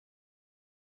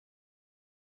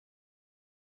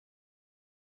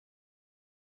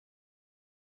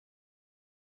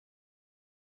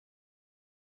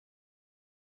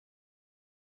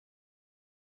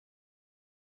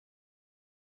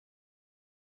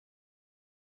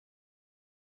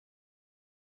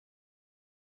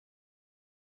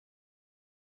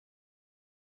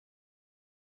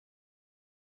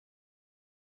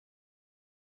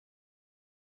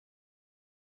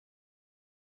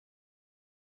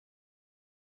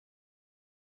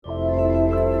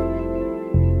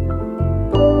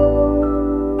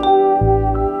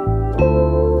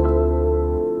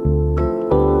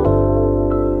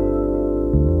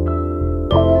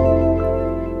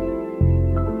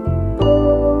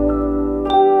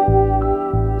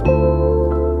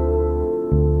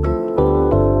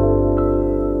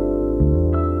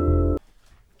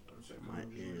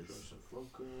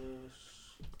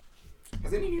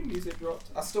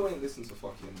listen to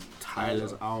fucking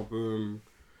Tyler's album.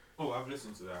 Oh, I've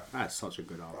listened to that. That's such a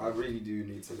good album. I really do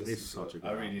need to listen It's to such a it. good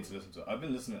I really album. need to listen to it. I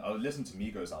listened to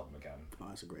Migos album again. Oh,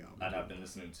 that's a great album. And I've been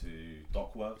listening to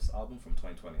Dockworth's album from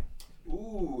 2020.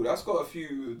 Ooh, that's got a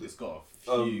few. It's got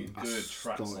a few I good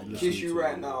tracks started on Kiss there. You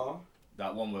Right Now,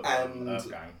 That one with And- Earth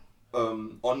Gang.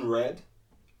 On Red.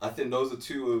 I think those are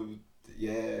two of.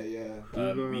 Yeah.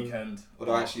 Weekend.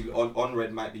 Although actually, on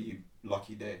Red might be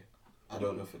Lucky Day. I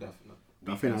don't know for definite.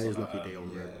 I think that is Weekend's on Lucky that, Day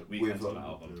on Red. Weekend's on With, the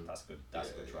album. That's good. That's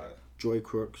a good track. Joy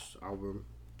Crooks album.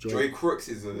 Joy Crooks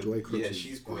is a. Joy Crooks yeah, is,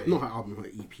 she's great. Not her album, her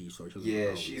EP. So she doesn't have an Yeah,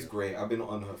 album she's yet. great. I've been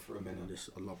on her for a minute.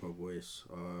 I love her voice.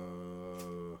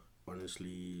 Honestly,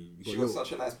 you She got got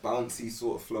such a nice bouncy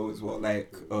sort of flow as well.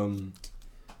 Like my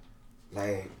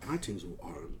thing's all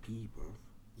R&B, bro.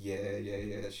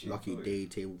 yeah. She Lucky Day,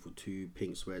 Table for Two,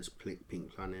 Pink Sweats,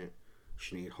 Pink Planet,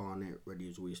 Sinead Harnett, Ready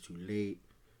Is Always Too Late,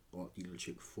 Art Dealer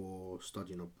Chick 4,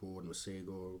 Studying Abroad,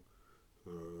 Masego.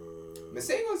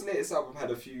 Masego's latest album had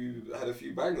a few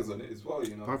bangers on it as well,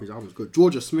 you know. His album's good.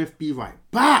 Georgia Smith, Be Right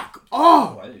Back.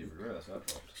 Oh, I didn't even realize that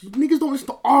dropped. niggas don't listen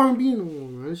to R&B no more,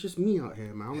 man. It's just me out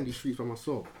here, man. I'm on these streets by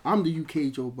myself. I'm the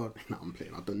UK Joe Budden. Nah, I'm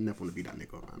playing. I don't never want to be that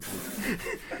nigga,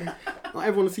 man. Not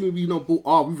everyone see me be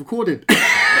we've recorded.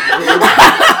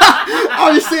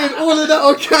 I was saying all of that,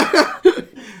 okay?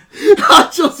 I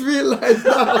just realised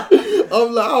now.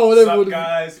 I'm like, oh, What's whatever. up,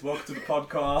 guys? Welcome to the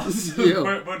podcast. Yeah.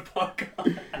 Wood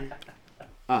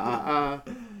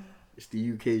podcast. It's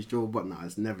the UK's Joe Budden. Nah,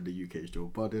 it's never the UK's Joe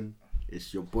Budden.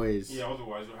 It's your boys. Yeah,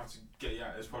 otherwise we'll have to get you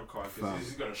out of this podcast because this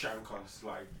is going to shank us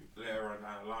like later on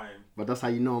down the line. But that's how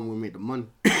you know I'm going to make the money.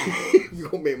 You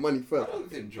going to make money I first.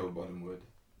 don't think Joe Budden would.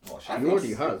 Oh, I He think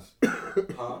already has.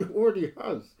 Huh? He already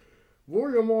has.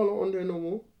 Warrior Marlon on there no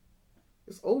more.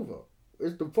 It's over.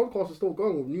 The podcast is still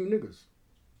going with new niggas.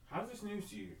 How's this news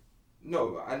to you?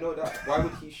 No, I know that. Why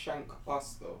would he shank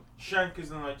us though? Shank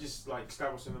isn't like just like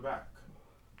stab us in the back.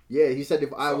 Yeah, he said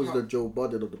if I was Somehow- the Joe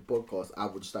Budden of the podcast, I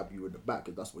would stab you in the back,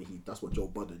 because that's what Joe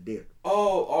Budden did.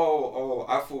 Oh!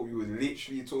 I thought we were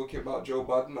literally talking about Joe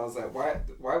Budden. I was like,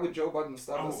 why would Joe Budden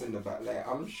stab us in the back? Like,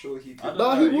 I'm sure he I could. don't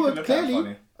No, know, he you can would, look at him clearly.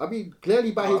 funny. I mean,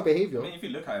 clearly by his I behaviour. mean, if you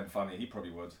look at him funny, he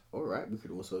probably would. Alright, we could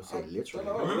also say literally.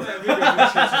 don't know. Remember that video of him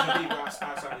chasing the people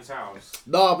outside his house?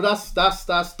 No, but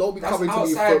that's don't be That's coming to me.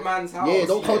 outside man's house. Yeah,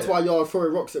 don't come yeah. to my yard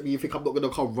throwing rocks at me if you think I'm not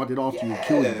gonna come running after you and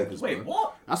kill you. Yeah. niggas, Wait, bro.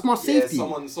 what? That's my Yeah, safety.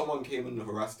 someone came and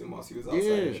harassed him whilst he was outside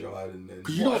Yeah. his yard, and then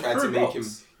 'Cause you don't tried to throw make him.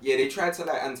 rocks. Yeah, they tried to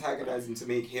like antagonize him to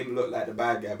make him look like the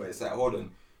bad guy, but it's like, hold on,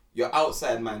 you're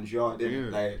outside man's yard,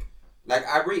 innit? Yeah. Like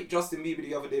I rate Justin Bieber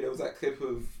the other day. There was that clip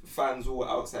of fans all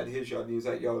outside his yard, and he was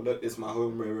like, "Yo, look, this is my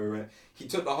home." Rah. He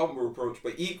took the humble approach,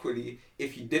 but equally,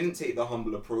 if he didn't take the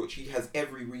humble approach, he has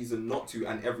every reason not to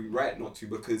and every right not to,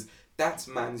 because that's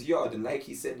man's yard, and like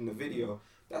he said in the video,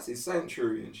 that's his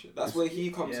sanctuary and shit. That's where he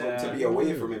comes home to be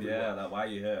away from everyone. Yeah, like, why are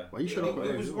you here? Why you shut up?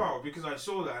 It was wild because I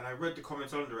saw that and I read the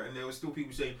comments under it, and there were still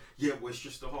people saying, "Yeah, well, it's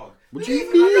just a hog." What do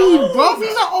you mean, bro?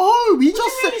 He's at home. He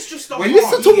just said. It's just a When hog.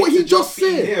 Listen to what he gets just be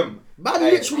said. him. Man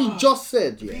Like, literally just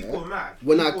said, People are yeah. mad.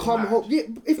 When I People are come mad. home, yeah.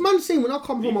 If man's saying when I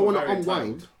come home, People I want to very unwind.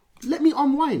 entitled. Let me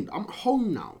unwind. I'm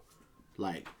home now.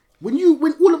 Like when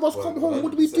all of us Well, come home,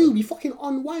 what do we 100%. do? We fucking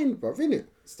unwind, bro, innit?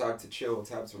 It's time to chill,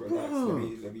 time to relax. Bro.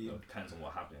 Let me. Depends on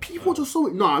what happens. People just so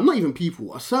not even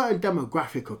people. A certain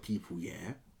demographic of people,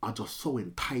 yeah, are just so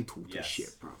entitled to Yes. shit,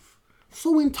 bruv.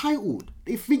 So entitled.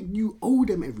 They think you owe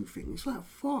them everything. It's like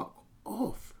fuck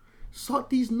off. Suck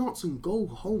these nuts and go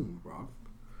home, bruv.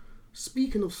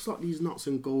 Speaking of suck these nuts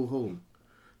and go home,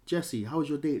 Jesse, how was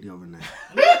your date the other night?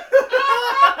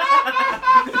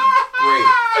 Great.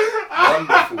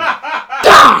 Wonderful.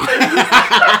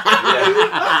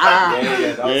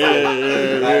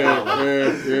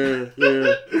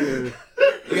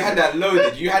 You had that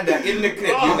loaded. You had that in the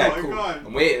clip. Oh you like, my cool. God.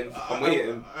 I'm waiting.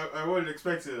 I wasn't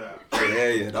expecting that.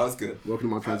 Yeah, that was good. Welcome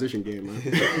to my transition game, man.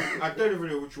 I don't even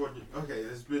know which one. Okay,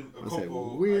 there's been a I said,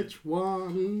 couple. which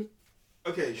one?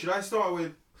 Okay, should I start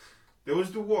with? There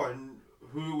was the one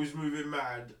who was moving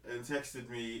mad and texted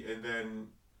me and then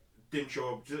didn't show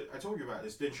up. I told you about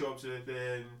this. Didn't show up to the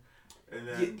thing, and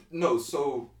then Yeah, no,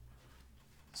 so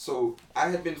I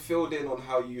had been filled in on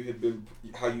how you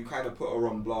kind of put her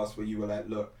on blast, where you were like,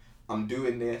 look, I'm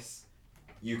doing this,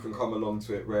 you can come along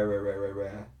to it,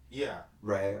 rare. yeah.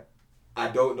 I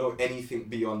don't know anything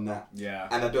beyond that. Yeah.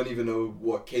 And I don't even know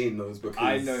what Kane knows because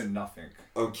I know nothing.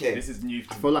 Okay. This is new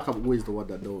I to feel me. like I'm always the one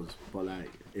that knows, but like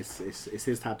it's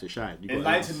his time to shine. You gotta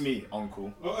Enlighten ask. me,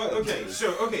 uncle. Okay,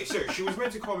 so she was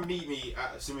meant to come meet me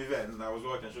at some event that I was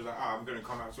working. She was like, I'm gonna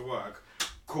come out to work.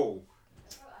 Cool.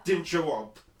 Didn't show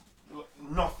up.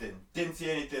 Nothing. Didn't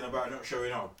see anything about not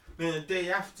showing up. Then the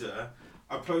day after,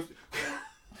 I post.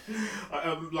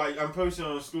 I'm posting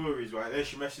on stories, right? Then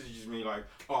she messages me like,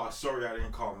 "Oh, sorry, I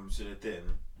didn't come to the thing."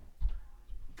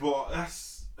 But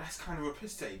that's kind of a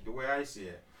piss take, the way I see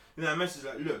it. And I message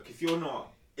like, "Look, if you're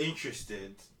not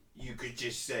interested, you could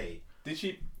just say." Did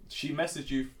she messaged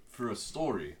you through a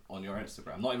story on your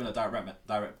Instagram? Not even a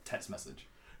direct text message.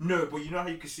 No, but you know how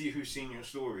you can see who's seen your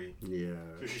story. Yeah.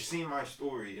 So she's seen my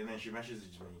story, and then she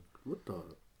messages me. What the?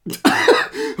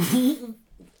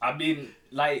 I mean,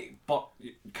 like, but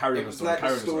carry on It the was story. like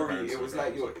carry the on the story, story. carry on the It was story,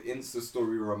 like carry your on the Insta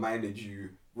story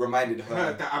reminded her.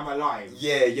 Heard that I'm alive.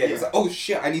 Yeah. It was like, oh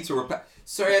shit, I need to reply.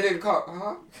 Sorry, I didn't come.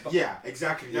 Huh? Yeah,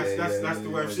 exactly. That's the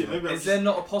way I'm seeing it. Maybe I'm Is there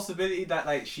not a possibility that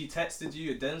like she texted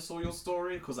you and then saw your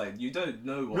story? Because like you don't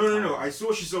know what. No. I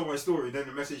saw she saw my story, then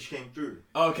the message came through.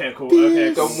 Okay, cool. Okay,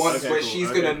 The cool. ones okay, where cool. she's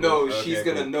okay, gonna cool. know, Okay, she's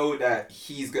cool. gonna know that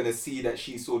he's gonna see that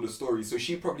she saw the story. So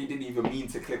she probably didn't even mean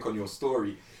to click on your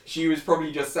story. She was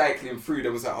probably just cycling through.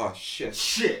 That was like, oh shit.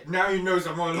 Shit, now he knows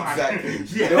I'm online.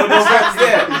 Exactly. Yeah. No, the ones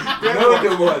there. No,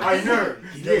 the ones. I know.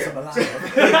 He knows I'm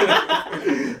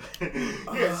alive.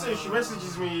 Yeah, so she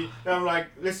messages me, and I'm like,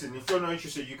 listen, if you're not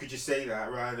interested, you could just say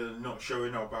that rather than not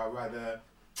showing up. I'd rather.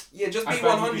 Yeah, just I be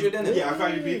value 100 being- innit? Yeah, I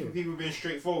value people being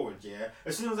straightforward. Yeah.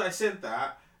 As soon as I said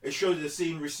that, it shows the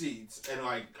scene receipts, and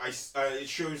like it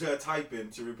shows her typing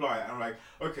to reply. And I'm like,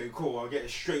 okay, cool. I'll get a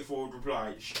straightforward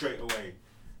reply straight away.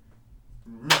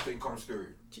 Nothing comes through.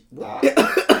 Nah. What do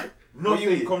you Nothing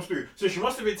mean? comes through. So she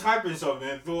must have been typing something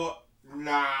and thought,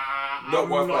 nah, Not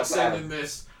worth I'm my not sending time.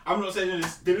 this. I'm not sending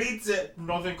this. Deletes it.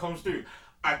 Nothing comes through.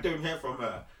 I don't hear from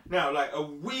her. Now, like a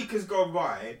week has gone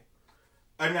by,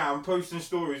 and now I'm posting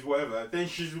stories, whatever. Then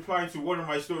she's replying to one of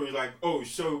my stories like, "Oh,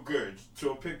 so good,"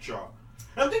 to a picture.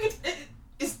 And I'm thinking,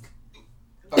 it's.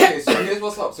 Okay, so here's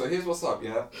what's up,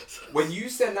 yeah? When you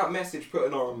sent that message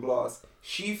putting her on blast,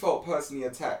 she felt personally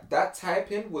attacked. That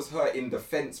typing was her in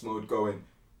defense mode going,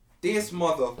 this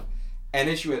mother... And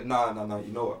then she went, nah,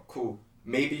 you know what, cool.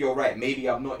 Maybe you're right, maybe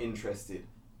I'm not interested.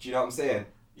 Do you know what I'm saying?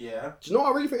 Yeah. Do you know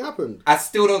what I really think happened? I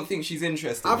still don't think she's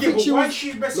interested. I Yeah, think but she why was-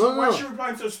 she No. why is she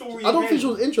replying to a story? I don't again? think she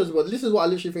was interested, but this is what I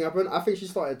literally think happened. I think she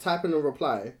started typing a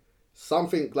reply.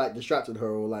 Something like distracted her,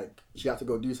 or like she had to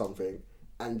go do something,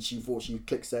 and she thought she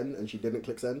clicked send, and she didn't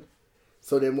click send.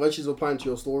 So then when she's replying to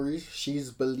your stories, she's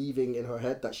believing in her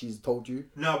head that she's told you.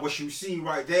 No, but you see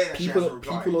right there that she hasn't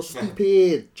replied. People are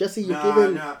stupid. Jesse,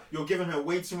 You're giving her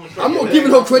way too much credit. I'm not You're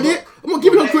giving letting her credit. I'm not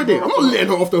giving her letting credit. I'm not letting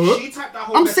her off the hook. She typed that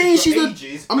whole I'm message saying for she's a-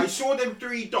 ages. I'm- I saw them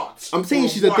 3 dots. I'm saying for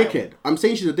she's a while. dickhead. I'm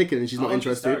saying she's a dickhead and she's How not long did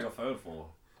you stare at interested. your phone for?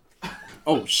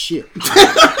 Oh shit.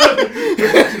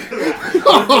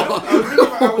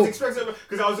 I was expecting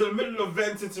because I was in the middle of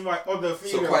venting to my other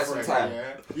female quite some friend.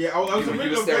 time. Yeah, I was in the You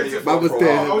middle were of staring venting. at your Man was phone for a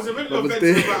there. while. I was in the middle of Man was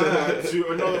venting there. about her to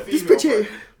another This female bitch here.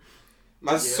 friend.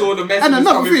 Man saw the message And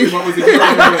another coming through, thing. man was ignoring it.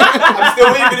 I'm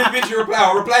still waiting for this bitch to reply.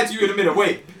 I'll reply to you in a minute,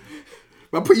 wait.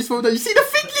 Man, put his phone down. You see the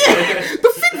fig here? The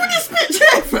fig with this bitch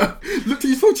here, fam. Look at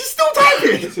his phone. She's still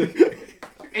typing.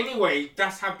 Anyway,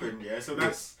 that's happened. Yeah, so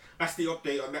that's the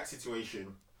update on that situation.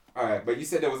 Alright, but you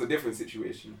said there was a different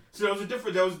situation. So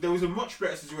there was a much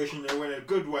better situation that went a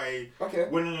good way. Okay.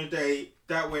 Went on a date,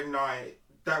 that went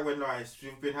nice.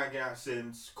 We've been hanging out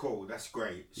since. Cool, that's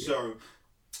great. Yeah. So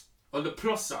on the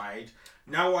plus side,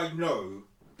 now I know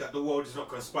that the world is not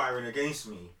conspiring against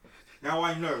me. Now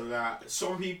I know that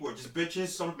some people are just bitches,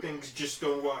 some things just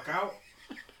don't work out,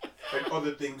 and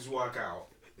other things work out.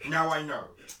 Now I know.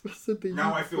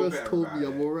 Now I feel better told about me it.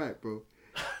 I'm alright, bro.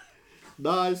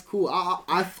 Nah, it's cool.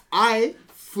 I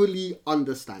fully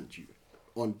understand you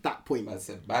on that point. Man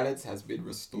said balance has been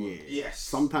restored. Yeah. Yes.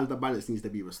 Sometimes the balance needs to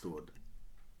be restored.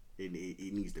 It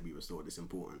needs to be restored. It's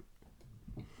important.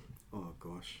 Oh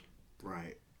gosh.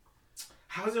 Right.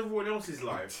 How's everyone else's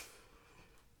life?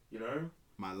 You know?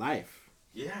 My life.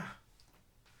 Yeah.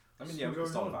 I mean, yeah, we can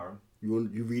start with Aaron.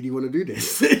 You really want to do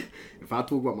this? If I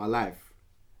talk about my life,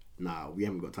 nah, we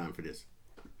haven't got time for this.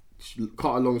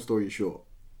 Cut a long story short,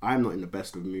 I'm not in the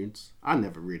best of moods. I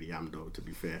never really am, though, to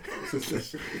be fair.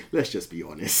 Let's just be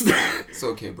honest. It's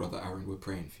okay, brother Aaron, we're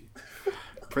praying for you.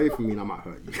 Pray for me and I might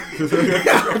hurt you.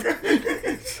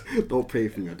 Don't pray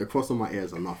for me. The cross on my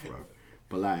ears enough, bro.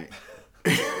 But like,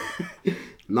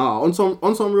 nah, on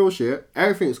some real shit,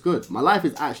 everything's good. My life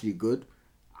is actually good.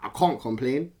 I can't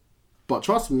complain. But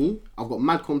trust me, I've got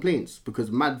mad complaints because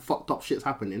mad fucked up shit's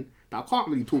happening that I can't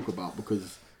really talk about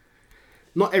because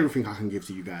not everything I can give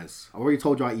to you guys. I already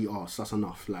told you I eat arse. That's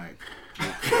enough. Like,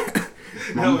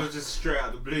 That was just straight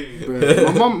out the blue.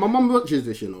 bruh, my mum watches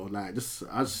this, you know. Like,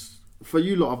 for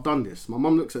you lot, I've done this. My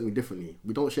mum looks at me differently.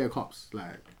 We don't share cups.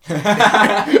 Like,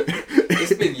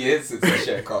 It's been years since I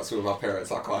shared cups with my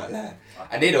parents, I can't lie.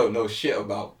 And they don't know shit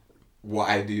about what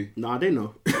I do. Nah, they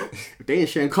know. If they ain't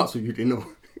sharing cups with you, they know.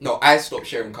 No, I stopped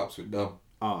sharing cups with them.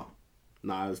 Ah,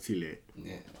 nah, it's too late.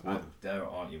 Yeah. There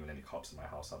aren't even any cops in my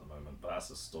house at the moment, but that's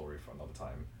a story for another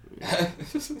time.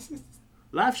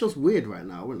 Life's just weird right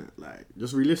now, isn't it? Like,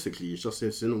 just realistically,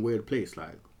 it's in a weird place.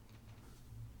 Like,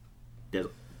 there's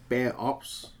bare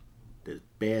ups, there's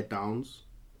bare downs.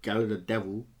 Gal of the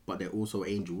devil, but they're also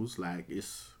angels. Like,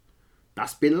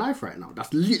 that's been life right now.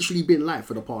 That's literally been life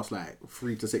for the past like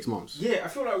 3 to 6 months. Yeah, I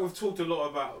feel like we've talked a lot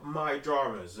about my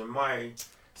dramas and my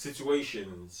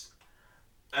situations.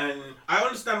 And I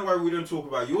understand why we don't talk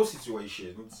about your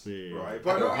situations, Yeah. right?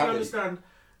 But I don't really understand.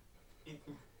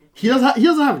 He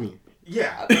doesn't have any.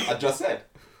 Yeah, I just said.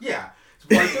 yeah.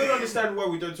 But I don't understand why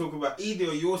we don't talk about either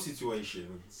of your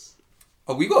situations.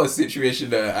 Oh, we got a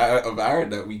situation of Aaron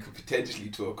that we could potentially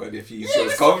talk on if he's Yeah,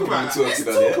 let's talk comfortable about that. Let's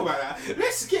talking on talk it. about that.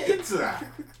 Let's get into that.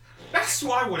 That's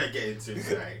what I want to get into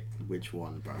today. Which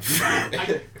one, bro?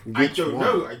 I Which don't one?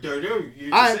 know. I don't know.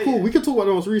 You Alright, say cool. it. We can talk about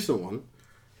the most recent one.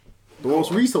 The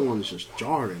most recent one is just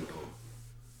jarring, though.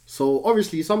 So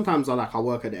obviously, sometimes I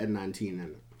work at the N19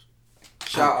 and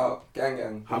Shout out,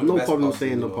 gang. I have no problem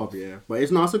staying in the pub, yeah. But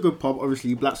it's a good pub.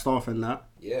 Obviously, black staff and that.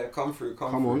 Yeah, come through.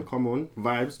 Come on,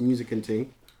 vibes, music and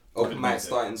ting. Open mic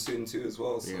starting soon too as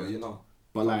well, so Yeah. you know.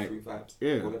 But come like, through vibes.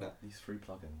 yeah. All of that. These free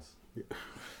plugins.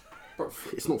 Bro,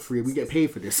 It's not free. We get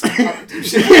paid for this.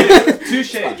 Touche.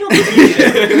 Touche. I got a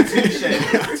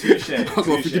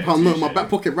 £50 note in my back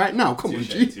pocket right now. Come on,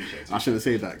 G. Touche. I shouldn't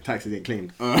say that. Taxes ain't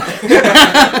claimed.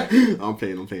 I'm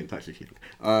paying. Taxes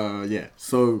claimed. Yeah.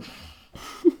 So,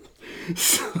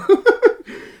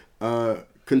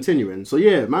 continuing. So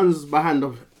yeah, man's behind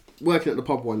working at the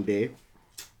pub one day.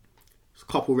 There's a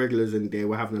couple regulars in there.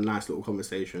 We're having a nice little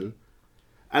conversation,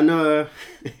 and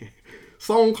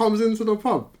someone comes into the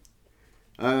pub.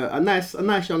 A nice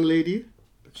young lady,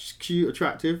 she's cute,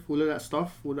 attractive, all of that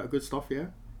stuff, all that good stuff, yeah.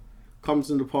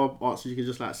 Comes in the pub, asks if you can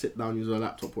just like sit down, use her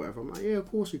laptop, whatever. I'm like, yeah, of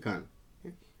course you can.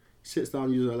 Yeah. Sits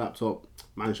down, uses her laptop.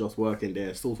 Man's just working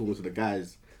there, still talking to the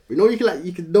guys. But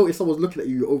you can notice someone's looking at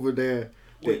you over there.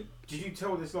 Wait, did you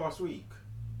tell this last week?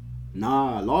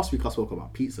 Nah, last week I spoke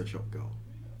about Pizza Shop Girl.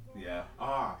 Yeah.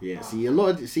 Yeah,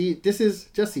 this is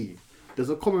Jesse. There's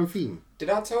a common theme. Did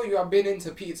I tell you I've been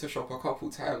into Pizza Shop a couple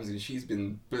times and she's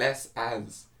been blessed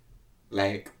as,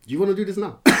 like... Do you want to do this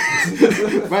now?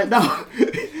 Right now?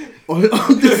 on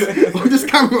this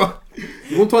camera?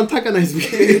 You want to antagonize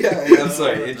me? I'm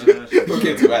sorry.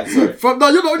 Okay, too bad, sorry. No,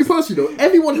 you're the only person, you know.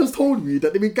 Everyone has told me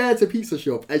that they've been going to Pizza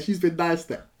Shop and she's been nice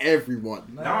to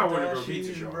everyone. Now I want to go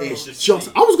pizza shop. It's just...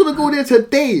 I was going to go there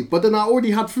today, but then I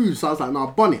already had food, so I was like,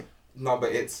 nah, bun it. No,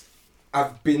 but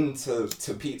I've been to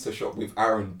Pizza Shop with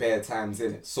Aaron bare times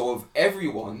in it. So of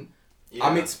everyone, Yeah.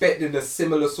 I'm expecting a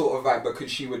similar sort of vibe because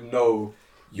she would know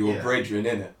your brethren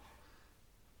in it.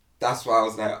 That's why I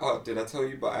was like, oh, did I tell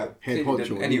you? But I Head clearly honcho,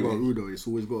 didn't anyway. anyway. Udo, it's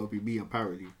always got to be me,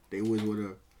 apparently. They always want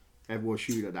to... Everyone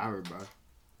shoot at the Aaron, bro.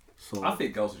 So... I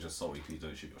think girls are just salty because you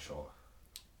don't shoot your shot.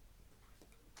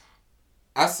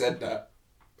 I said that.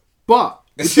 But...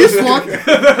 With this one...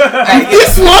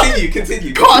 This one?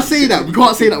 Continue. Can't say that. We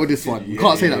can't say that with this one. We Yeah,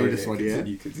 can't say yeah, that with yeah, this one,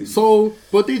 continue, yeah? continue. So,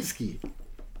 Bodinski.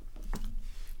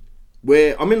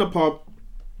 Where I'm in the pub,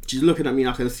 she's looking at me,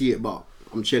 I can see it, but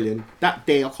I'm chilling. That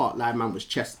day, I can't lie, man was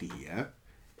chesty, yeah?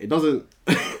 It doesn't...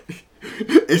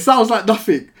 it sounds like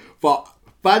nothing, but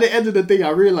by the end of the day, I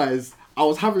realised I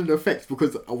was having an effect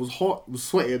because I was hot, was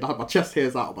sweating, I had my chest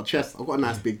hairs out of my chest. I've got a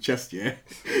nice big chest, yeah?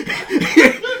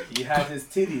 He had his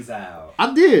titties out.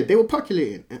 I did. They were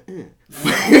percolating.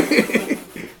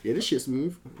 Yeah, this shit's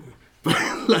smooth.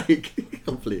 But like,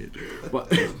 I'm playing. But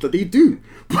they do.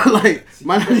 But like,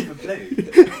 man,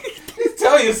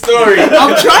 Tell your story.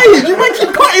 I'm trying. You might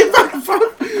keep cutting back,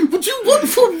 fam. What you want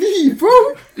from me,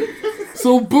 bro?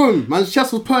 So boom, man's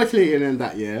chest was percolating and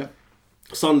that, yeah.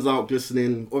 Sun's out,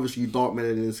 glistening. Obviously, dark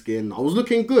melanin skin. I was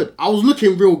looking good. I was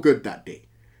looking real good that day.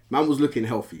 Man was looking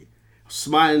healthy.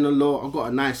 Smiling a lot. I got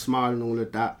a nice smile and all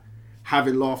of that.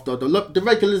 Having laughter. The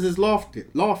regulars is laughing,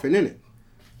 innit?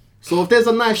 So if there's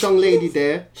a nice young lady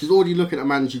there, she's already looking at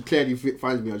man and she clearly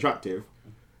finds me attractive.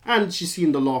 And she's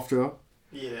seen the laughter.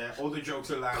 Yeah, all the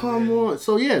jokes are landing. Come on.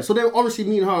 So yeah, so then obviously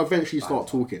me and her eventually start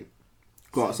talking.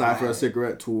 Go outside for a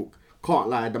cigarette, talk. Can't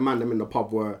lie, the man them in the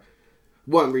pub weren't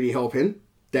really helping.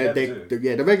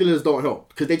 The regulars don't help.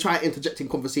 Because they try interjecting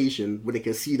conversation where they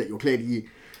can see that you're clearly...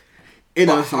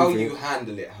 But how you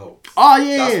handle it helps. Oh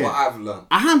yeah, That's what I've learned.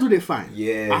 I handled it fine.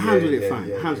 Yeah, I handled it yeah, fine.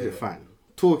 yeah, I handled yeah. it fine.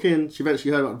 Talking, she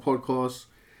eventually heard about the podcast,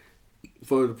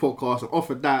 followed the podcast, and off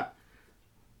of that,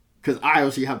 Because I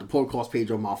obviously have the podcast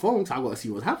page on my phone, so I got to see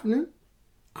what's happening.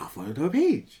 I followed her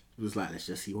page. It was like, let's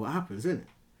just see what happens, innit?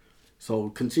 So,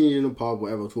 continuing in the pub,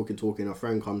 whatever, talking. A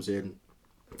friend comes in.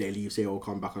 They leave, say, oh,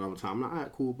 come back another time. I'm like,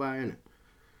 alright, cool, bye, innit?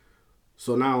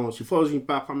 So now she follows me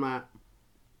back. I'm like,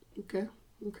 okay,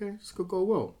 this could go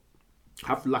well.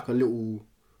 Have like a little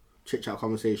chit-chat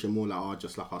conversation, more like, oh,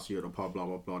 just like I'll see you at the pub, blah,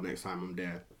 blah, blah. Next time I'm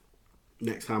there.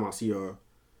 Next time I see her,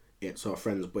 it's her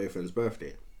friend's boyfriend's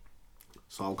birthday.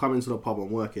 So I'm coming to the pub, I'm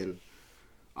working.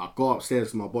 I go upstairs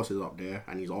because my boss is up there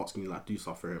and he's asking me like do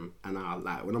stuff for him. And I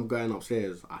like when I'm going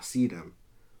upstairs, I see them,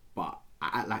 but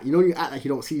I act like you act like you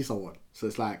don't see someone. So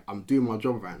it's like I'm doing my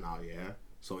job right now, yeah.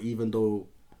 So even though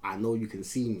I know you can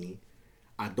see me,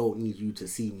 I don't need you to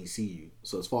see me see you.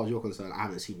 So as far as you're concerned, I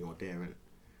haven't seen you all there, innit?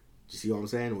 Do you see what I'm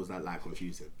saying? Or was that like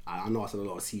confusing? I know I said a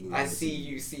lot of see me. I see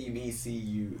you, see me, see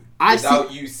you. I Without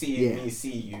see, you seeing me,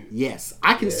 see you. Yes,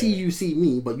 I can see you, see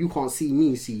me, but you can't see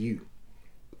me, see you.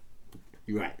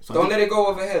 You're right. So Don't let it go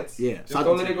over heads. Yeah. Just So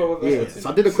don't let it go over Yeah. heads. So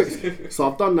I did a quick. So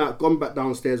I've done that. Gone back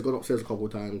downstairs. Gone upstairs a couple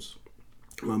of times.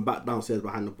 And I'm back downstairs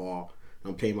behind the bar.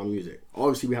 And I'm playing my music.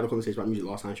 Obviously, we had a conversation about music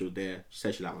last time she was there. She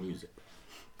said she liked my music.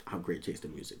 I have great taste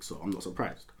in music, so I'm not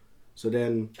surprised. So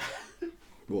then,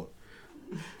 what?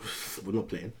 We're not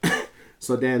playing.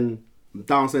 So then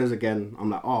downstairs again. I'm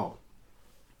like, oh.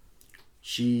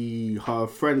 Her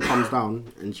friend comes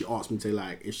down and she asks me to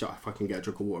like, if I can get a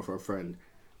drink of water for a friend.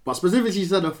 But specifically, she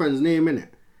said her friend's name in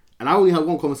it, and I only had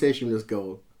one conversation with this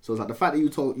girl. So it's like the fact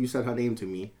that you said her name to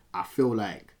me. I feel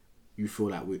like you feel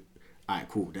like alright,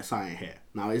 cool. There's something here.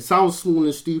 Now it sounds small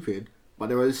and stupid, but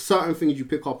there are certain things you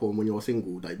pick up on when you're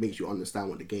single that makes you understand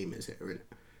what the game is here, innit?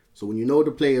 So when you know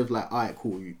the players, like, alright,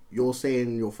 cool. You're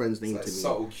saying your friend's name It's like to me.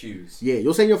 subtle cues. Yeah,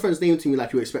 you're saying your friend's name to me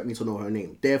like you expect me to know her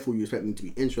name. Therefore, you expect me to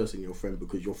be interested in your friend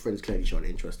because your friend's clearly showing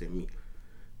interest in me.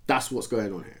 That's what's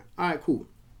going on here. Alright, cool.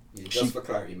 Yeah, just for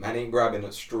clarity, man ain't grabbing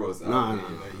at straws. Nah.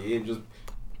 He ain't just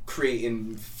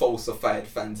creating falsified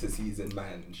fantasies in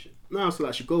man and shit. No, so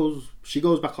like she goes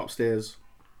back upstairs.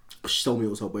 She told me it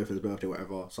was her boyfriend's birthday,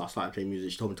 whatever. So I started playing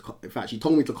music. She told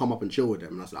me to come up and chill with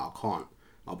them, and I said I can't.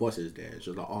 My boss is there.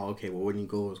 She was like, oh, okay. Well, when he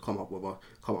goes, come up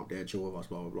there, chill with us,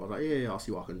 blah blah blah. I was like, yeah, I'll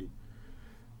see what I can do.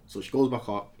 So she goes back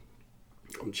up.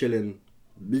 I'm chilling.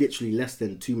 Literally less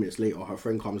than 2 minutes later, her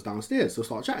friend comes downstairs to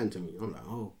start chatting to me. I'm like,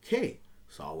 okay.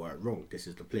 So I weren't wrong. This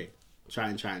is the play.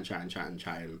 Chatting.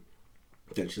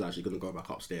 Then she's like, she's gonna go back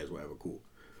upstairs, whatever, cool.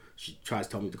 She tries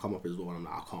to tell me to come up as well, and I'm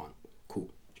like, I can't. Cool.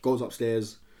 She goes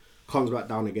upstairs, comes back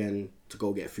down again to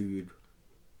go get food.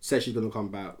 Says she's gonna come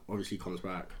back, obviously comes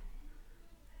back.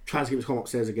 Tries to get me to come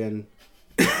upstairs again.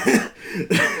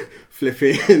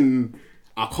 Flipping.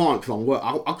 I can't because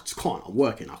I just can't. I'm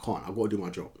working. I can't. I've got to do my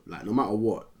job. Like, no matter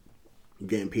what, I'm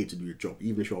getting paid to do the job.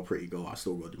 Even if you're a pretty girl, I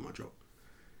still got to do my job.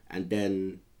 And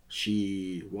then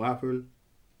what happened?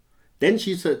 Then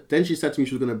she said to me she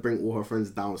was gonna bring all her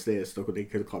friends downstairs so they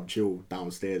could come chill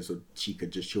downstairs so she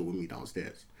could just chill with me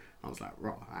downstairs. I was like,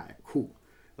 right, alright, cool.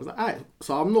 I was like, alright,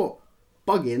 so I'm not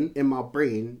bugging in my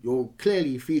brain. You're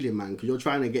clearly feeling, man, because you're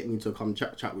trying to get me to come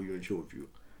chat with you and chill with you.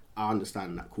 I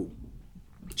understand that, cool.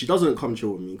 She doesn't come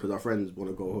chill with me because her friends want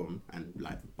to go home and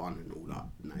like bun and all that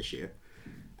nice shit.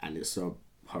 And it's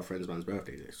her friend's man's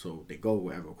birthday day, so they go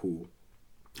whatever, cool.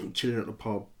 I'm chilling at the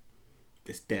pub.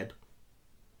 It's dead.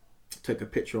 Take a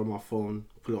picture on my phone,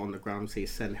 put it on the ground, say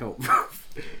send help.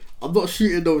 I'm not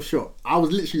shooting no shot. I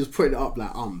was literally just putting it up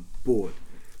like I'm bored.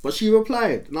 But she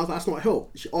replied, and I was like, that's not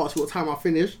help. She asked what time I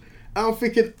finished, and I'm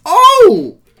thinking,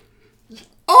 oh,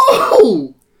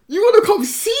 you want to come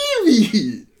see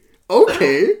me?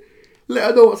 Okay, let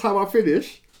her know what time I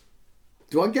finish.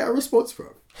 Do I get a response from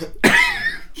her?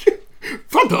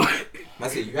 Brother. I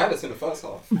said, you had us in the first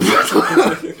half.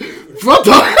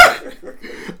 Brother.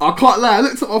 I can't lie, I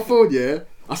looked at my phone, yeah.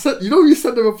 I said, you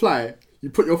send a reply, you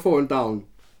put your phone down,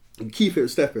 you keep it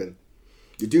stepping.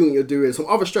 You're doing what you're doing. Some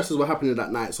other stresses were happening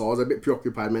that night, so I was a bit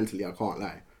preoccupied mentally, I can't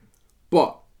lie.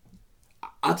 But,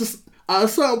 I just, at a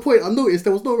certain point, I noticed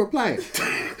there was no reply.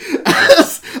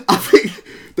 I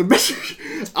think the message,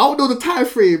 I don't know the time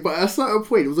frame, but at a certain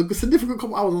point, it was a significant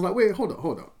couple hours, I was like, wait,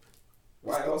 hold up.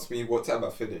 Why ask me what time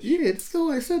I finished? Yeah,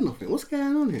 still ain't said nothing. What's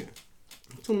going on here?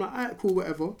 So I'm like, alright, cool,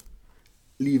 whatever.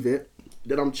 Leave it.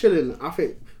 Then I'm chilling. I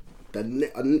think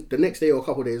the next day or a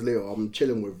couple of days later, I'm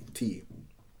chilling with T.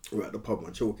 We're at the pub,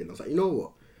 I'm choking. I was like, you know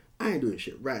what? I ain't doing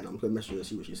shit right now. I'm gonna message her and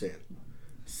see what she's saying.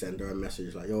 Send her a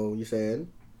message like, yo, you saying?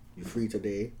 You free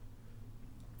today?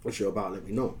 What you about? Let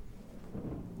me know.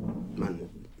 Man,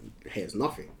 here's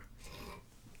nothing.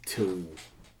 Till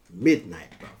midnight,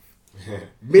 bro.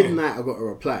 Midnight, I got a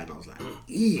reply and I was like,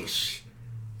 eesh.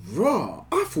 Raw,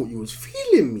 I thought you was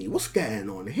feeling me. What's going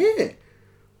on here?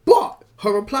 But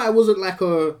her reply wasn't like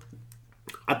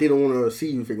I didn't want to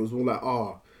see you thing. It was more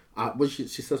like, when she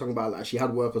said something about like she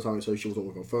had work or something, so she wasn't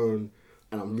with her phone.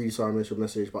 And I'm really sorry I missed your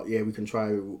message, but yeah, we can try.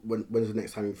 When's the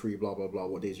next time you're free? Blah blah blah.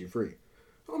 What days you free?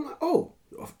 So I'm like, oh,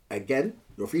 again,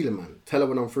 you're feeling, man. Tell her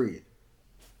when I'm free.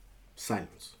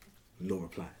 Silence. No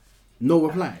reply. No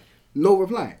reply. No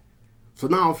reply. So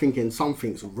now I'm thinking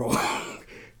something's wrong.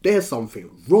 There's something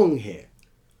wrong here.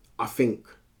 I think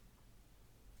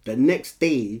the next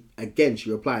day, again,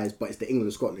 she replies, but it's the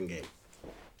England-Scotland game.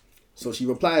 So she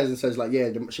replies and says, like, yeah,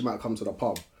 she might come to the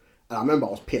pub. And I remember I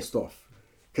was pissed off.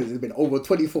 Because it's been over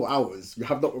 24 hours. You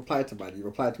have not replied to me. You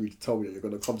replied to me to tell me that you're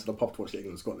going to come to the pub to watch the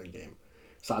England-Scotland game.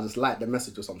 So I just liked the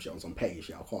message or some shit on some petty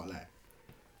shit. I can't lie.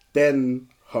 Then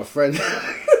her friend...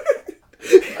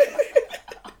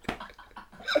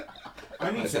 I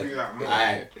need to do that more.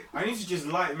 Aye. I need to just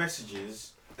like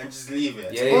messages and just leave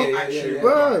it. Yeah.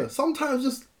 Bro, sometimes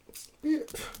just... Yeah.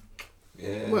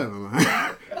 Whatever,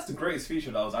 man. That's the greatest feature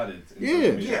that was added. In Yeah.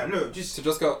 social media. Yeah, no, just To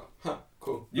just go, huh,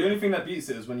 cool. The only thing that beats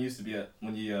it is when you used to be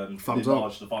when you Thumbs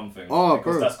enlarge the fun thing. Oh,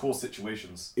 because bro. that's core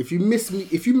situations. If you message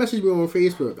me on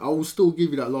Facebook, I will still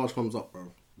give you that large thumbs up,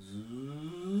 bro.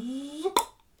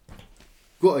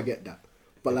 Gotta get that.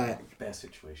 But like... Bare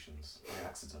situations. By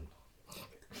accident.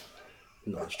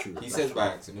 No, it's true. He says by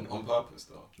accident, on purpose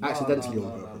though. Accidentally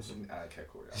on purpose. Okay,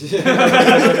 cool.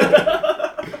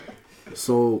 Yeah.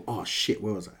 So, oh shit,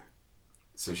 where was I?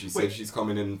 So she said she's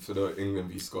coming in for the England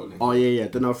v Scotland. Oh yeah.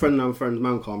 Then our friend and friend's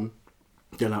man come.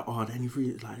 They're like, oh, any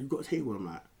free? Like, you got a table? I'm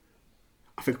like,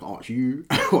 I think I asked you.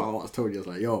 Well, I was telling you, I was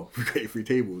like, yo, we got any free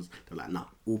tables? They're like, nah,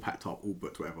 all packed up, all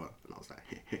booked, whatever. And I was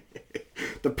like,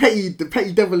 the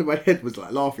petty devil in my head was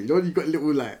like laughing. You know when you got a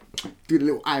little like do the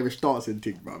little Irish dancing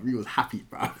thing, bro. He was happy,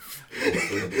 bro.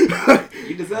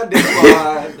 You deserve this,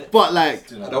 man. But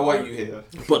like, I don't want you here.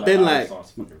 but then like,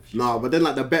 but then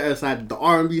like the better side, the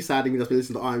R&B side of me that's been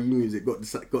listening to R&B music got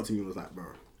to me and was like, bro.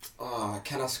 Oh,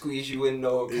 can I squeeze you in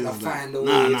though? Can I It's find like, a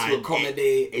nah, way nah, to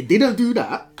accommodate? It didn't do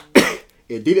that.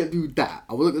 It didn't do that.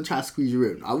 I wasn't gonna try to squeeze you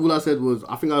in. All I said was,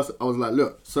 I was like,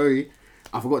 look, sorry,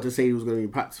 I forgot to say he was gonna be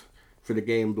packed for the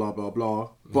game, blah blah blah.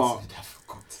 But I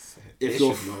forgot to say. if They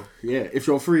you're should know. if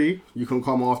you're free, you can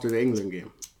come after the England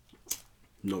game.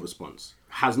 No response.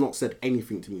 Has not said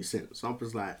anything to me since. I'm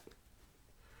just like,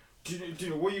 do you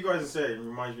know what you guys are saying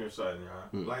reminds me of something,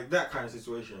 yeah? Like that kind of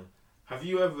situation. Have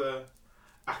you ever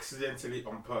accidentally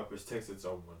on purpose texted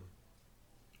someone?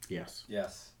 yes.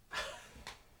 Yes.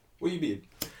 What do you mean?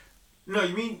 No,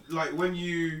 you mean like when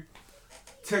you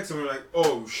text someone like,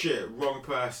 oh shit, wrong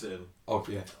person. Oh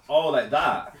yeah. Oh, like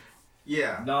that.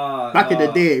 Yeah. Nah. Back in nah.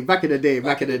 the day. Yeah, back in the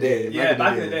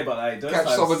day, but like those Catch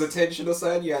times- someone's attention or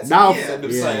something. You had to Now- send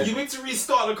them yeah. something. You need to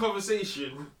restart the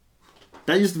conversation.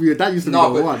 That used to be the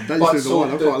No, one. That but used to be the so one.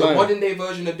 I the can't lie. modern day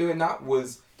version of doing that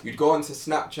was you'd go onto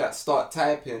Snapchat, start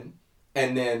typing,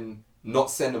 and then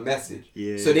not send a message.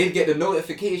 Yeah. So they'd get the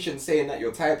notification saying that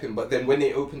you're typing, but then when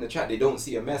they open the chat, they don't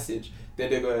see a message.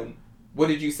 Then they're going, "What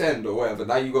did you send?" or whatever.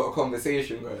 Now you got a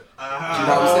conversation going. Uh-huh. Do you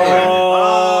know what I'm saying?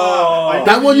 I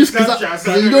That didn't one use used Snapchat,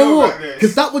 so I you don't know what? about this.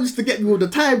 Because that one used to get me all the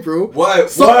time, bro. What?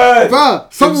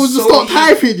 Bruh, someone would just so start easy.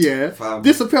 typing, yeah. Fam.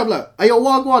 Disappear. I'm like, hey, yo,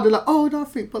 one. They're like, oh,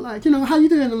 nothing. But like, you know, how you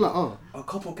doing? I'm like, oh. A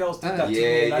couple girls did that to Yeah,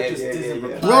 me and I yeah, just yeah, didn't yeah,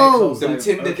 yeah. reply. Bro, 'cause I was Them like,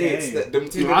 Tinder okay. dates that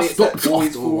I dates stopped that always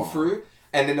after a fall while. through,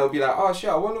 and then they'll be like, "Oh shit,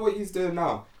 I wonder what he's doing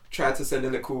now." Try to send a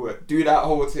little do that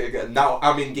whole thing again. Now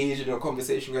I'm engaged in a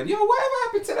conversation going, "Yo, whatever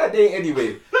happened to that date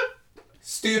anyway?"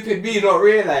 Stupid me not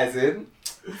realizing.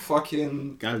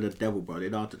 Fucking Gal the devil, bro. They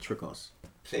know how to trick us.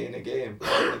 playing a game.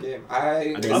 Playing a game. I And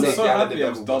ain't they I'm say so gal the happy I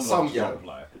was devil, but done some with gal.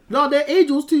 reply. No, they're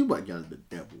angels too, but gal the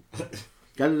devil.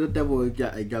 Gal the devil and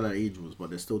gal are angels, but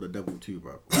they're still the devil too,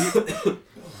 bro.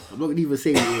 I'm not gonna even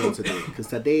say we all on today, because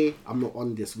today I'm not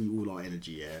on this we all are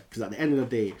energy, yeah. Because at the end of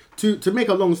the day, to make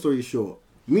a long story short,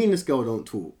 me and this girl don't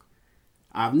talk.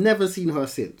 I've never seen her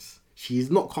since. She's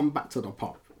not come back to the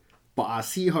pub, but I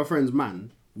see her friend's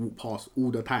man walk past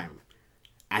all the time.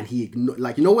 And he,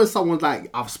 like, you know when someone's like,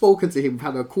 I've spoken to him, we've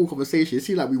had a cool conversation, it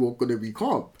seemed like we were going to be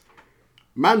calm.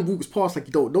 Man walks past like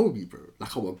he don't know me, bro.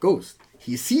 Like I'm a ghost.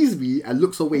 He sees me and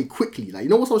looks away quickly. Like, you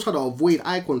know when someone's trying to avoid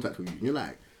eye contact with you? And you're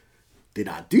like, did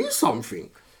I do something?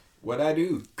 What I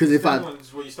do? Because if I...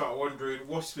 That's when you start wondering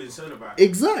what's been said about it.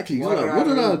 Exactly. What Like, did what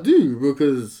I did I do?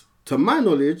 Because to my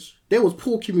knowledge, there was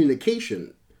poor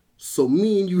communication. So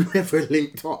me and you never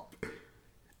linked up.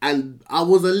 And I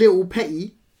was a little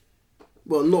petty.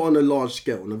 Well, not on a large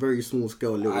scale, on a very small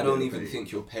scale. I don't bit even petty.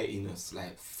 think your pettiness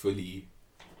like fully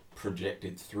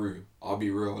projected through. I'll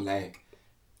be real, like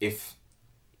if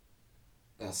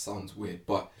that sounds weird,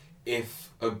 but if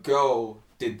a girl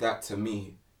did that to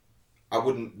me, I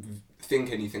wouldn't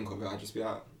think anything of it. I'd just be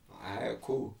like, alright,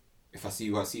 cool. If I see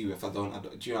you, I see you. If I don't, I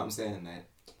don't. Do you know what I'm saying? Like,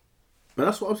 But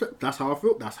that's what I'm saying. That's how I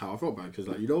feel. That's how I felt, man. Because,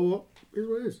 like, you know what? It is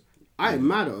what it is. I ain't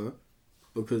mad at her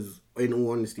because, in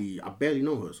all honesty, I barely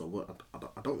know her, so what?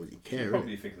 I don't really care. You innit?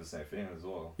 probably think the same thing as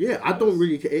well. Yeah, I don't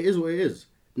really care. It is what it is.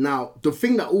 Now, the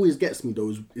thing that always gets me,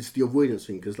 though, is the avoidance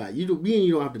thing. Because, like, me and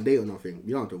you don't have to date or nothing.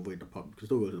 You don't have to avoid the pub. You can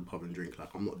still go to the pub and drink. Like,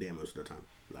 I'm not there most of the time.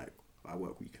 Like, I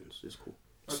work weekends. It's cool.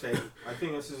 Okay, I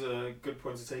think this is a good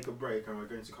point to take a break, and we're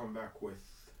going to come back with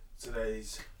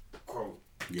today's quote.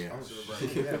 Yeah. After the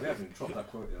break. Yeah, we haven't dropped that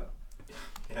quote yet.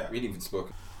 Yeah. we didn't even spoke.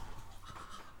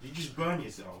 You just burn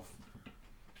yourself.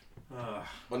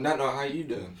 On that note, how you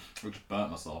doing? I just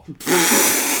burnt myself.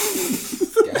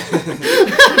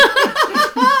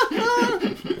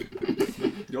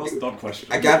 Yours a dumb question.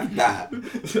 I got that.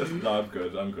 No,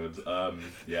 I'm good.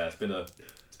 Yeah, it's been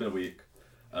a week.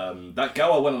 That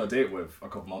girl I went on a date with a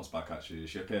couple months back, actually,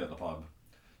 she appeared at the pub.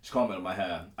 She commented on my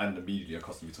hair, and immediately a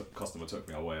customer took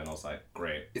me away, and I was like,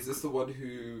 great. Is this the one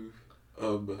who I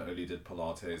only did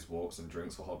Pilates, walks, and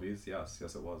drinks for hobbies. Yes,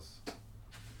 it was.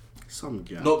 Some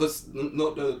guy. not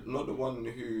the one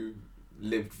who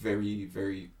lived very,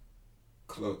 very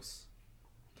close?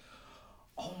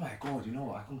 Oh my god, you know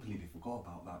what? I completely forgot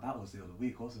about that. That was the other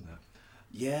week, wasn't it?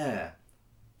 Yeah.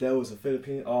 There was a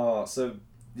Filipino. Oh, so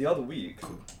the other week,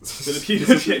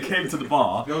 Filipino chick came to the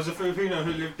bar. There was a Filipino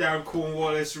who lived down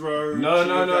Cornwallis Road. No.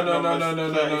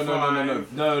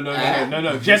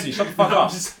 Jesse, shut the fuck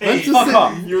up. Fuck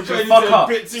up. You're Shut the going fuck into a up.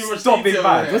 bit too much Stop being detail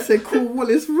bad. there. I said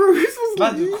Cornwallis Road. This was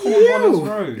like, Man, Cornwallis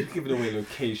Road. Giving away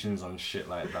locations and shit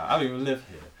like that. I don't even live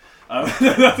here.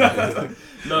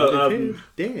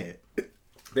 there.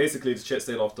 Basically, the chick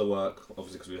stayed after work,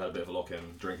 obviously because we had a bit of a lock-in,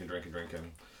 drinking.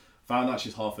 Found out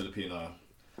she's half Filipino,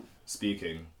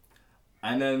 speaking.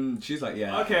 And then she's like,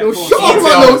 yeah, okay, Yo, cool. shut up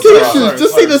my locations.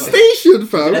 Just say the station,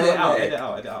 fam. Edit it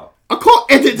out. I can't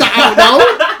edit that out now.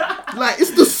 Like,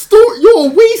 it's the story. You're a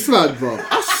waste man, bro. I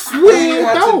All swear you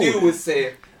had down. to do was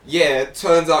say, yeah,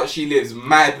 turns out she lives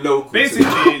mad local.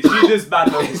 Basically, she just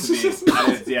bad local to me. And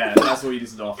it's, yeah, that's what you need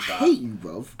to know after I that. hate you,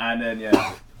 bro. And then,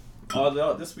 yeah.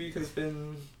 This week has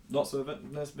been not so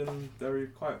eventful. It's been very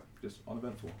quiet, just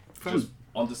uneventful. Fam. Just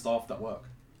understaffed at work.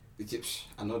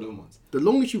 I know them ones. The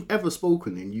longest you've ever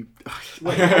spoken, and you.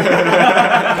 Wait,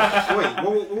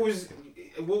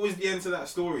 what was the end to that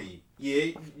story?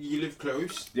 Yeah, you live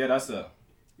close. Yeah, that's it.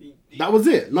 That was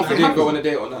it. You Nothing didn't go on happened.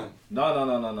 a date or nothing?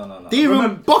 No. Didn't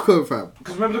even buck her, fam.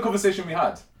 Because remember the conversation we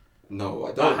had? No, I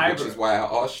That don't, which hybrid. is why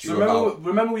I asked you So about...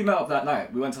 remember we met up that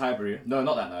night? We went to Highbury. No,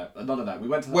 not that night. Another night. We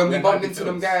went to When we went bumped Highbury into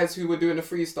them Fields. guys who were doing the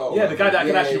freestyle. Yeah, the guy that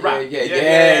can actually rap. Yeah.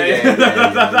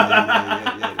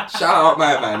 Shout out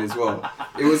my man as well.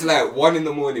 It was like 1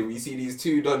 a.m. We see these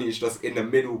two Donnies just in the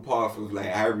middle path of like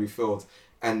Highbury Fields.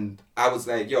 And I was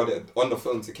like, yo, they're on the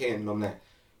phone to Kane. And I'm like,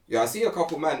 yeah, I see a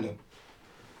couple man them.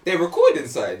 They're recording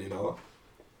something, you know.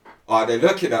 Oh, they're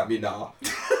looking at me now.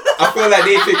 I feel like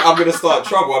they think I'm going to start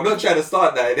trouble. I'm not trying to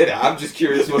start that, innit? I'm just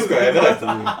curious what's going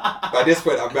on. By this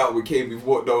point, I'm out with Kane. We've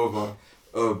walked over.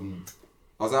 I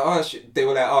was like, oh, shit. They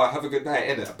were like, oh, have a good night,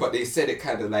 innit? But they said it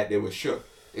kind of like they were shook.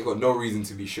 They got no reason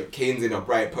to be shook. Kane's in a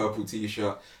bright purple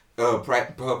t-shirt,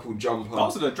 bright purple jumper.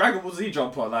 Also, the Dragon Ball Z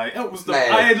jumper, like, it was the,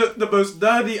 Like, I looked the most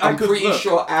nerdy I I'm could pretty look.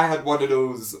 sure I had one of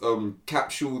those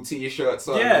capsule t-shirts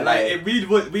on. Yeah, like, we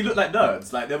looked like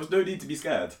nerds. Like, there was no need to be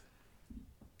scared.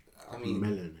 I mean,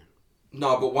 Melanin.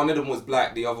 no, but one of them was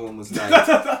black, the other one was like...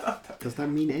 Does that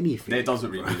mean anything? It doesn't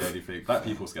really mean anything. Black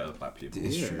people are scared of black people.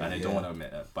 It's true, And they don't yeah. want to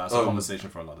admit it. But that's a conversation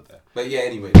for another day. But yeah,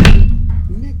 anyway.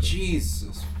 Nigga.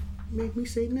 Jesus. Made me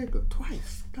say nigga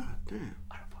twice. God damn.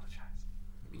 I apologize.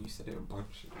 I mean, you said it a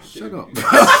bunch. Shut up.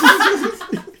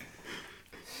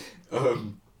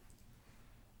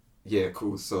 Yeah,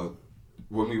 cool. So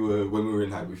when we were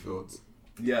in Highbury Fields,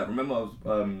 Yeah, remember I was,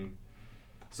 when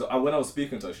I was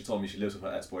speaking to her, she told me she lives with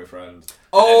her ex-boyfriend.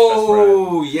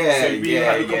 oh yeah, So we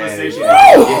yeah, had a conversation.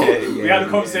 yeah, We had a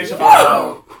conversation about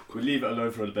how we leave it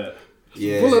alone for a bit.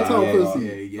 yeah, Volatile yeah,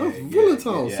 pussy. yeah, That's yeah,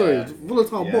 volatile. yeah. Sorry,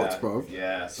 volatile Yeah, bots, bro.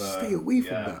 Yeah, so Stay away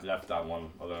from yeah, that. left that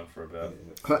one alone for a bit.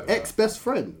 Her ex-best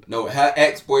friend. No, her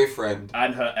ex-boyfriend.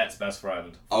 And her ex-best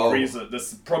friend. Oh. For reason.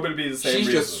 This probably the same She's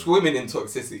reason. just swimming in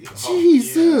toxicity.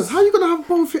 Jesus, how you gonna have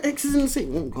both your exes in the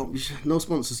same? Oh, God, no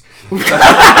sponsors.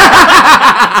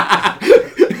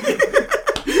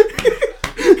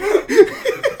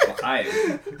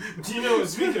 Do you know,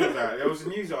 speaking of that, there was a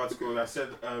news article that said,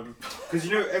 because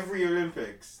you know every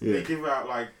Olympics, Yeah. they give out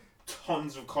like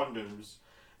tons of condoms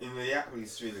in the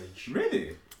athletes village.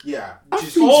 Really? Yeah.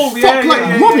 Athletes Oh, fuck yeah, like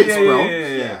yeah, hobbits, yeah, bro. yeah, yeah,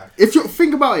 yeah. Yeah. If you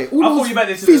think about it, all I thought those you meant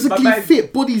this is- physically my bad-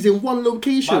 fit bodies in one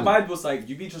location. My vibe was like,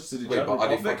 you'd be interested in Wait, general but are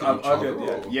they Gothic? fucking each other,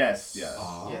 yeah. or- Yes, yes.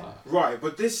 Ah. Yeah. Right,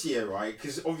 but this year, right,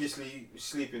 because obviously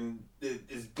sleeping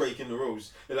is breaking the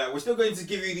rules. They're like, we're still going to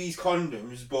give you these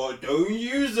condoms, but don't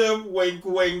use them. Wink,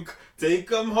 wink. Take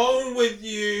them home with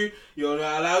you. You're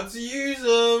not allowed to use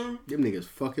them. Them niggas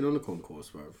fucking on the concourse,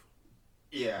 bro.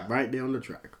 Yeah. Right there on the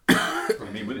track. I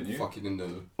mean, wouldn't you? Fucking in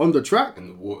the On the track?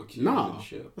 water cube Nah. and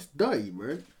shit. That's dirty,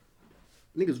 bro.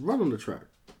 Niggas run on the track.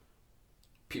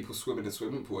 People swim in the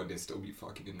swimming pool and they still be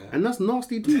fucking in there. And that's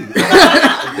nasty too.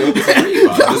 Don't disagree,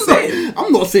 but I'm just saying.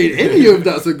 I'm not saying any of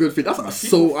that's a good thing. That's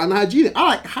so unhygienic. I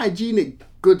like hygienic,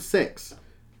 good sex.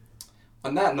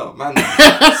 On that note, man,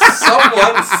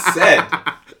 someone said,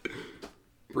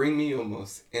 "Bring me your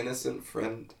most innocent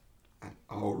friend, and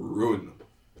I'll ruin them."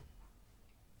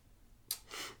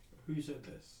 Who said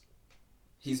this?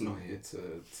 He's not here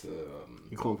to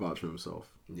He can't vouch for himself.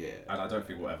 yeah. And I don't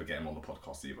think we'll ever get him on the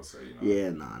podcast either, so, you know. Yeah,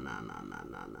 nah.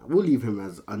 We'll leave him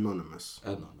as anonymous.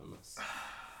 Anonymous.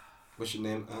 What's your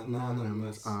name?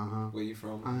 Anonymous. Uh-huh. Where you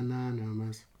from?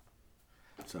 Anonymous.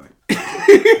 Sorry.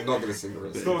 I'm not gonna sing the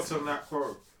rest. Thoughts on that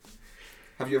quote?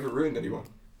 Have you ever ruined anyone?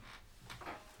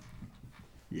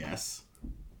 Yes.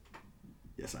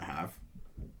 Yes, I have.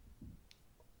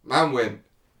 Man went,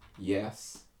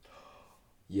 yes.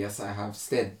 Yes, I have.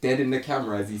 Stared dead in the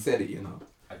camera as he said it, you know.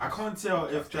 I can't tell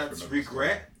if just that's remember the story.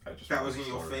 regret I just that remember was the in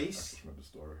your story. I face. just remember the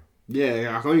story.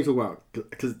 Yeah, I can only talk about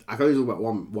because I can only talk about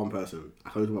one person. I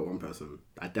can only talk about one person.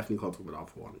 I definitely can't talk about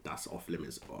the other one. That's off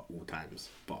limits at all times.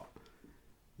 But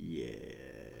yeah,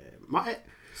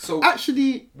 So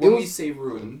actually, when we say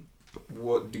ruin,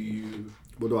 what do you?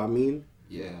 what do I mean?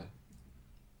 Yeah.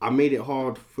 I made it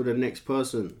hard for the next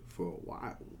person for a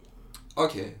while.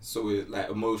 Okay, so it like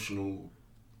emotional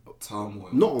turmoil.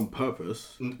 Not on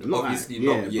purpose. Obviously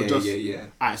not. Yeah, but yeah.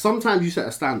 Alright, sometimes you set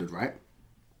a standard, right?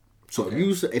 So Okay.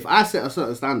 if I set a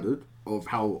certain standard of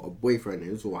how a boyfriend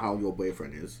is or how your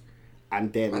boyfriend is,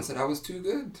 and then Man said I was too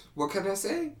good. What can I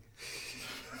say?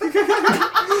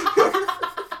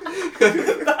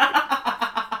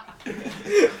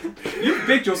 You've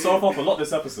bigged yourself up a lot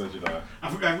this episode, you know.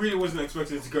 I really wasn't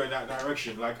expecting it to go in that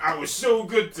direction. Like, I was so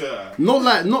good to her.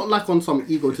 not like on some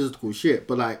egotistical shit,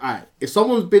 but like, alright, if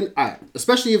someone's been,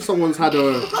 especially if someone's had a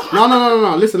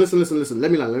no. Listen.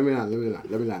 Let me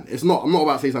land. I'm not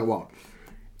about to say something wild.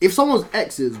 If someone's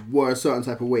exes were a certain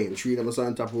type of way and treated them a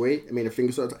certain type of way, I mean, a thing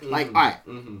a certain like, alright,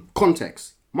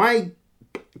 context. My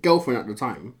girlfriend at the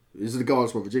time, this is the girl I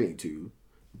was from Virginia to,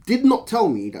 did not tell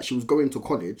me that she was going to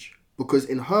college because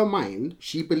in her mind,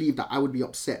 she believed that I would be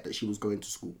upset that she was going to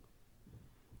school.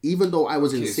 Even though I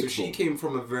was in Okay, so sixth she form. came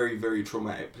from a very, very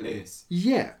traumatic place.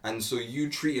 Yeah. And so you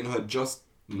treating her just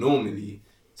normally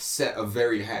set a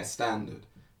very high standard.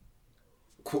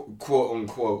 Quote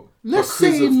unquote. Let's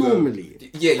because say of the-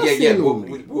 normally. Yeah. Let's say Well,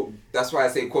 normally. well, that's why I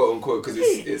say quote unquote because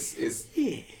it's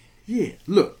Yeah.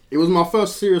 Look, it was my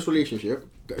first serious relationship,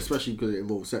 especially because it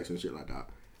involved sex and shit like that.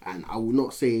 And I will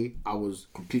not say I was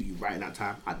completely right at that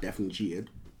time. I definitely cheated.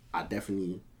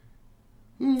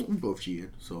 We both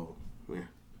cheated. So, yeah,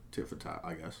 tit for tat,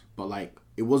 I guess. But, like,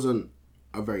 it wasn't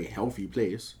a very healthy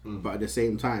place. But at the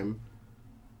same time,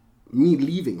 me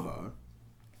leaving her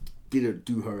didn't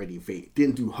do her any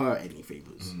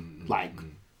favors. Like,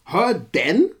 her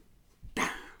then, damn.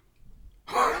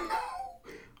 Her now.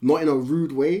 Not in a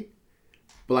rude way.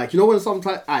 But, like, you know when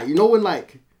sometimes,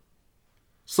 like,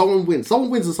 someone wins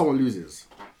and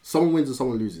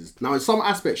someone loses. Now, in some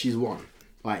aspects, she's won.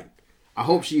 Like, I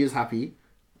hope she is happy.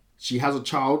 She has a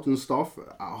child and stuff.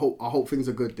 I hope things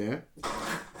are good there.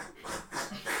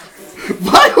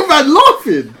 Why am I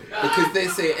laughing? because they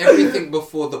say everything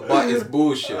before the butt is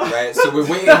bullshit, right? So we're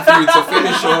waiting for you to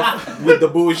finish off with the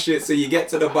bullshit so you get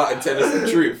to the butt and tell us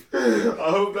the truth. I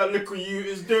hope that little you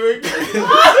is doing.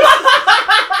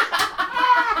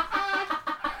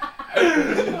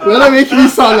 When I'm making me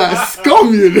sound like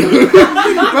scum, you know.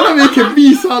 When I'm making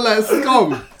me sound like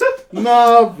scum.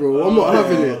 Nah, bro, I'm not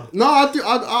having it. No, I do.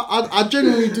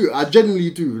 I genuinely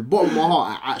do. Bottom of my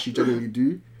heart, I actually genuinely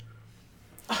do.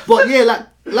 But yeah,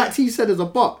 like T said, there's a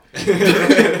but.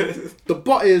 The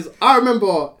but is, I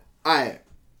remember,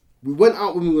 we went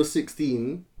out when we were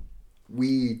 16.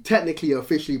 We technically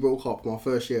officially broke up my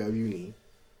first year of uni.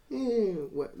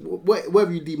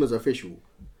 Whatever you deem as official.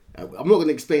 I'm not going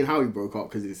to explain how we broke up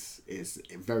because it's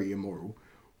very immoral.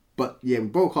 But yeah, we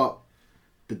broke up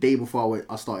the day before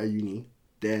I started uni.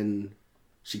 Then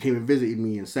she came and visited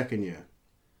me in second year.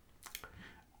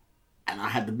 And I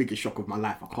had the biggest shock of my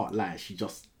life. I can't lie. She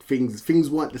just, things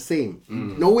weren't the same.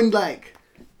 Knowing like,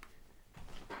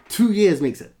 2 years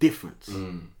makes a difference.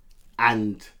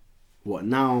 And what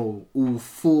now? All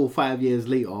 4 or 5 years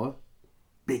later,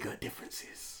 bigger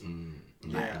differences.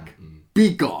 Yeah.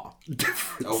 Bigger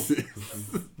differences.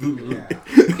 Yeah.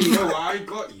 You know what? I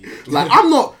got you. Like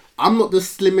I'm not the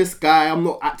slimmest guy. I'm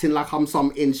not acting like I'm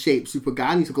some in shape super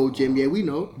guy. I need to go gym. Yeah, we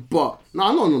know. But no,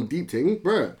 I'm not on deep thing,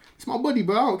 bro. It's my body,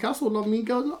 bro. I don't care. I still love me,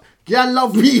 girl. Yeah,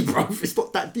 love me, bro. It's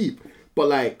not that deep. But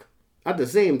like at the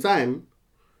same time,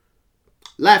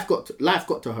 life got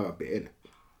to her a bit, innit?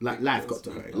 Like life got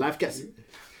to her. Life gets.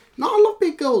 No, I love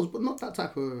big girls, but not that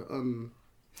type of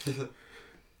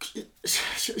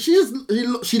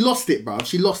She lost it, bro.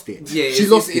 She lost it. Yeah, she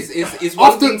lost it. It's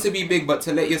one thing to be big, but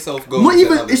to let yourself go. Not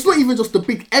even. It's not even just the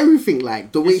big. Everything,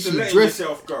 like the way It's she to letting dressed.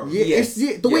 yourself go. Yeah, Yes,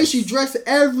 the way yes. she dressed.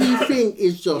 Everything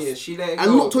is just. Yeah, she let it and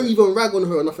go, not to but- even rag on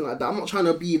her or nothing like that. I'm not trying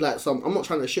to be like some. I'm not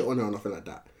trying to shit on her or nothing like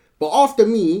that. But after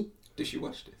me, Did she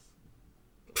watch this?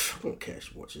 I don't care if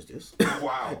she watches this.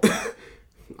 Wow.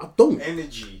 I don't.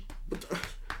 Energy.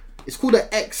 It's called an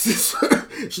ex.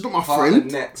 She's not my Partner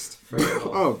friend. next. Fair enough.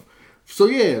 Oh, so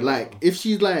yeah, like if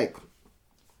she's like,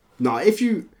 nah, if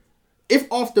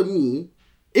after me,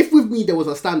 if with me there was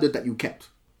a standard that you kept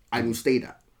and you stayed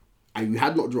at and you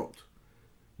had not dropped,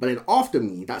 but then after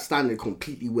me that standard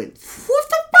completely went with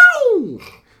the boom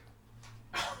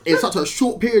in such a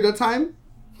short period of time.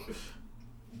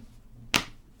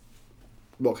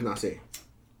 What can I say?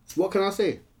 What can I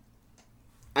say?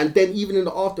 And then even in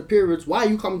the after periods, why are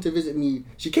you coming to visit me?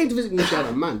 She came to visit me when she had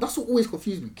a man. That's what always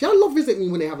confused me. Girls love visit me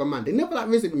when they have a man. They never like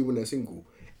visit me when they're single.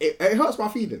 It hurts my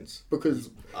feelings because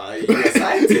Yes,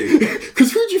 I do.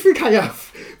 because who do you think I am?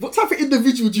 What type of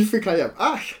individual do you think I am?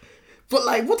 But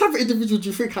like, what type of individual do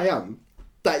you think I am?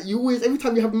 That you always, every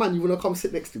time you have a man, you want to come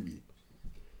sit next to me.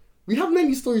 We have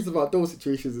many stories about those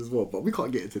situations as well, but we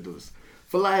can't get into those.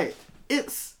 But like,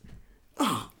 it's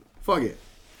fuck it.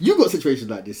 You got situations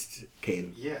like this,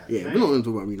 Kane. Yeah, Yeah, same. we're not going to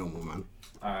talk about me no more, man.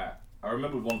 I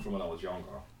remember one from when I was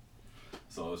younger.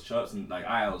 So I was chirping, like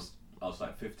I was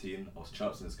like 15. I was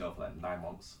chirping this girl for like 9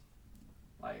 months.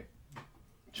 Like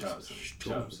chirping,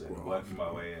 working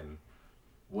my way in.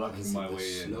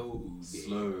 Slow.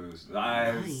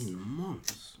 Nice. 9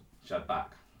 months. She had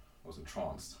back. I was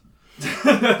entranced.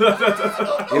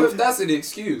 If that's an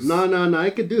excuse. No, I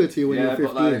could do it to you when Yeah, you're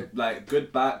 15. but like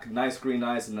good back, nice green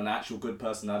eyes, and an actual good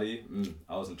personality.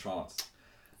 I was entranced.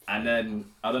 And then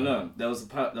I don't know. There was a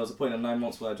point in 9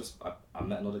 months where I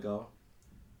met another girl.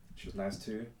 She was nice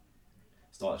too.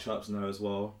 Started chirping her as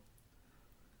well.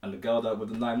 And the girl that with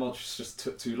the 9 months just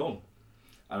took too long.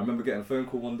 And I remember getting a phone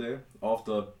call one day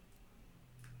after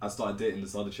I started dating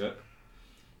this other chick.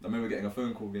 I remember getting a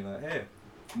phone call being like, "Hey,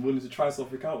 I'm willing to try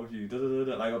something out with you."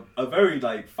 Like a very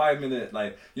like 5 minute,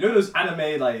 like, you know those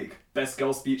anime like best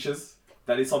girl speeches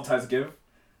that they sometimes give,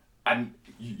 and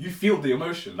you feel the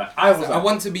emotion. Like I was, I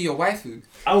want to be your waifu.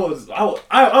 I was like,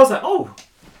 oh,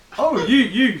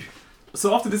 you.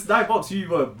 So after this 9 months, you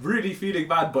were really feeling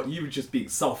bad, but you were just being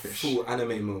selfish. Full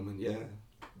anime moment, yeah.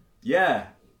 Yeah.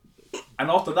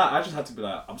 And after that, I just had to be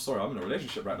like, I'm sorry, I'm in a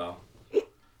relationship right now.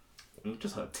 And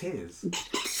just heard tears.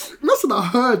 That's what I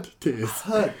heard, tears.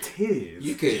 Heard tears.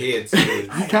 You can hear tears.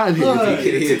 You can hear You can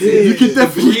hear tears. tears. You can The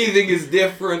definitely. breathing is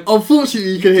different.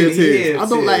 Unfortunately, you can hear can tears. hear I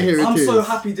don't like tears. hearing I'm tears. so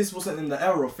happy this wasn't in the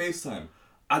era of FaceTime.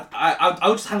 I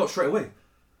would just hang up straight away.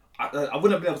 I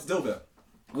wouldn't have been able to deal with it.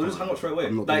 I would just hang up straight away.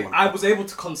 I'm not Like, gonna lie. I was able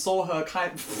to console her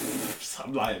kind.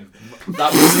 I'm lying.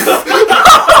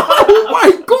 Oh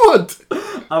my god!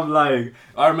 I'm lying.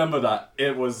 I remember that.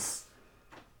 It was.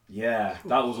 Yeah,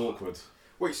 that was awkward.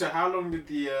 Wait, so how long did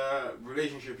the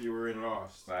relationship you were in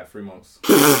last? Like 3 months.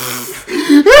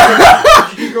 Did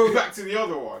you go back to the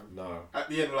other one? No. At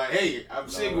the end, like, hey, I'm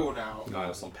single now.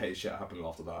 No, some petty shit happened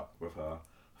after that with her. Her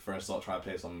friends started trying to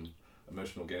play some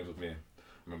emotional games with me.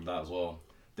 Remember that as well.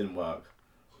 Didn't work.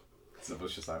 So it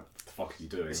was just like, what the fuck are you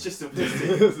doing? It's just a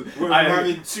visit. We're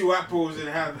having 2 apples in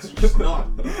hand, you just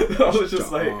none. I was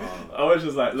just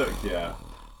like, look, yeah.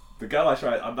 The girl I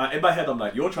tried, in my head, I'm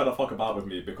like, you're trying to fuck about with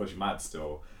me because you're mad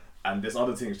still. And this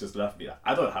other thing's just left me.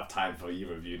 I don't have time for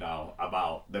either of you now.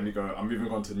 I'm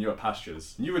moving on to newer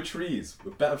pastures, newer trees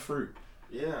with better fruit.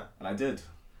 Yeah. And I did.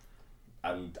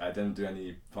 And I didn't do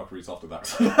any fuckeries after that.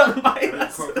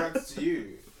 Congrats to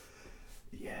you.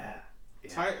 Yeah.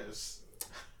 Titus.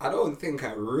 I don't think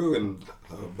I ruined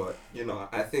her, but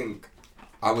I think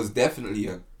I was definitely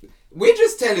We're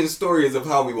just telling stories of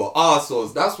how we were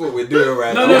arseholes. That's what we're doing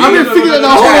right now. I've been thinking it the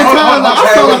whole time. Like,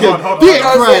 I sound like a dick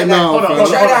right now. We fam.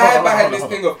 try to hide behind this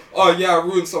thing of, oh yeah, I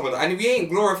ruined someone. And we ain't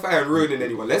glorifying ruining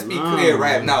anyone. Let's be clear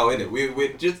right now, innit?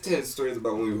 We're just telling stories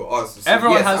about when we were arseholes. So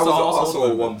Everyone yes, has I was the an arsehole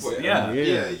arsehole at one moments. point. Yeah.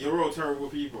 Yeah, you're all terrible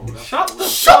people. That's Shut the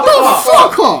Shut the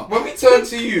fuck up. When we turn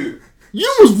to you,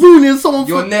 You was ruining someone.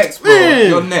 you're for... next, bro. Man.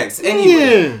 You're next.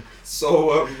 Anyway. Yeah.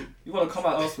 So, You want to come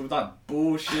at us with that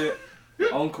bullshit,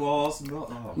 Uncle Ass? No.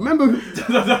 Oh. Remember,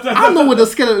 I know where the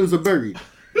skeletons are buried.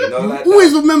 you know, like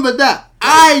Always that. remember that.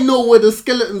 I know where the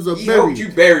skeletons are He helped buried.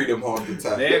 you bury them half the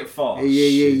time. They ain't far.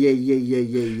 Yeah.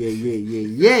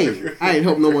 I ain't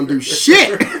help no one do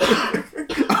shit.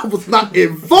 I was not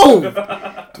involved.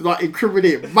 Do not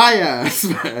incriminate my ass,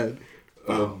 man.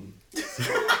 Now,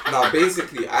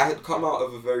 basically, I had come out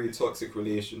of a very toxic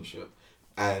relationship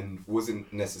and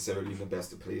wasn't necessarily in the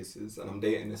best of places. And I'm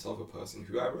dating this other person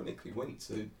who ironically went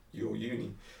to your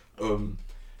uni.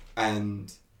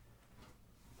 And,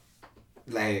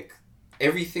 like,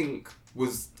 everything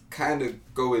was kind of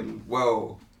going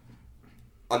well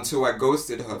until I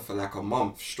ghosted her for like a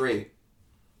month straight.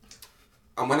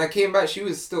 And when I came back, she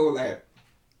was still, like,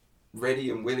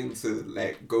 ready and willing to,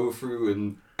 like, go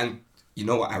through and you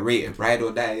know what, I rated ride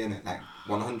or die, innit, like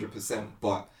 100%.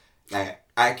 But like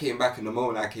I came back, in the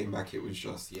moment I came back, it was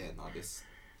just this,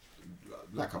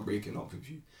 like I'm breaking up with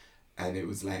you, and it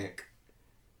was like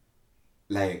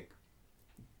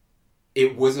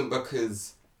it wasn't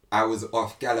because I was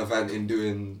off gallivanting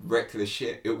doing reckless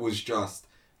shit. It was just,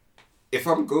 if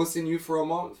I'm ghosting you for a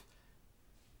month,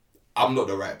 I'm not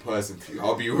the right person for you.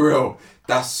 I'll be real.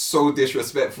 That's so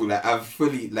disrespectful. Like, I'm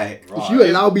fully, like... If you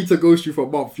allow me to ghost you for a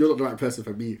month, you're not the right person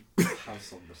for me.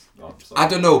 I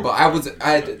don't know, but like,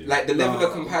 the level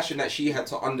of compassion that she had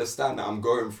to understand that I'm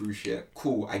going through shit,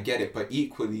 cool, I get it. But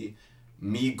equally,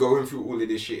 me going through all of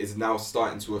this shit is now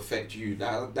starting to affect you.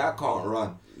 That can't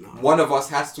run. No. One of us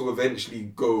has to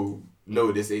eventually go,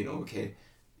 no, this ain't okay,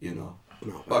 you know?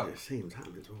 No, but at the same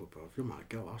time as well, bro, if you're my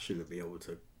girl, I shouldn't be able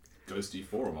to... Ghost you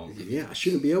for a month. Yeah, I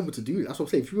shouldn't be able to do that. That's what I'm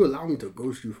saying. If you allow me to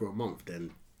ghost you for a month, then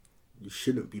you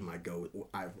shouldn't be my girl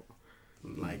either.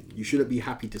 Like, you shouldn't be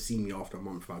happy to see me after a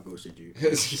month if I ghosted you.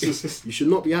 You should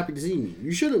not be happy to see me.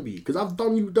 You shouldn't be, because I've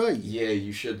done you dirty. Yeah,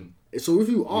 you shouldn't. So if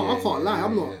you are, I can't lie.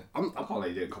 I'm not. I can't lie,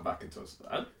 you didn't come back into us.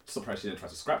 I'm surprised she didn't try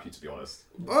to scrap you, to be honest.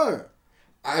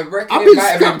 I reckon I've it been might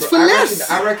have scrapped for less.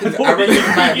 I reckon the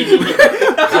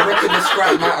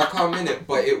scrap might have come in it,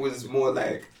 but it was more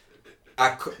like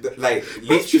literally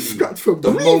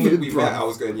the moment we met, I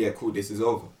was going, yeah, cool, this is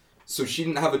over. So she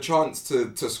didn't have a chance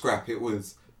to scrap. It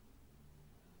was,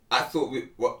 I thought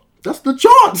that's the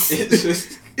chance. It's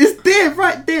just, it's there,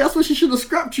 right there. That's why she should have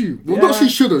scrapped you. Well, not she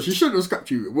should have. She shouldn't have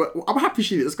scrapped you. Well, I'm happy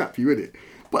she didn't scrap you, innit?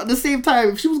 But at the same time,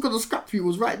 if she was gonna scrap you, it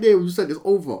was right there when you said it's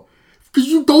over. Because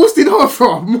you ghosted her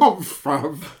for a month,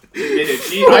 fam.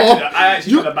 I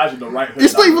actually can imagine the right hood.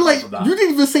 It's not even like, you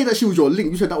didn't even say that she was your link.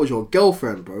 You said that was your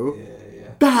girlfriend, bro. yeah.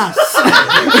 That's...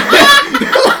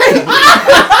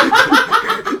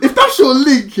 if that's your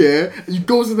link, yeah, and you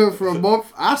ghosted her for a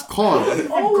month, that's calm.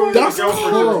 That's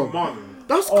calm.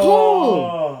 That's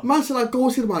calm. Man said I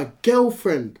ghosted my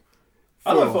girlfriend.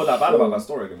 I don't feel that bad about that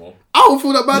story anymore. I don't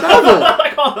feel that bad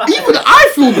either. Even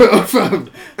I feel better, fam.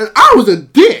 And I was a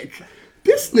dick.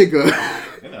 This nigga.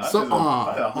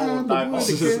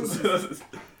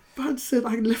 Man said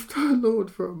I left her alone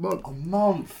for a month. A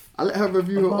month. I let her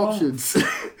review her options.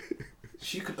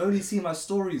 She could only see my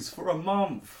stories for a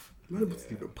month. Man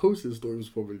wasn't even posting stories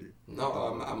probably.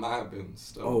 No, I might have been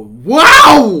still. Oh,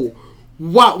 wow.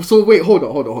 So wait, hold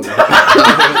on. Hold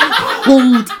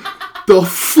the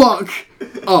fuck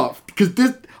up. Because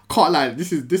this, can't lie,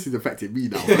 this is affecting me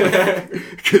now.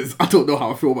 Because I don't know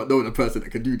how I feel about knowing a person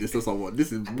that can do this to someone.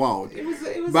 This is wild. It was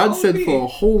Man said for a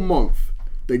whole month,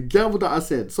 the girl that I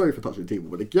said, sorry for touching the table,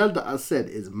 but the girl that I said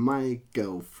is my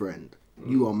girlfriend.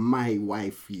 You are my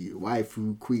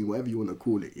waifu, queen, whatever you want to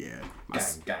call it, yeah.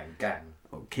 Gang.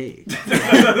 Okay.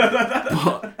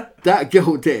 But that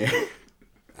girl there,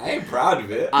 I ain't proud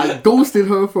of it. I ghosted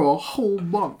her for a whole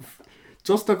month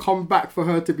just to come back for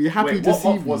her to be happy to see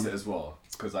me. What month was it as well?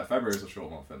 Because like February is a short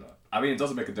month, isn't it? I mean, it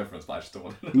doesn't make a difference, but I just don't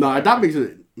want to... Nah, that makes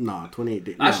it... Nah, 28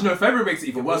 days. Actually, no, February makes it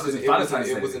even worse because it's Valentine's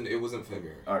Day. It wasn't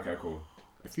February. Okay, cool.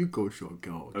 If you ghost your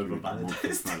girl over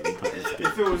Valentine's Day,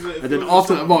 and then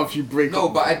after that month you break up. No,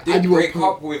 but I did break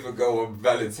up with a girl on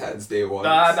Valentine's Day once.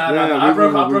 Nah. I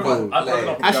broke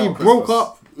up. Actually, broke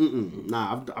up.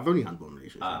 Nah, I've only had one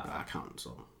relationship. I can't.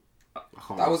 So I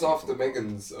can't. That was after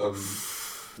Megan's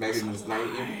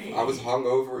 90. I was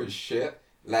hungover as shit,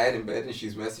 lying in bed, and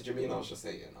she's messaging me, and I was just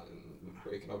saying, I didn't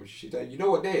breaking up with you. She's like, you know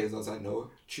what day it is? I was like, no,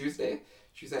 Tuesday.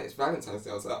 She's like, it's Valentine's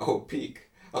Day. I was like, oh, peak.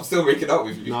 I'm still breaking up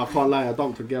with you. No, I can't lie. I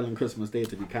dumped a girl on Christmas Day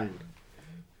to be kind.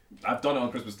 I've done it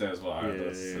on Christmas Day as well. Yeah,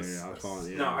 I can't.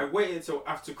 Yeah. No, I waited till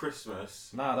after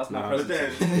Christmas. Nah, that's my Nah. But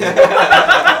present. then,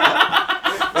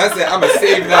 That's it. I'm gonna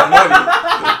save that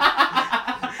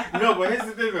money. no, but here's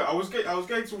the thing. Though. I was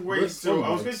going to wait What's till. wrong,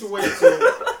 I was going guys? to wait till.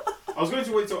 I was going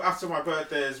to wait till after my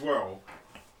birthday as well.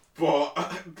 But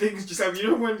things just have, you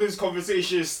know, when those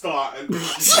conversations start and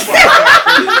things just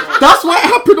spiral. That's what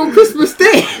happened on Christmas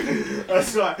Day.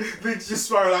 That's like things just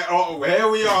spiral like, oh, here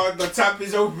we are. The tap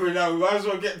is open now. We might as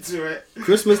well get to it.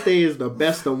 Christmas Day is the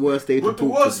best and worst day to But the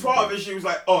talk worst to. part of it, she was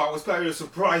like, "Oh, I was planning a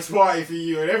surprise party for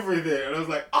you and everything," and I was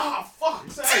like, "Ah,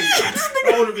 fuck's sake,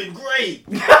 that would have been great."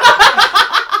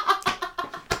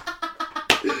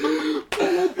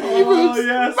 Oh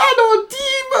yes, man on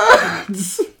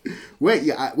demons.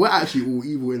 We're actually all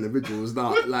evil individuals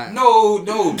now. Like No,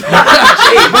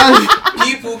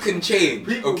 people can change.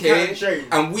 People Okay, can change.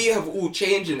 and we have all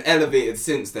changed and elevated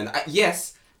since then.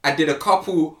 Yes, I did a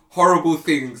couple horrible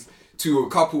things to a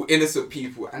couple innocent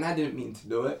people, and I didn't mean to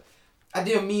do it. I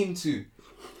didn't mean to.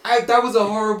 That was a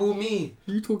horrible me.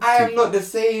 who you talking I to? am not the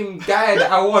same guy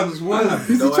that I once was.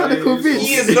 Is he trying to convince?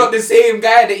 He is not the same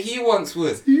guy that he once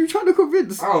was. Who you trying to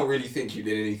convince? I don't really think you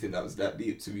did anything that was that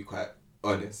deep, to be quite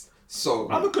honest. So,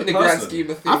 I'm a good in the grand person. scheme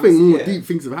of things, I think more yeah. deep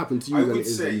things have happened to you I than it would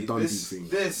is that say you've done deep this, things.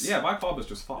 this, Yeah, my father's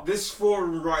just fucked. this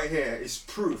forum right here is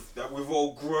proof that we've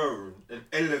all grown and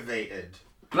elevated.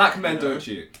 Black men don't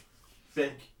cheat.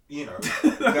 Think, you know,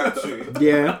 that too.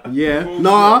 Yeah. Well,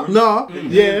 Nah.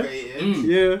 and Yeah. elevated.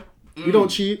 Yeah. We don't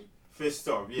cheat. Fist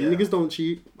up, yeah. Niggas don't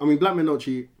cheat. I mean, black men don't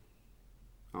cheat.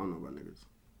 I don't know about niggas.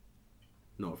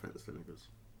 No offense to niggas.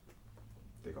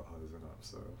 They got hoes in that,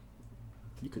 so.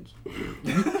 You can.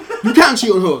 You can't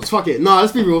cheat on hoes. Fuck it. Nah,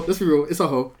 let's be real. It's a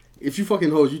hoe. If you fucking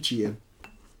hoes, you cheating.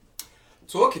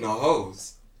 Talking of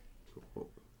hoes,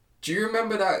 do you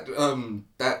remember that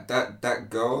that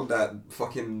girl that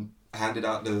fucking handed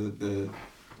out the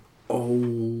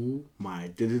Oh my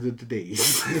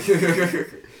days.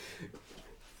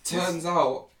 Turns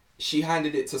out she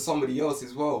handed it to somebody else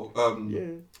as well.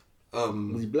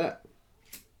 Was he black?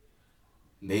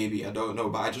 Maybe, I don't know,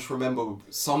 but I just remember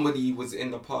somebody was in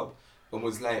the pub and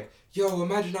was like, yo,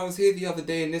 imagine I was here the other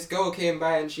day and this girl came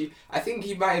by and I think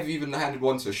he might have even handed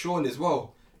one to Sean as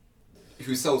well,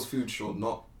 who sells food, Sean,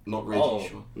 not Reggie,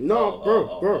 Sean. No, I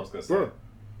bro. was gonna say.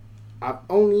 I've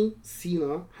only seen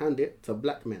her hand it to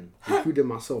black men, including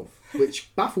myself,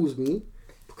 which baffles me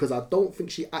because I don't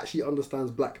think she actually understands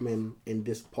black men in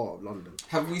this part of London.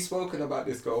 Have we spoken about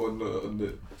this girl on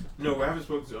the... No, we haven't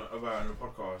spoken about it on the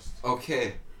podcast.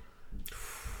 Okay.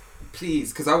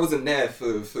 Please, because I wasn't there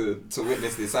to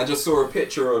witness this. I just saw a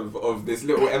picture of this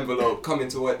little envelope coming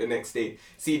to work the next day.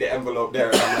 See the envelope there,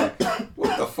 and I'm like,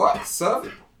 what the fuck,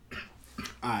 sir?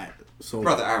 Alright, so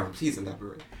Brother Aaron, please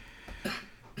elaborate.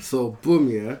 So boom,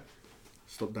 yeah.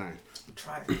 Stop dying.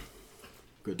 Try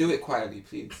it. Do it quietly,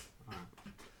 please.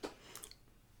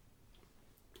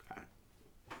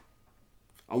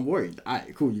 I'm worried.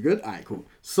 Alright, cool. You good? Alright, cool.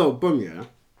 So boom, yeah.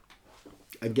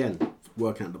 Again,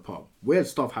 working at the pub. Weird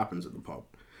stuff happens at the pub.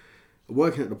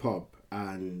 Working at the pub,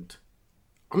 and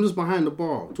I'm just behind the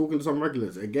bar talking to some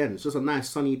regulars. Again, it's just a nice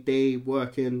sunny day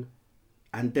working,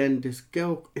 and then this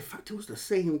girl. In fact, it was the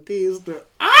same day as the.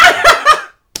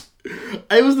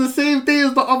 It was the same day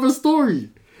as the other story.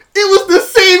 It was the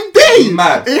same day.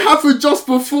 Mad. It happened just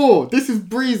before. This is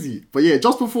breezy. But yeah,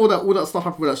 just before that, all that stuff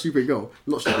happened with that stupid girl.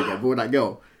 Not stupid girl, but with that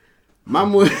girl.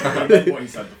 Man was. I remember what you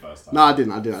said the first time. No, I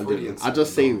didn't. Freudian I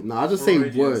just say slip, I just say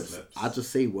Freudian words. slips. I just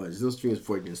say words. Those things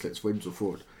Freudian slips. Freudian's a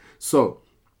fraud. So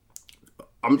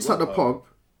I'm just at the pub.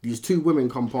 These two women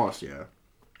come past. Yeah,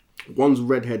 one's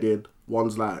redheaded.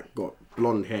 One's like got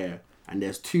blonde hair, and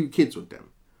there's two kids with them.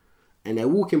 And they're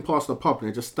walking past the pub and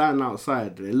they're just standing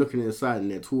outside. And they're looking inside and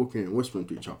they're talking and whispering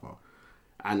to each other.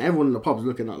 And everyone in the pub's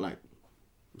looking at like,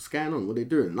 what's going on? What are they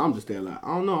doing? And I'm just there like, I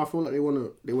don't know. I feel like they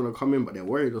wanna come in, but they're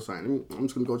worried or something. I'm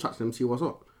just gonna go chat to them, see what's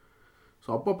up.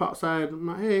 So I pop outside. I'm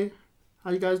like, hey,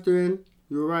 how you guys doing?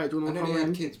 You alright? Do you I wanna know come they in?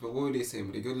 had kids, but what were they saying?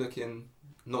 Were they good looking?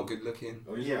 Not good looking?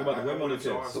 Are you Yeah, talking about the I women or the wanted to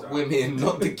kids? ask The that. women,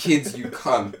 not the kids, you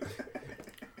cunt.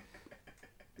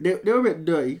 They were a bit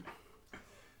dirty.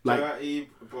 Like, Dirty,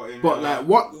 but like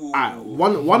what?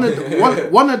 One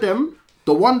of them,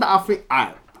 the one that I think.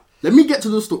 Let me get to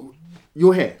the story.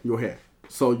 Your hair.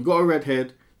 So you got a red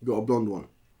head, you got a blonde one.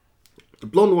 The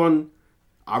blonde one,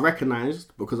 I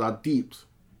recognized because I deeped.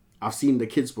 I've seen the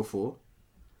kids before,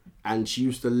 and she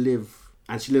used to live,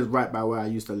 and she lives right by where I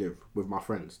used to live with my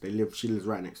friends. She lives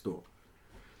right next door.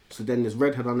 So then this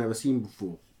redhead I've never seen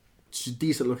before. she's a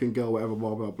decent looking girl, whatever,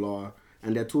 blah blah blah.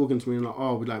 And they're talking to me and like,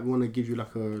 oh, we want to give you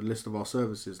like a list of our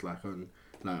services, like, and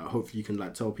like hopefully you can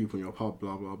like tell people in your pub,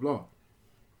 blah blah blah.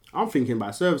 I'm thinking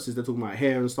by services, they're talking about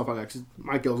hair and stuff like that. 'Cause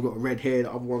my girl's got red hair, the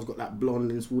other one's got that blonde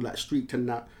and it's all like streaked and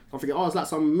that. So I'm thinking, oh, it's like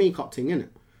some makeup thing, innit?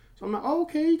 So I'm like, oh,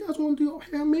 okay, you guys want to do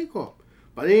hair and makeup.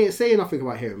 But they ain't saying nothing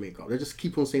about hair and makeup. They just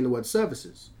keep on saying the word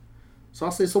services. So I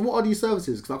say, so what are these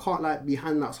services? Because I can't like be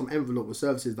handing out some envelope with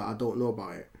services that I don't know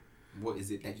about it. What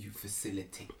is it that you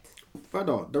facilitate?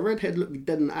 Brother, the redhead looked me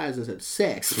dead in the eyes and said,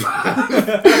 sex.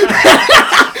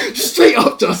 Straight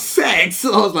up just sex. I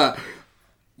was like,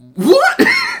 what?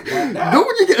 No,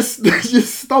 when you get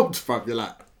just stumped, fam, you're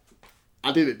like,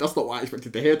 I did it. That's not what I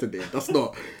expected to hear today. That's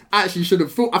not. I actually should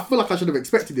have thought. I feel like I should have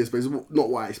expected this, but it's not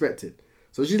what I expected.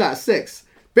 So she's like, sex.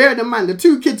 Bear in mind, the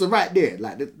two kids are right there.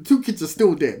 Like, the two kids are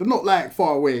still there. They're not, like,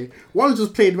 far away. One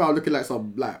just played around looking like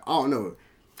some, like, I don't know.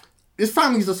 His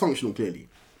family's dysfunctional, clearly.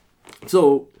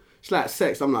 So she's like,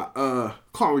 sex. I'm like,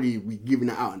 can't really be giving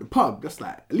it out in the pub. That's,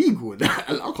 like, illegal.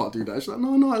 I can't do that. She's like,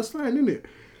 no, it's fine, innit?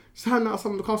 She's handing out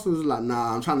some of the customers like,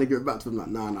 nah, I'm trying to give it back to them. Like,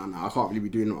 nah, I can't really be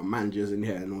doing it with managers in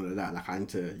here and all of that. Like,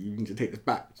 you need to take this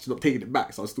back. She's not taking it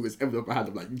back, so I still this envelope I had.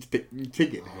 I'm like, you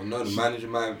take it. Oh no, the manager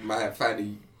might find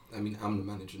it. I mean, I'm the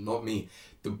manager, not me.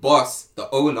 The boss, the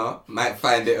owner, might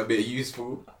find it a bit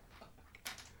useful.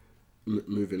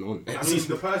 Moving on. I mean,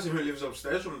 the person who lives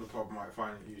upstairs from the pub might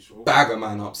find it useful. Bagger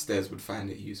man upstairs would find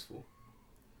it useful.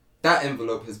 That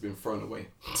envelope has been thrown away.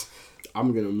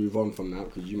 I'm going to move on from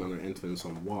that because you man are entering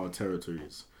some wild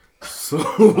territories. So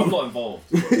I'm not involved.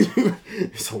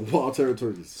 Some wild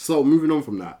territories. So moving on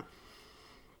from that.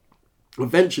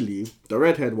 Eventually, the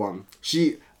redhead one,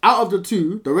 out of the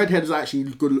two, the redhead is actually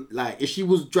good. Like, if she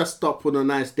was dressed up on a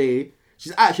nice day,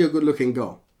 she's actually a good looking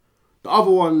girl. The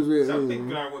other ones... I'm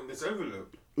thinking I want this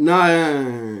envelope. Nah.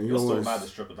 You're still mad to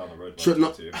strip it down the road.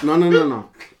 No.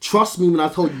 Trust me when I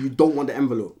told you don't want the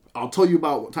envelope. I'll tell you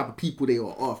about what type of people they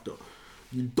are after.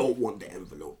 You don't want the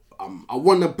envelope. I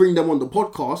want to bring them on the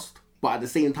podcast, but at the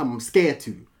same time, I'm scared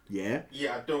to. Yeah?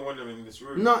 Yeah, I don't want them in this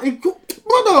room. No,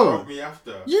 brother. Me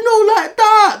after. You know, like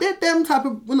that. They're them type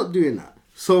of... We're not doing that.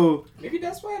 So... Maybe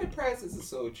that's why the prices are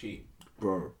so cheap.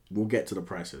 Bro, we'll get to the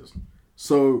prices.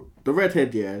 So, the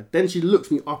redhead, yeah, then she looks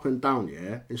me up and down,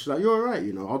 yeah, and she's like, you're alright,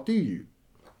 you know, I'll do you.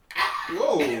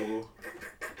 Whoa.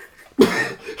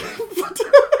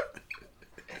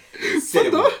 Sit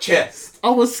it with chest. I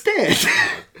was scared.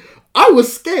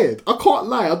 I can't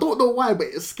lie. I don't know why, but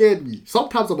it scared me.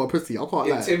 Sometimes I'm a pussy. I can't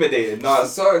lie. Intimidating. No, a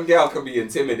certain girl can be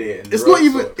intimidating. It's not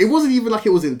even... It wasn't even like it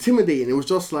was intimidating. It was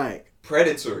just like...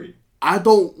 predatory. I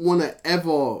don't want to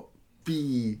ever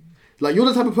be... Like, you're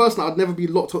the type of person I'd never be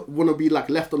want to be, like,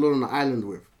 left alone on an island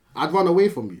with. I'd run away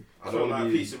from you. I feel like a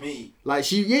piece of meat. Like,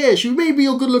 she may be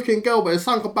a good-looking girl, but there's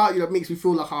something about you that makes me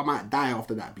feel like I might die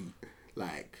after that beat.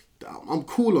 Like, I'm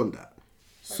cool on that.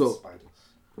 So... Spiders.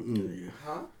 Yeah.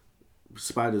 Huh?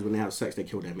 Spiders, when they have sex, they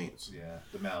kill their mates. Yeah,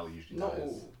 the male usually Not dies.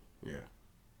 all. Yeah.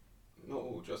 Not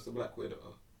all. Just the Black Widow.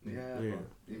 Yeah. Yeah.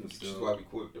 Even Which is still. why we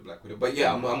call it the Black Widow. But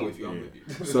yeah, I'm with you. I'm with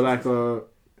you. So, like,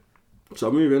 so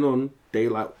moving on, they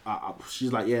like,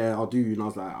 she's like, yeah, I'll do you. And I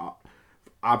was like,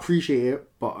 I appreciate it,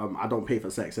 but I don't pay for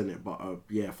sex, innit? But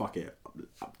yeah, fuck it.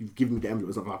 You've given me the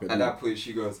envelope, something I can At do. that point,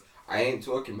 she goes, I ain't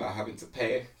talking about having to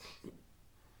pay.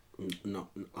 No,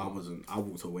 I wasn't. I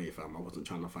walked away, fam. I wasn't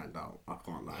trying to find out. I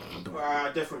can't lie. I don't.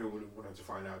 I definitely would have wanted to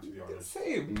find out, to be honest.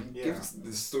 Same. Yeah. Give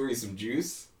the story some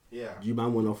juice. Yeah. You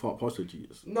man want to fuck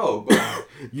prostitutes. No, but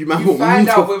You man you want find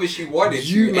me out to... whether she wanted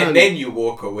You you, man- and then you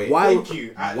walk away. Why? Thank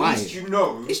you. At Why? least you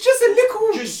know. It's just a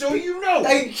little. Just so you know.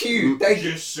 Thank you. Thank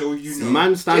you. Just so you know.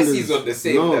 Man standards. Jesse's on the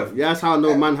same no, level. yeah, that's how I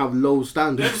know man have low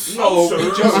standards. No, So- we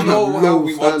just know how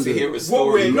we want to standard. hear a What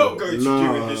story. we're not though. going to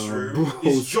Nah, do in this room bro,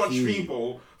 is judge gee.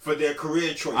 people for their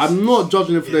career choices. I'm not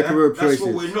judging them for their career That's choices.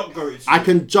 what we're not going to. I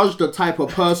can judge the type of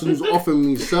person who's offering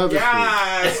me services.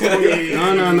 Yes.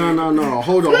 No.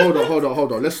 Hold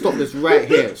on. Let's stop this right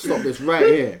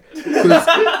here. Because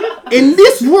in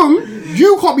this room,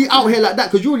 you can't be out here like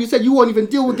that because you already said you won't even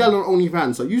deal with gal on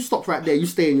OnlyFans. So you stop right there. You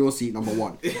stay in your seat, number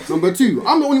one. Number two,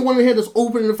 I'm the only one here that's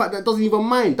open to the fact that doesn't even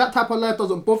mind. That type of life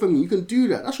doesn't bother me. You can do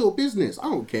that. That's your business. I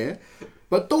don't care.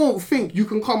 But don't think you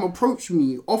can come approach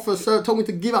me, tell me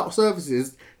to give out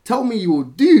services, tell me you will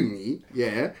do me,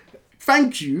 yeah,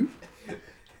 thank you,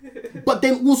 but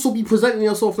then also be presenting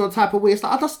yourself in a type of way. It's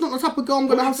like, that's not the type of girl I'm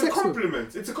going to have sex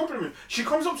with. It's a compliment. She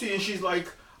comes up to you and she's like,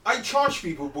 I charge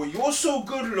people, but you're so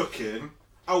good looking,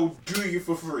 I'll do you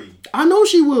for free. I know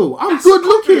she will. I'm That's a good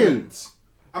looking. compliment.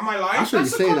 Am I lying? I shouldn't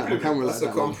That's say a that on compliment. camera like That's a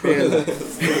that.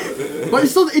 compliment. But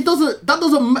that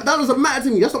doesn't matter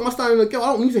to me. That's not my style in a girl. I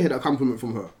don't need to hear that compliment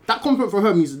from her. That compliment from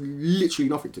her means literally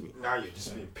nothing to me. Now you're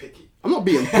just being picky. I'm not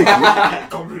being picky. I'm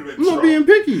Compliment not drop. being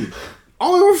picky. I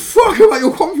don't give a fuck about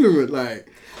your compliment. Like,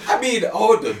 I mean,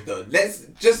 hold on though. Let's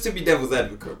just to be devil's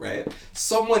advocate, right?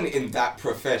 Someone in that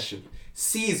profession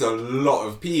sees a lot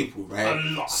of people, right? A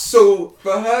lot. So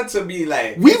for her to be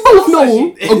like, we it's both not know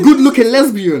like she- a good-looking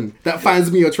lesbian that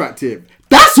finds me attractive.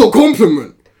 That's a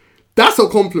compliment. That's a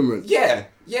compliment. Yeah,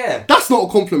 yeah. That's not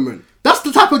a compliment. That's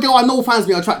the type of girl I know finds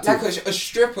me attractive. Like a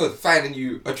stripper finding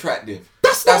you attractive.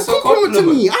 That's not a compliment to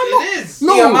me. I'm not. It is.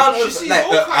 No. The amount She of sees like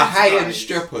all a kinds of high-end guys.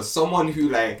 stripper, someone who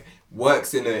like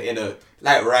works in a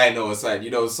like Rhino or something,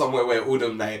 you know, somewhere where all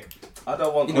them like, I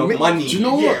don't want you know, Ma- money. Do you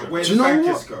know Yeah, what? where Do the you know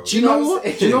bankers what? go. Do you know You know what?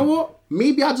 what I'm Do you know saying? what?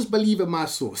 Maybe I just believe in my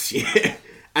source, yeah.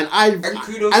 And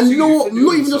kudos and to you know you what? for Not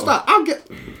doing even just so. that.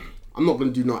 I'm not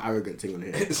gonna do no arrogant thing on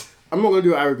here. I'm not gonna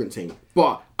do an arrogant thing.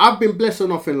 But I've been blessed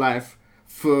enough in life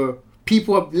for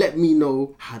people have let me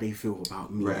know how they feel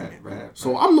about me. Right, innit? right,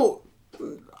 So I'm not.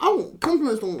 I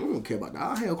don't care about that.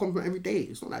 I hear a compliment every day.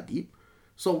 It's not that deep.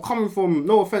 So coming from,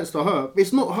 no offense to her,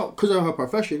 it's not because of her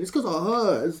profession. It's because of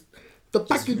her. It's the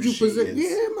package who you she present. is.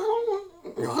 Yeah,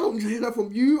 man. I don't need to hear that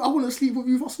from you. I want to sleep with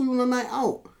you if I saw you on a night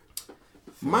out.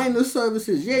 Minor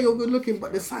services. Yeah, you're good looking,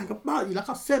 but there's something about you. Like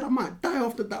I said, I might die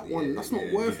after that one. That's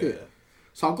not worth it.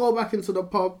 So I go back into the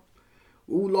pub,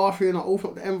 all laughing. I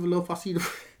open up the envelope. I see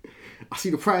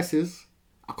the prices.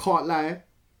 I can't lie.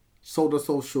 Sold her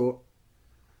so short.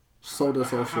 Sold her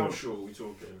so How short. short are we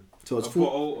talking? So it's a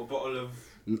full. bottle of.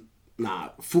 Nah,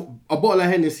 a bottle of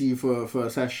Hennessy for a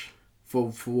sesh for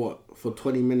what? For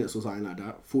 20 minutes or something like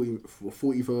that. 40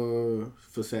 for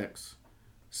sex,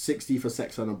 60 for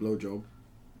sex and a blowjob.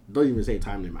 Don't even say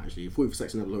time limit actually. 40 for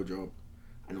sex and a blowjob,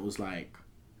 and it was like,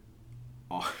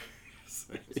 oh, It's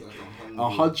like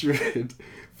 100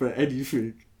 for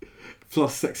anything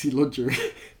plus sexy lingerie.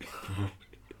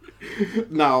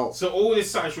 Now, So all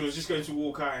this time she was just going to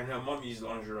walk out in her mummy's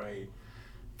lingerie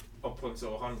up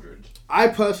until 100. I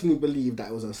personally believe that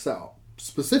it was a setup,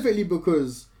 specifically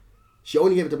because she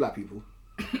only gave it to black people.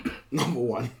 Number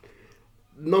one.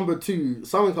 Number two,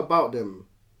 something about them.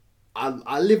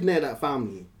 I live near that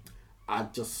family. I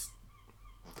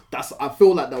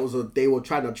feel like they were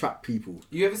trying to attract people.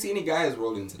 You ever see any guys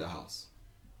roll into the house?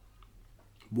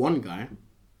 One guy,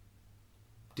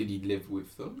 Did he live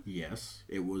with them? yes,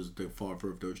 it was the father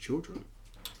of those children.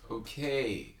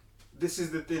 Okay. This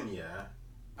is the thing, yeah?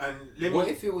 And let What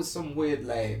me. if it was some weird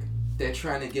like they're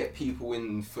trying to get people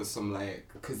in for some like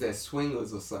because they're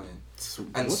swingers or something,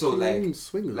 and What so do you like mean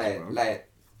swingers, bro? like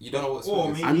you don't know what Or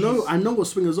swingers. maybe- I know what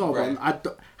swingers are, Right.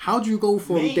 but how do you go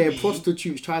from their Maybe-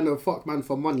 prostitutes trying to fuck man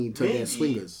for money to their Maybe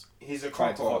swingers? He's a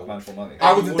trying to fuck cocko. man for money.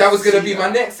 That He was wants to gonna see be my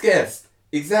that. next guest.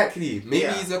 Exactly. Maybe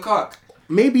Yeah. he's a cock.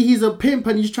 Maybe he's a pimp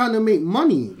and he's trying to make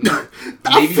money.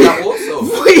 Maybe that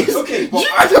also. Wait, Okay, but you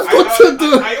have got to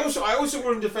do. I also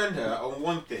want to defend her on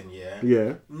one thing, yeah?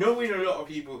 Yeah. Knowing a lot of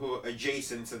people who are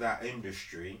adjacent to that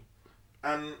industry,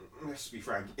 and let's be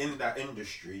frank, in that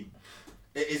industry,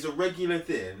 it is a regular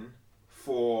thing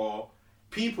for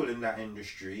people in that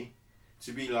industry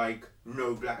to be like,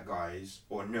 no black guys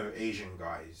or no Asian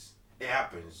guys. It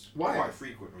happens Why? quite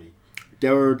frequently.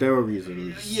 There are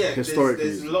reasons. Yeah, historic there's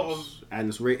a reasons. lot of- and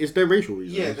it's their racial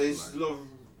reasons. Yeah, there's like, a lot of,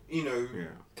 you know. yeah.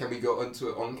 Can we go onto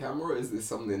it on camera? Or is this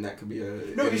something that could be a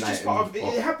No, it's just part of it.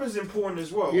 enlightening- It happens in porn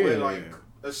as well, Yeah, where like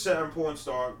yeah. a certain porn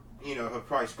star, you know, her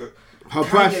price Her Kanye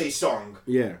price. song,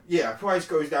 Yeah. yeah, price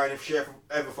goes down if she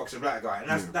ever fucks a black guy,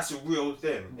 and that's a real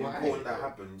thing in Why? porn that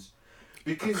happens.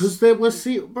 Because they were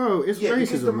bro, it's Yeah,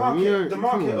 because racism, the man. market- You know, the come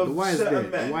market on, of the why is certain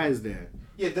there. men- The why is there.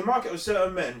 yeah, the market of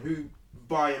certain men who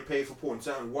buy and pay for porn,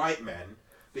 certain white men,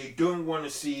 they don't want to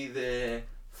see their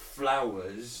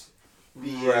flowers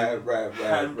being right,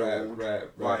 handled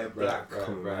by a black.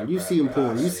 Come on, you see in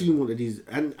porn, you see one of these,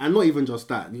 and not even just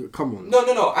that. Come on.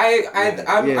 No.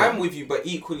 I'm Yeah. with you, but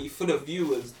equally for the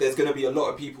viewers, there's gonna be a lot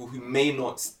of people who may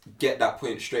not get that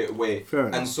point straight away, Fair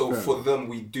and enough, so fair for them,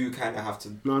 we do kind of have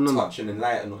to No. touch and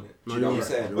enlighten on it. Do No, you know you're what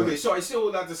I'm right, saying? you're Okay, so I still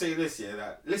would like to say this, yeah,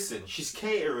 that listen, she's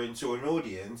catering to an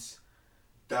audience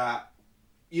that,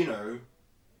 you know,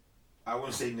 I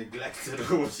won't say neglected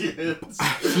audience.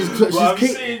 She's But I'm ca-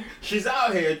 saying she's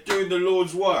out here doing the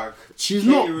Lord's work. She's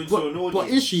catering not, to an but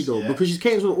is she audience, though? yeah? Because she's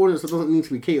catering to an audience that doesn't need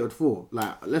to be catered for.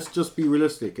 Like, let's just be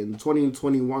realistic. In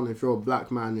 2021, if you're a black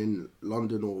man in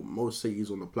London or most cities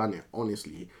on the planet,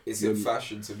 honestly, It's you're, in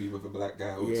fashion to be with a black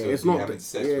guy, or Yeah, to it's be not having the-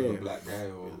 sex with yeah. a black guy,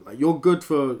 or like, you're good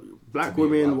for black To be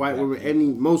women, around white black women,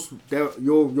 people.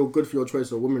 you're good for your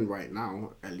choice of women right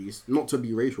now, at least. Not to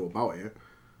be racial about it,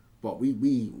 But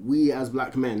we as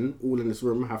black men, all in this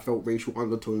room, have felt racial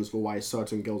undertones for why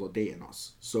certain girls are dating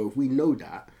us. So if we know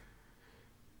that,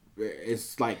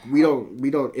 it's like we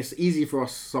don't. It's easy for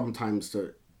us sometimes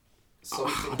to.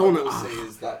 Something I don't will know. say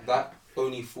is that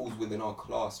only falls within our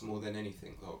class more than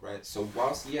anything, though, right? So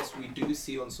whilst yes, we do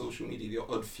see on social media the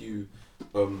odd few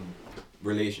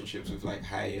relationships with like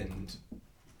high-end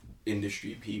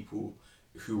industry people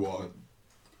who are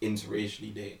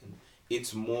interracially dating,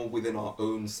 it's more within our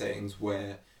own settings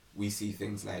where we see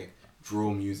things like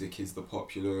drill music is the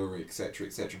popular, etc.,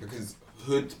 etc. Because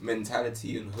hood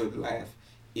mentality and hood life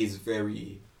is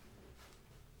very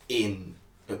in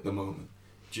at the moment.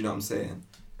 Do you know what I'm saying?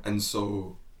 And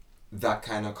so that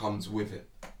kind of comes with it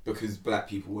because black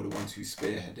people were the ones who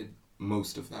spearheaded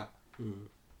most of that.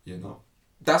 You know,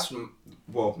 that's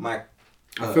my.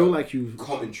 I feel like you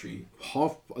commentary.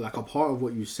 Half like a part of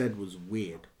what you said was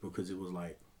weird because it was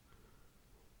like.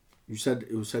 You said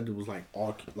it was like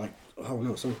like oh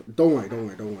no, don't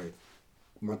worry.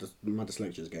 My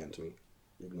dyslexia is getting to me.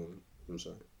 Ignore me. I'm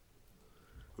sorry.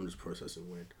 I'm just processing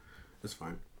weird. It's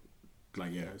fine.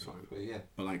 Like yeah, it's fine. But yeah.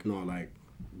 But like no, like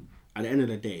at the end of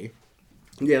the day,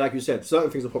 yeah, like you said, certain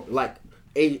things are popular. Like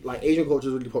Asian culture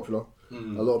is really popular. A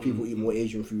lot of people eat more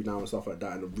Asian food now and stuff like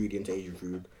that, and are really into Asian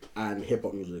food. And hip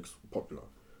hop music's popular.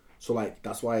 So like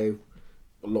that's why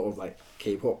a lot of like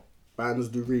K-pop bands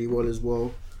do really well as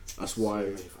well. That's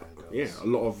why, yeah, a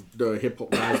lot of the hip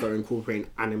hop guys that are incorporating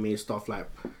anime stuff, like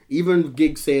even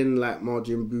gigs saying like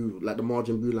Majin Buu, like the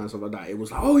Majin Buu line and stuff like that. It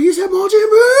was like, oh, you said Majin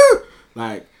Buu,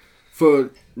 like for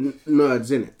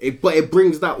nerds in it. But it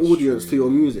brings that audience to your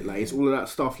music. Like it's all of that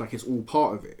stuff. Like it's all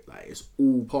part of it. Like it's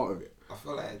all part of it. I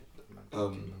feel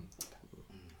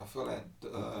like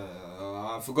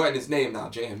I've forgotten his name now.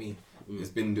 JME. He's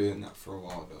been doing that for a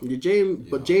while though. Yeah,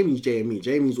 Jamie's JME.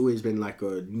 Jamie's always been like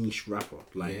a niche rapper.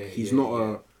 Like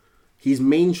he's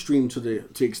mainstream to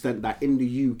the extent that in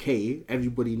the UK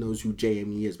everybody knows who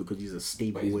JME is because he's a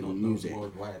staple in music.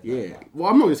 Yeah. Well,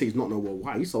 I'm not gonna say he's not known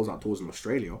worldwide. He sells out tours in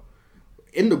Australia.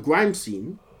 In the grime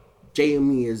scene,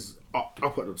 JME is up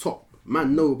at the top.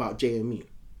 Man know about JME.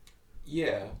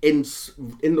 Yeah. In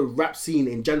the rap scene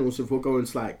in general, so if we're going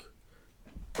to like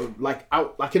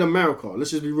in America,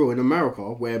 let's just be real, in America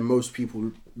where most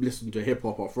people listen to hip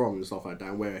hop are from and stuff like that,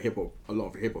 and where a lot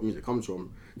of hip hop music comes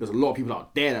from, there's a lot of people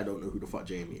out there that don't know who the fuck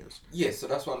JME is. Yeah, so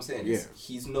that's what I'm saying. Yeah.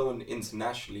 He's known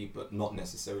internationally but not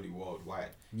necessarily worldwide.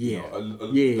 Yeah.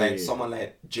 You know, someone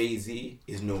like Jay-Z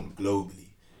is known globally.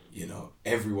 You know,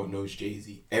 everyone knows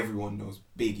Jay-Z, everyone knows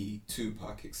Biggie,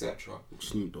 Tupac, etc.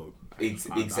 Snoop Dogg.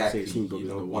 Exactly. Snoop Dogg you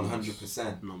know,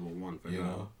 100%. Number one for you that.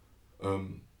 know.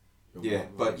 Yeah,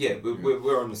 but yeah,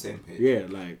 we're on the same page. Yeah,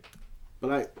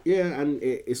 and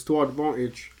it's to our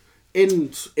advantage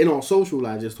in our social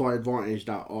lives. It's to our advantage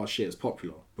that our shit is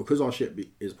popular because our shit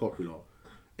is popular.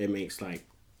 It makes like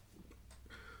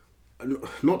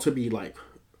not to be like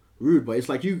rude, but it's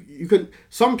like you can.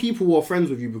 Some people are friends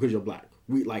with you because you're black.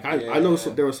 I know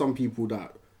there are some people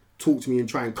that talk to me and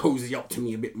try and cozy up to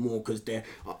me a bit more because they're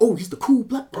he's the cool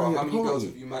black guy. Bro, how at the many girls party.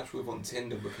 have you matched with on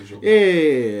Tinder because you're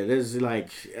Yeah, there's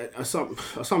like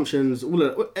assumptions, all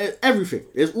of everything.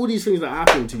 There's all these things that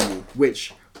happen to you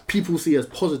which people see as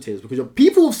positives because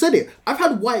people have said it. I've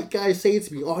had white guys say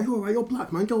to me, "Oh, you're alright, you're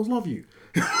black, man. Girls love you."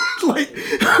 Like,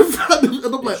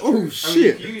 and I'm like, "Oh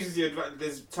shit." I mean, usually,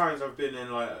 there's times I've been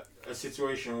in like a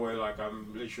situation where like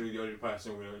I'm literally the only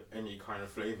person with any kind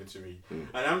of flavour to me, and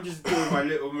I'm just doing my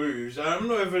little moves. And I'm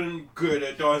not even good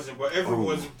at dancing, but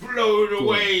everyone's blown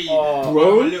away by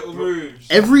my little moves.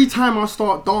 Every time I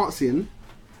start dancing,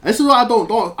 this is why I don't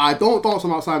dance. I don't dance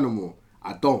on outside no more.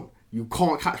 I don't. You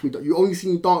can't catch me. You only see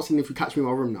me dancing if you catch me in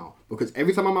my room now. Because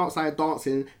every time I'm outside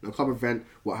dancing in a club event,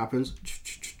 what happens?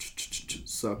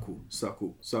 Circle.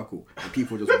 And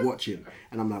people just watching.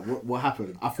 And I'm like, what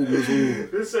happened? I thought we was all...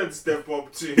 This said step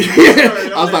up too.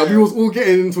 I was like, we was all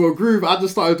getting into a groove. I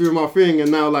just started doing my thing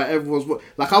and now like everyone's...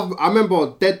 Like I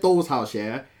remember Dead Doll's house,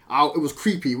 yeah? It was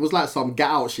creepy. It was like some Get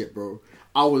Out shit, bro.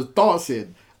 I was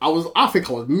dancing. I think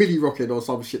I was Millie rocking or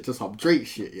some shit to some Drake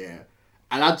shit, yeah?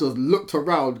 And I just looked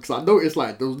around because I noticed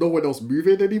like there was no one else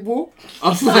moving anymore. I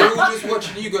was like, they were just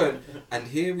watching you going, and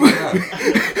here we have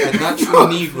a natural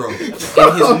Negro in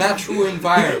his natural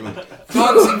environment,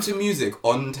 dancing to music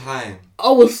on time. I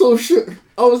was so shook.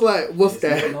 I was like, what's It's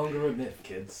that? no longer a myth,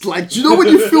 kids. Like, do you know when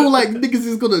you feel like niggas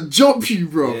is gonna jump you,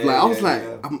 bro? Yeah, like, I was like,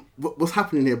 yeah. what's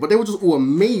happening here? But they were just all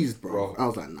amazed, bro. Bro. I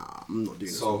was like, nah, I'm not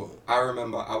doing this. No more. So I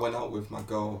remember I went out with my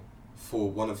girl for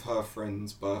one of her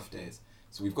friends' birthdays.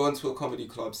 So we've gone to a comedy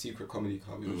club, secret comedy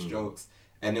club, it was jokes.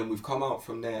 And then we've come out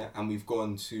from there and we've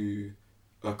gone to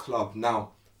a club.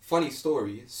 Now, funny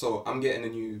story. So I'm getting a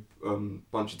new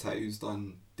bunch of tattoos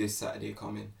done this Saturday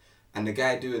coming, and the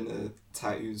guy doing the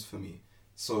tattoos for me.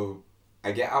 So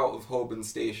I get out of Holborn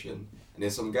Station, and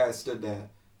there's some guy stood there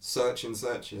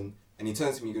searching, and he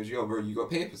turns to me and goes, "Yo, bro, you got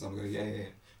papers?" I'm going, yeah.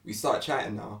 We start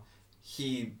chatting now.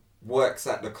 He works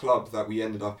at the club that we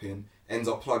ended up in, ends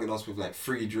up plugging us with like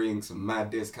free drinks and mad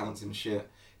discounts and shit.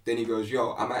 Then he goes,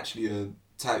 "Yo, I'm actually a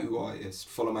tattoo artist.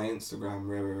 Follow my Instagram."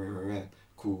 Rare.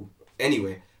 Cool.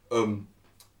 Anyway, we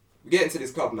get into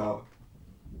this club now.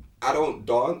 I don't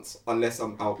dance unless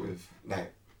I'm out with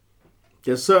like.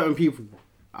 There's certain people.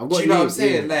 I've got Do you know what I'm names,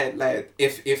 saying? yeah. Like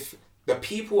if the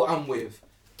people I'm with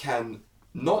can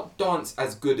not dance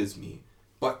as good as me,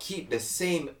 but keep the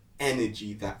same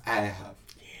energy that I have,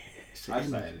 I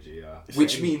have that energy, yeah.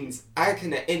 which means I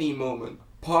can at any moment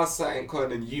pass something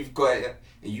on and you've got it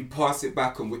and you pass it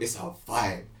back and it's a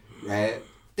vibe, right?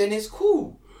 Then it's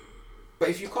cool. But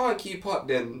if you can't keep up,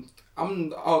 then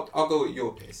I'll go at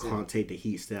your pace. Can't take the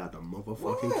heat, stay out the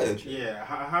motherfucking Word. kitchen. Yeah,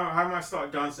 how am I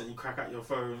start dancing and you crack out your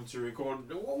phone to record?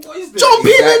 What is this? Jump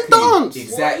in and dance!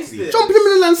 Exactly. What is this? Jump in the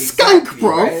middle and skank, Exactly,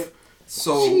 bro. right?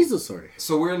 So Jesus, sorry.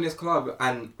 So we're in this club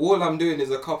and all I'm doing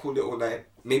is a couple little like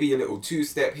maybe a little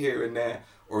 2-step here and there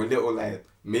or a little like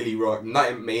Millie Rock,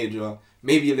 nothing major,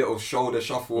 maybe a little shoulder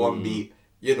shuffle on beat,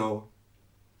 you know.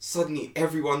 Suddenly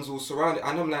everyone's all surrounded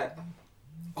and I'm like,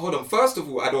 hold on, first of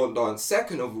all I don't dance,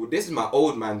 second of all this is my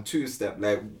old man 2-step,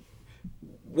 like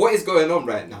what is going on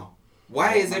right now?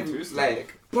 Why is man every 2-step?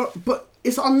 like But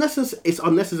it's unnecessary. It's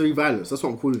unnecessary violence. That's what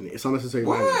I'm calling it. It's unnecessary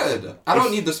violence. word? I don't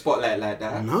need the spotlight like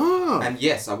that. Nah. And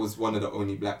yes, I was one of the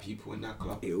only black people in that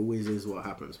club. It always is what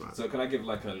happens, man. So can I give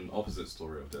like an opposite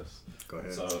story of this? Go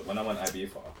ahead. So when I went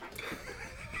Ibiza,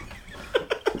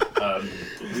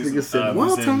 nigga said, we was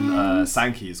 "What in time?"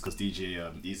 Sankey's because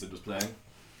DJ Ethan was playing.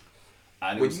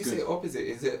 And it When was you good. say opposite,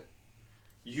 is it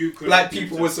You could black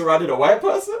people were surrounding a white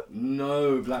person?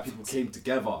 No, black people came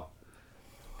together.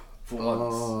 For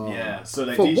once. Oh. Yeah. So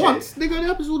like For DJ. once, nigga, it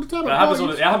happens all the time. But at it happens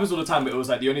parties. all the time, but it was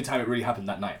like the only time it really happened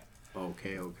that night.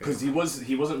 Okay. Because he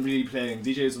wasn't really playing,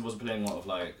 DJs wasn't playing a lot of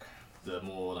like the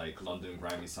more like London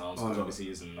grimy sounds, because Oh. obviously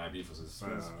he's in Ibiza, so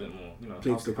it's a bit more, you know,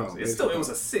 Played house the crowd, house. played It's still, the it was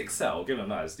crowd. a sick set, I'll give him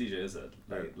that, his DJ is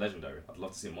like legendary, I'd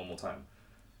love to see him one more time.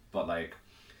 But like,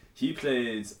 he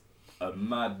played a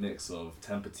mad mix of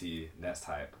Tempety, Nest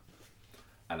Hype,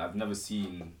 and I've never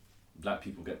seen black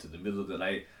people get to the middle of the,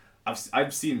 like,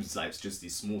 I've seen like just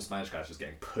these small Spanish guys just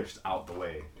getting pushed out the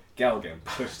way, Gal getting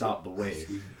pushed out the way.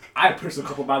 I pushed a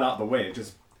couple man out the way,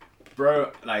 just,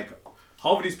 bro, like,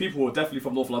 half of these people were definitely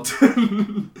from North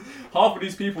London. Half of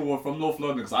these people were from North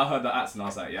London, because I heard the accent and I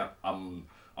was like, yeah, I'm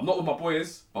not with my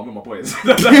boys, but I'm with my boys.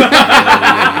 Right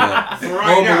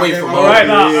Home now, away they're from all home. Right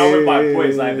now, I'm with my Yeah.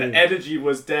 boys. Like, the energy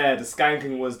was there, the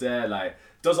skanking was there, like,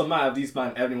 doesn't matter if these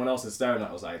man, everyone else is staring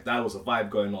at us, like, that was a vibe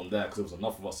going on there, because it was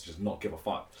enough of us to just not give a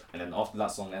fuck. And then after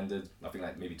that song ended, I think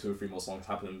like maybe 2 or 3 more songs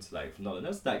happened, like, no,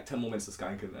 there's like 10 more minutes of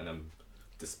skanking, and then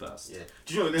dispersed. Yeah.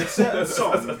 Do you know there's certain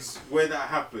songs where that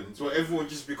happens, where everyone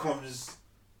just becomes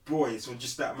boys for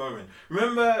just that moment.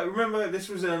 Remember this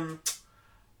was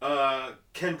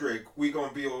Kendrick, We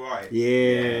Gonna Be Alright.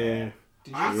 Yeah.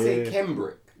 Did you say Yeah.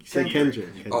 Kendrick? Say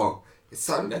Kendrick. Kendrick. Oh, it's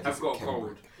something that I've got a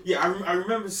cold. Yeah, I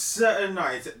remember certain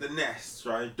nights at the Nest,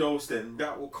 right, Dalston,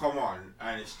 that will come on,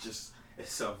 and it's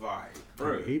a vibe.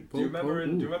 Bro, Hip do you hop, remember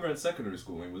ooh. in secondary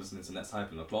school when we were listening to Next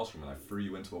Hype in the classroom and I threw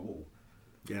you into a wall?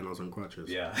 Yeah, and I was on crutches.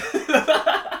 Yeah.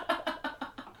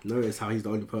 Notice how he's the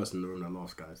only person in the room that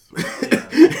laughs, guys.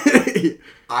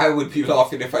 I would be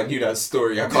laughing if I knew that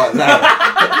story. I can't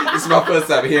lie. This is my first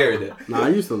time hearing it. Nah, I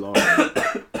used to laugh.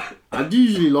 I do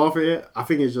usually laugh at it. I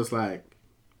think it's just like,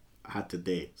 I had to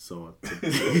date, so.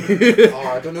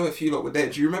 Oh, I don't know if you lot were there.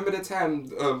 Do you remember the time?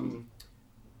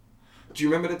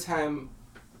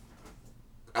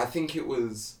 I think it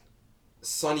was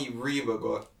Sonny Reba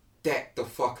got decked the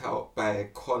fuck out by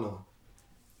Connor.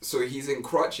 So he's in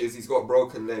crutches, he's got a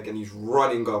broken leg, and he's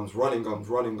running gums.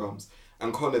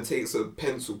 And Connor takes a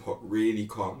pencil pot really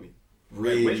calmly.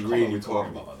 Really, Which Connor are really we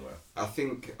talking calmly. about, by the way? I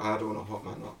think, I don't want to hot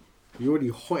man up. You already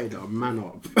hotted a man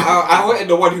up. I wanted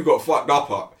the one who got fucked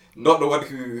up, not the one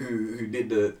who did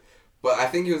the. But I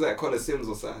think he was like Connor Sims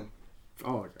or something.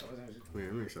 Oh, okay. Yeah,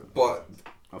 that makes sense. But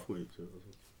I thought you too.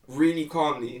 really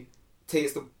calmly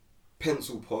takes the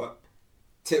pencil pot,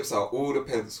 tips out all the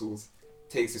pencils,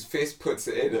 takes his fist, puts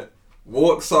it in it,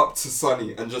 walks up to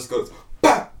Sonny and just goes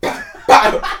bam, bam,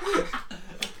 bam.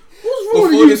 What's wrong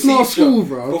with you? It's not school,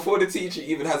 bro. Before the teacher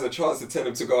even has a chance to tell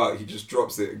him to go out, he just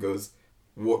drops it and goes,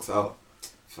 walks out.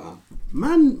 Fam.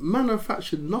 Man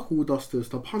manufactured knuckle dusters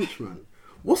to punch, man.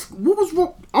 What was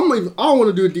wrong? I'm not even. I don't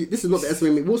want to do a deep. This is not the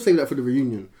SMMA. We'll save that for the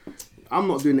reunion. I'm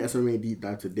not doing the SMMA deep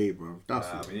dive today, bro. That's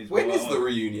When is the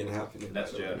reunion happening?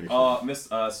 Next year. way? Miss.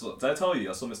 So, did I tell you?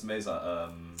 I saw Mr. Mays at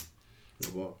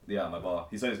what? yeah, at my bar.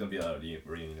 He said he's gonna be at a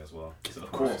reunion as well. He said,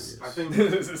 of course. I think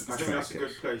that's a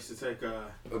good place to take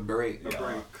a break.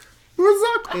 break.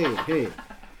 What's up? Hey.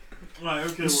 Right,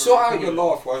 okay. Sort out your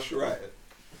laugh whilst you're at it.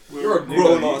 You're a Nigga,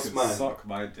 grown you ass could man. Suck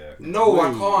my dick. No, I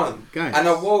Wait, can't. guys. And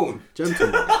I won't.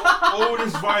 Gentlemen. All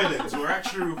this violence, we're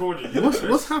actually recording.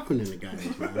 What's happening,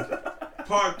 guys, man?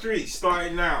 Part 3,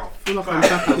 starting now. I feel like I'm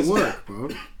back at work, bro.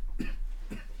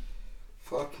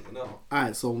 Fucking hell.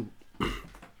 Alright, so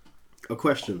a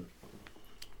question.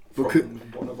 From Because-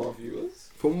 one of our viewers.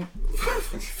 From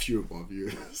a few of our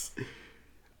viewers.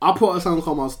 I put something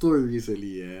on my story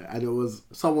recently, yeah, and it was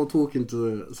someone talking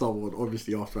to someone,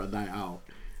 obviously after a night out,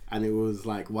 and it was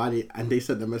like, and they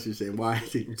sent the message saying, why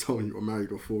didn't you tell me you were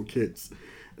married with 4 kids?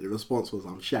 And the response was,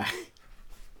 I'm shy.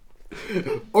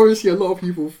 Obviously, a lot of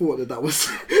people thought that was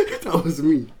that was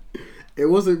me. It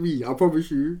wasn't me. I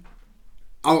promise you.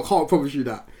 I can't promise you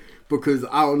that because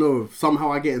I don't know.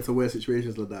 Somehow I get into weird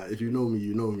situations like that. If you know me,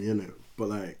 you know me, innit? But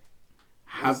like,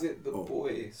 Was it the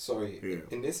boy? Sorry. Yeah.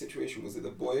 In this situation, was it the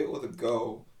boy or the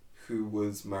girl who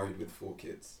was married with 4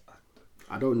 kids?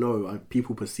 I don't know.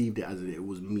 People perceived it as it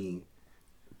was me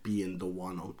being the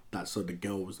one that. So the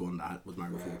girl was the one that was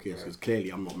married with 4 kids. Because clearly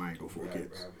I'm not married with 4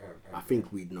 kids. Right. I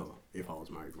think we'd know if I was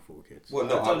married with 4 kids. Well,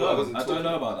 no, I don't know. wasn't I don't talking-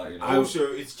 know about that. You know.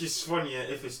 Also, it's just funnier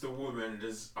if it's the woman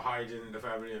that's hiding the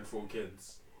family and 4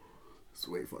 kids. It's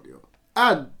way funnier.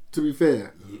 And to be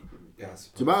fair, Yeah,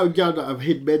 the amount of girls that have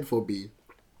hid men for me,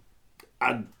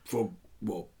 and for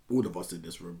all of us in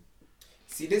this room.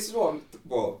 See, this is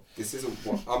what this isn't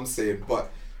what I'm saying, but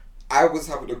I was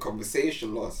having a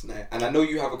conversation last night, and I know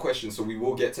you have a question, so we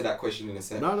will get to that question in a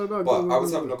second. No. But go, I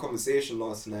was go, having go. a conversation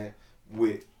last night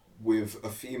with a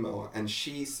female, and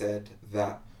she said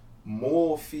that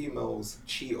more females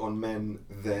cheat on men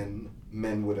than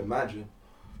men would imagine,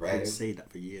 I right? would say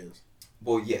that for years.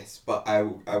 Well, yes, but I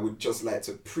would just like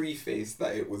to preface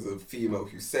that it was a female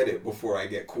who said it before I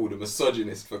get called a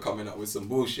misogynist for coming up with some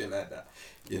bullshit like that,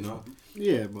 you know?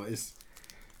 Yeah, but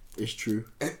it's true.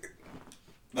 And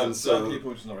Some so,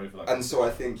 people just not ready for that. and so I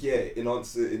think, yeah,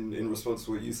 in response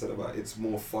to what you said about it's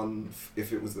more fun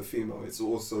if it was the female, it's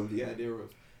also the idea of,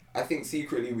 I think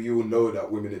secretly we all know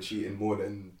that women are cheating more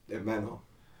than men are.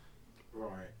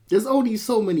 Right. There's only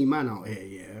so many men out here,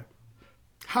 yeah.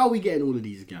 How are we getting all of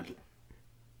these guys?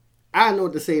 I know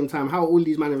at the same time how all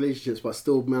these man in relationships, but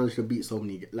still manage to beat so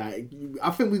many. Like,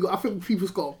 I think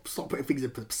people's got to stop putting things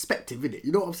in perspective, innit?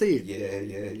 You know what I'm saying? Yeah.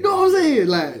 You know what I'm saying?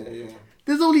 Like, yeah.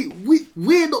 there's only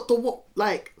we're not the what.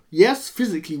 Like, yes,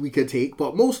 physically we could take,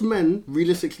 but most men,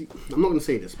 realistically, I'm not gonna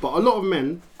say this, but a lot of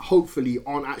men, hopefully,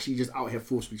 aren't actually just out here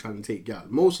forcefully trying to take girl.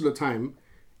 Most of the time,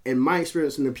 in my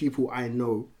experience and the people I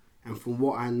know, and from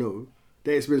what I know,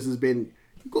 their experience has been,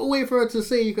 you gotta wait for her to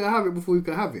say you can have it before you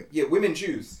can have it. Yeah, women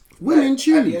choose. Women At the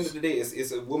choose. end of the day,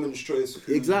 it's a woman's choice.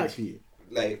 Who, Exactly.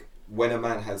 Like, when a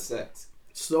man has sex.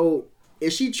 So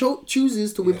if she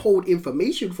chooses to withhold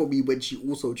information from me when she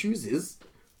also chooses,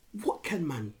 what can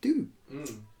man do?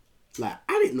 Like,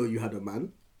 I didn't know you had a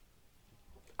man.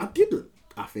 I didn't,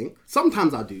 I think.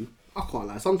 Sometimes I do. I can't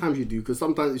lie. Sometimes you do, because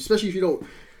sometimes, especially if you don't...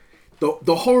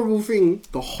 The horrible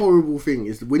thing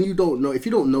is when you don't know, if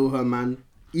you don't know her man,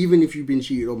 even if you've been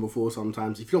cheated on before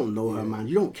sometimes, if you don't know her man,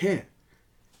 you don't care.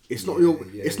 It's not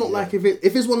it's not like if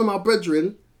it's one of my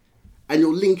brethren and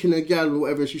you're linking a girl or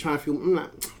whatever and she's trying to feel, I'm like,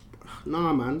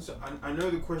 nah, man. So I know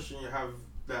the question you have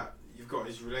that you've got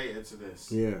is related to this.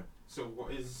 Yeah. So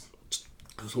what is...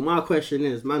 So my question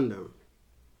is, man,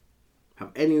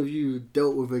 have any of you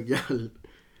dealt with a girl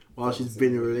while she's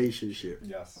been in a relationship?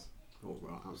 Yes. Oh,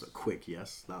 bro, that was a quick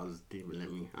yes. That was didn't even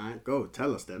let me. Alright, go.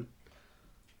 Tell us then.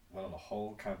 Went on a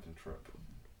whole camping trip.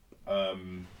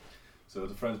 So it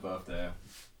was a friend's birthday.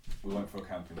 We went for a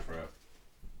camping trip.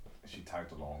 She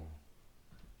tagged along.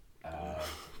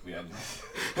 We had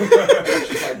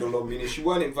She tagged along, meaning she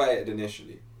weren't invited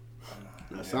initially.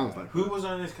 That sounds like Who was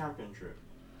on this camping trip?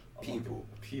 People.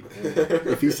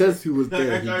 if he says who was No,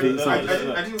 there, I, he I, didn't I, sound I, like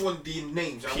didn't, I didn't want the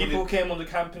names. I people wanted, came on the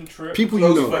camping trip. people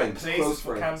Close you know. friends. Place Close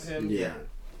for friends. camping. Yeah.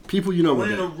 People you know I were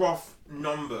wanted there. a rough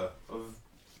number of...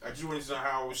 I just wanted to know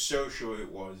how social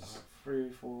it was. 3,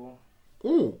 4,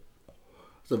 Oh,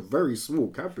 it's a very small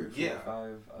camping. Yeah.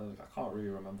 5. I can't really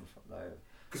remember. Like,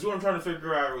 Because what I'm trying to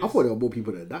figure out is... I thought there were more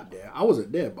people than that there. I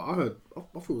wasn't there, but I heard. I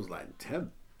thought it was like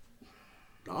 10.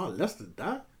 Nah, less than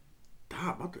that.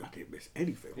 Damn, I didn't miss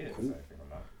anything. yeah, Cool. anything on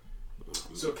that.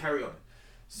 So carry on.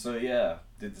 So yeah,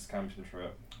 did this camping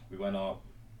trip. We went up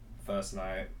first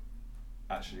night,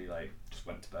 actually like just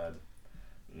went to bed,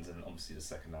 and then obviously the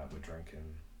second night we're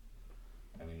drinking,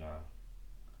 and you know,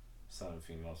 certain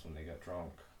females when they get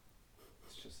drunk,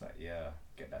 it's just like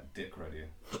get that dick ready.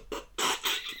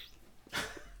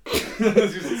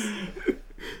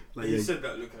 Like, You said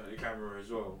that looking at the camera as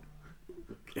well.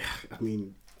 I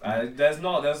mean, There's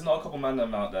not a couple men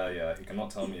them out there who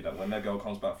cannot tell me that when their girl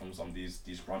comes back from some of these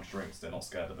brunch drinks, they're not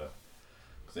scared of it.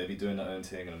 Because they be doing their own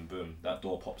thing and then boom, that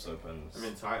door pops open. I'm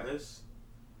in tightness.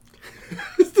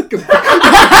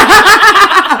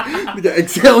 he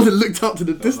exhaled and looked up to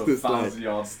the There's a distance. Like,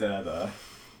 1,000-yard stare there.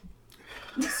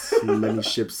 so many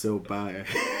ships sail by.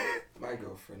 My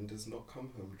girlfriend does not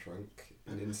come home drunk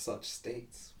and in such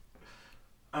states.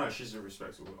 Oh, she's a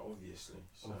respectable, obviously.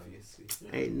 So. Obviously.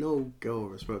 Yeah. Ain't no girl,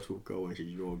 respectable girl, when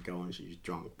she's your girl and she's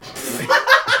drunk. Bro.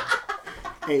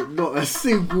 Ain't not a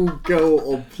single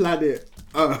girl on planet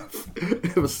Earth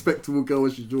a respectable girl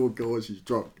when she's your girl and she's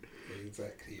drunk.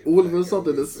 Exactly. All of a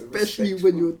sudden, especially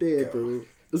when you're there, bro.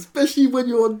 Especially when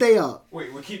you're there.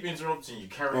 Wait, we keep interrupting you.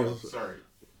 Carry on. Sorry.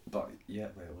 But where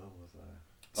was I?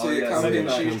 So you come in,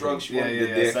 she was drunk, she wanted the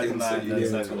dick, second and so night, you then did.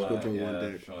 second she was night, drunk,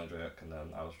 one dick. she wanted a drink, and then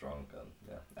I was drunk,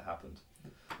 and it happened.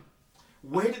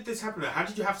 Where did this happen? How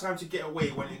did you have time to get away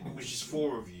when it was just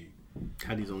 4 of you?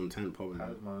 Had his own tent, probably. How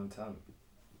did my own time?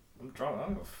 I'm drunk, I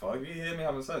don't give a fuck. You hear me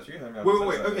having sex, you hear me having sex.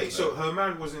 Wait. Okay, so her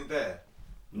man wasn't there.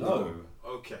 No.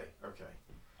 Okay.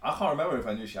 I can't remember if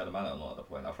I knew she had a man or not at the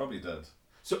point. I probably did.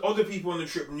 So other people on the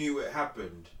trip knew it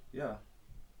happened. Yeah.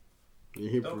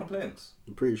 Yeah, No complaints.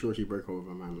 I'm pretty sure she broke up with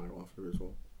her man like after as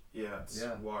well. Yeah, it's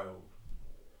wild.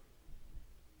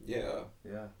 Yeah.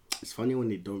 Yeah. It's funny when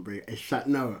they don't break. It's like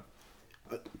no.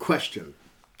 Question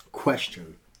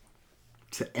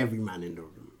to every man in the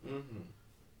room. Mm-hmm.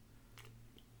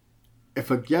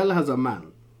 If a girl has a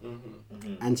man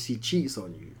Mm-hmm. and she cheats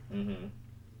on you. Mm-hmm.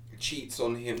 Cheats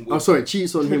on him. Oh, sorry,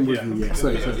 cheats on him with Yeah. you. Yeah,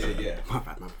 sorry. Yeah. My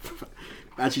bad.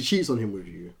 And she cheats on him with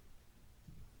you,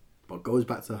 but goes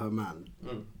back to her man.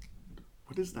 Mm.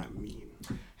 What does that mean?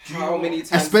 How many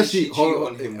times Especially, did she cheat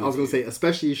on him? I was gonna with say, you?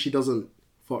 especially if she doesn't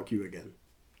fuck you again.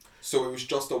 So it was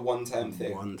just a one-time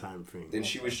thing. One-time thing. Then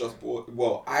she was just bored.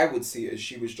 Well, I would see it as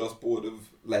she was just bored of,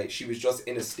 like, she was just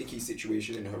in a sticky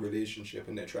situation in her relationship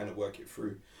and they're trying to work it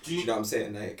through. Do you know what I'm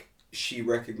saying? Like, she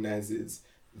recognizes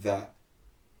that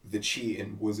the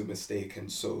cheating was a mistake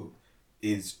and so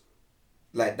is,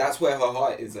 like, that's where her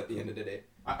heart is at the end of the day.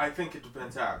 I think it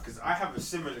depends how, because I have a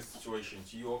similar situation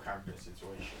to your camping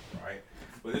situation, right?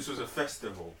 But this was a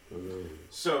festival.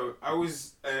 So I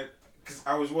was, because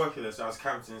I was working there, so I was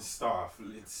camping staff.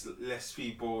 It's less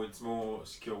people, it's more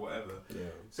secure, whatever. Yeah.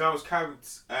 So I was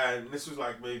camped, and this was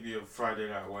like maybe a Friday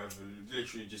night or whatever.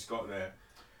 Literally just got there.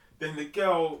 Then the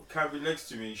girl camping next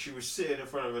to me, she was sitting in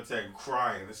front of her tent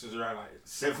crying. This was around like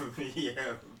 7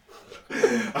 p.m.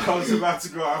 I was about to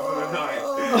go out for the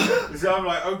night. So I'm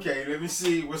like, okay, let me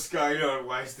see what's going on.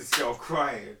 Why is this girl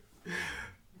crying?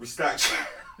 We start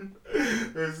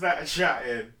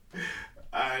chatting.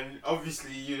 And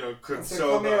obviously, you know,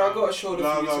 console. come here, I got a shoulder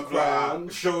for you to cry on.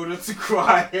 Shoulder to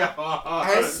cry on.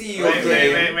 I see your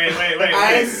game. Wait.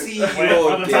 I see your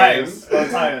on the game. tires. On the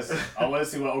tires. I want to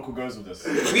see where Uncle goes with this.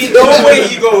 We know where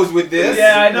he goes with this.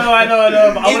 Yeah, I know.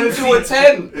 But I want to Into a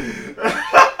tent.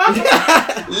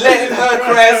 Letting her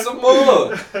cry some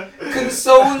more.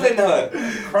 Consoling her.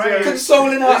 Crying.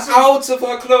 Consoling her out of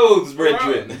her clothes,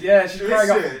 brethren. Yeah, she's crying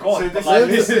out for Listen, God. so but this like,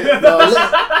 is- No,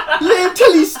 let him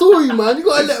tell his story, man. You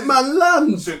gotta let man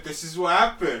land. So this is what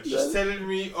happened. She's telling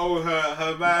me, oh,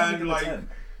 her man, like, Let him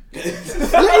finish,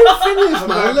 her man.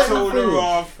 man Let him told her finish.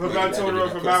 off. Her man Maybe told her that off.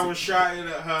 Her could be man was shouting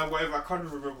at her, whatever. I can't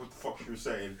remember what the fuck she was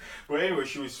saying. But anyway,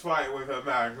 she was fighting with her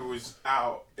man who was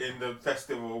out in the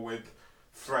festival with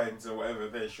friends or whatever.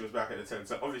 Then she was back at the tent.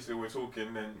 So obviously we're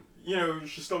talking, and you know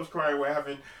she stops crying. We're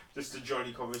having just a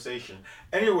jolly conversation.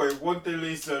 Anyway, one thing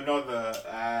leads to another,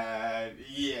 and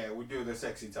yeah, we do the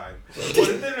sexy time. But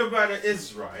the thing about it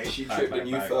is, right? She tripped and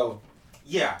you fell.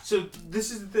 Yeah, so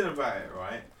this is the thing about it,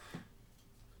 right?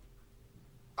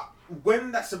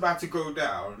 When that's about to go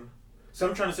down, so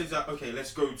I'm trying to say that, okay,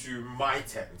 let's go to my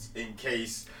tent in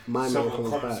case My man someone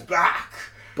comes comes back. back.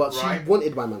 But right? she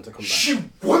wanted my man to come back. She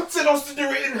wanted us to do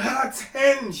it in her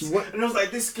tent. wa- And I was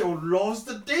like, this girl loves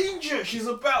the danger. She's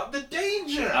about the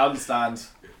danger. I understand.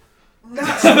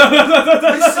 Listen,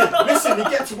 it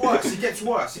gets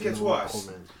worse. No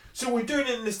comment. So we're doing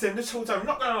it in this tent this whole time. I'm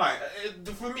not gonna lie,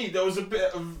 for me there was a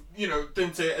bit of, you know,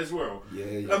 thing to it as well.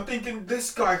 Yeah. I'm thinking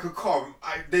this guy could come.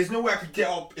 There's no way I could get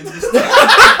up in this tent.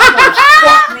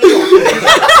 Fuck me up.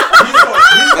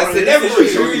 That's it. This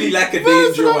is truly like a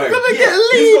danger one. gonna get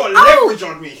He's got leave out. leverage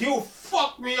on me. He'll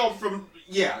fuck me up from,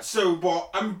 yeah, so, but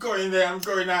I'm going there, I'm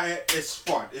going at it, it's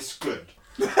fun, it's good.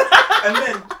 And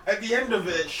then, at the end of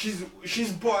it, she's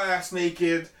butt-ass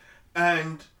naked,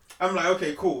 and I'm like,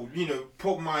 okay, cool, you know,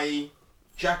 put my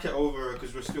jacket over her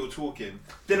because we're still talking.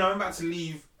 Then I'm about to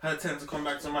leave her tent to come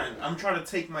back to mine. I'm trying to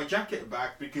take my jacket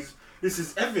back because this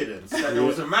is evidence that there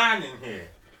was a man in here.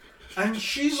 And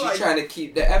she's like... trying to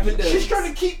keep the evidence. She's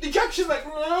trying to keep the jacket. She's like,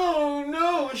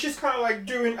 no. And she's kind of like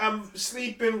I'm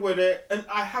sleeping with it. And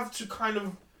I have to kind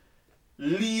of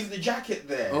leave the jacket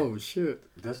there. Oh, shit.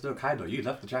 There's no kind of. You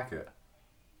left the jacket.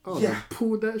 Oh, Yeah. they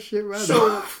pulled that shit right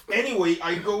So, off. anyway,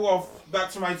 I go off back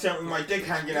to my tent with my dick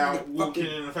hanging out, walking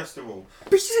in the festival.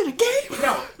 Bitches in the game.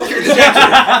 No, Give me the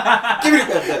jacket. Give me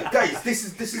the jacket. guys, this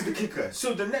is the kicker.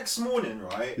 So the next morning,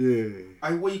 right, Yeah.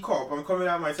 I wake up, I'm coming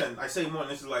out of my tent. I say morning,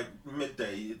 this is like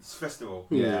midday, it's festival.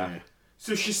 Yeah.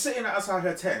 So she's sitting outside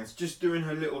her tent, just doing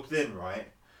her little thing, right?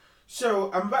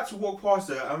 So I'm about to walk past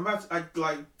her. I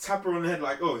like tap her on the head,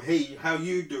 like, "Oh, hey, how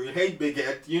you doing? Hey, big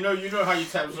head. You know how you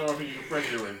tap someone who you're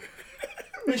friendly with."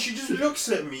 And she just looks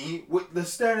at me with the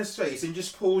sternest face and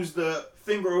just pulls the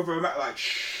finger over her mouth, like,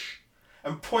 "Shh,"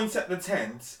 and points at the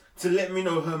tent to let me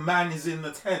know her man is in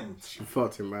the tent. She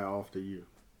fucked him right after you.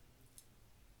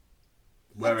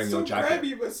 Wearing so your jacket.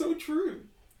 grabby, but so true.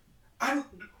 And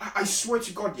I swear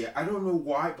to God, yeah, I don't know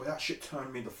why, but that shit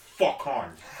turned me the fuck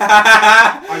on.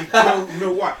 I don't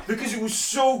know why. Because it was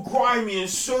so grimy and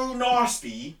so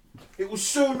nasty. It was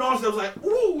so nasty. I was like,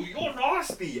 ooh, you're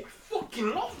nasty. I fucking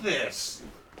love this.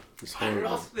 It's I horrible.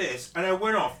 love this. And I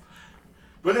went off.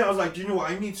 But then I was like, do you know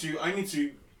what? I need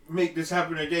to make this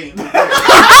happen again.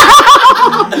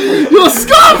 You're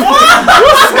scum!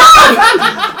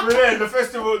 But then the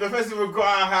festival got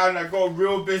out of hand. I got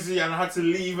real busy and I had to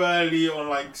leave early on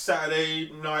like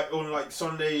Saturday night, on like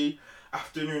Sunday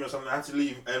afternoon or something. I had to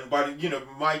leave, and by the,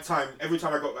 my time, every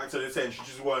time I got back to the tent, she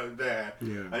just weren't there.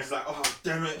 Yeah. And it's like, oh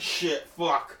damn it, shit,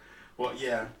 fuck. But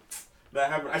yeah, that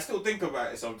happened. I still think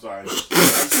about it sometimes. I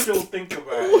still think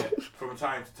about it from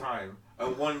time to time. I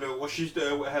wonder what she's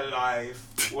doing with her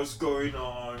life, what's going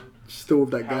on. Still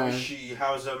with that How is guy. she?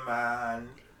 How's her man?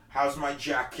 How's my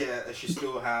jacket that she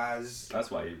still has? That's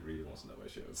why he really wants to know where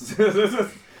she is. There's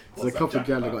a couple of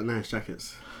girls that got nice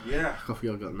jackets. Yeah. A couple of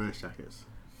y'all got nice jackets.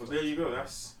 Well, there you go.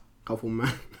 That's. Couple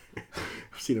man.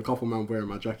 I've seen a couple man wearing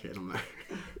my jacket and I'm like.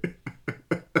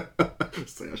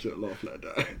 Say I shouldn't laugh like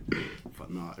that. But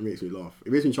nah, it makes me laugh.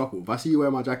 It makes me chuckle. If I see you wear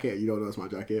my jacket and you don't know it's my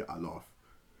jacket, I laugh.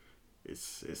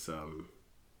 It's an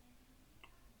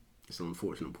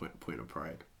unfortunate point of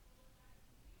pride.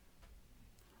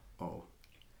 Oh.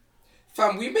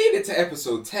 Fam, we made it to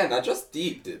episode 10. I just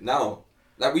deeped it now.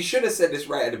 Like, we should have said this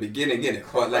right at the beginning, innit?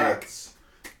 But, like, it's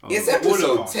All of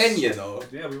episode us. 10, you know?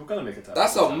 Yeah, we were gonna make it to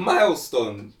That's a episode 10.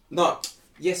 milestone.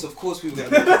 Yes, of course we were going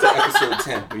to make it to episode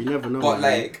 10. But you never know. But,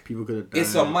 man. like, people could have died.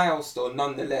 It's a milestone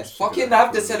nonetheless. Should've Fucking done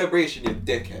have the it. celebration, you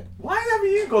dickhead. Why have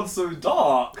you gone so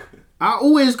dark? I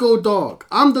always go dark.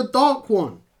 I'm the dark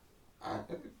one.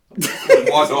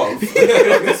 One off.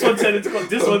 this one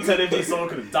telling me someone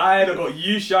could have died. I got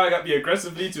you shouting at me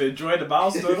aggressively to enjoy the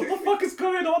milestone. What the fuck is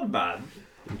going on, man?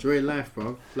 Enjoy life,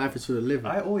 bro. Life is for the living.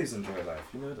 I always enjoy life.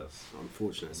 You know this.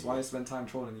 Unfortunately. That's why I spend time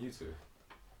trolling you two.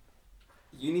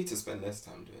 You need to spend less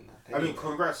time doing that. I mean,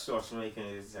 congrats to us for making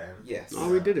it to 10. Yes.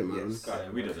 Oh, we did it, man. Yes. Yeah,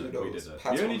 we did it. We did it.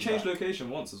 Pat You only on changed back. location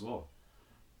once as well.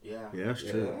 Yeah. Yeah, that's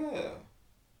true. Yeah.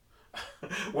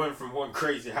 Went from one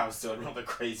crazy house to another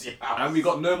crazy house. And we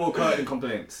got no more curtain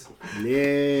complaints.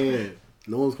 Yeah.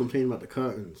 No one's complaining about the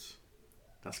curtains.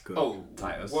 That's good. Oh,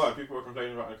 Titus. what? People were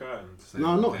complaining about the curtains. So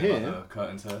No, you not complain here. about the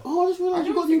curtains here. Oh, I just I realised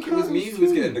you don't got new think it was curtains. me who was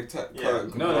too. getting the Yeah.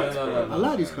 curtain. No. I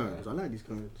like these curtains. I like these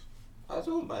curtains. I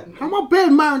don't mind. How am I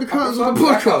better marrying the I curtains prefer on the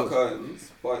blackout podcast?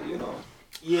 curtains, but you know,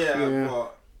 Yeah,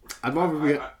 but I'd rather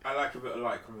be. I like a bit of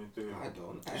light coming through. I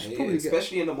don't. I should hate probably it. get-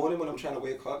 Especially in the morning when I'm trying to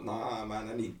wake up. Nah, man,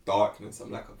 I need darkness. I'm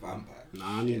like a vampire.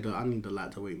 Nah, I need the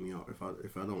light to wake me up.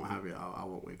 If I don't have it, I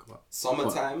won't wake up.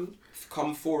 Summertime,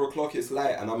 come 4 o'clock, it's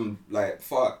light, and I'm like,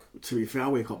 fuck. To be fair, I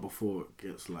wake up before it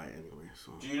gets light anyway.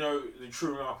 So Do you know the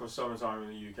true mark of summertime in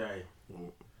the UK?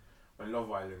 Well, When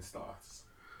Love Island starts.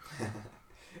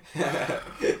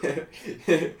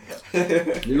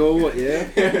 you know what? Yeah.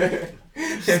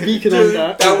 Speaking of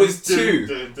that, That was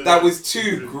two. That was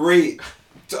two great.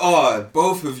 Oh,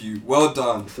 both of you, well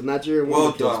done. the Nigerian Well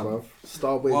Wonder Kids, done. bruv.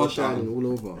 Star Boys Well are shining done.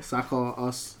 all over. Saka,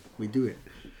 us, we do it.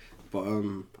 But I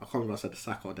can't remember if I said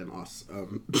Saka then us.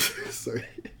 Sorry.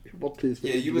 What please?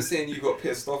 Yeah, you were saying you got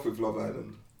pissed off with Love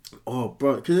Island. Oh,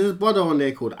 bro, because there's a brother on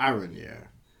there called Aaron. Yeah.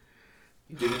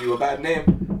 Giving you a bad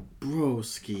name.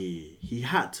 Broski, he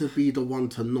had to be the one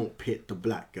to not pick the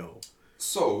black girl.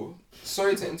 So,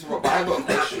 sorry to interrupt, but I got a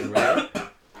question, right?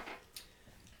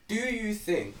 Do you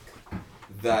think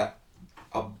that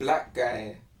a black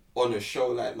guy on a show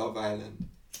like Love Island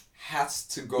has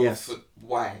to go Yes. for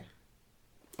why?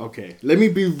 Okay, let me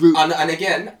be rude. And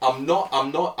again, I'm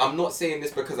not saying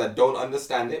this because I don't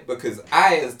understand it, because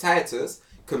I, as Titus,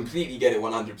 completely get it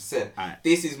 100%. Alright.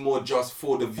 This is more just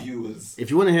for the viewers. If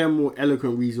you want to hear a more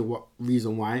eloquent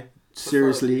reason why,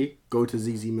 seriously, go to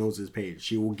ZZ Mills' page.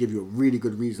 She will give you a really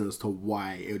good reason as to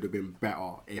why it would have been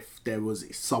better if there was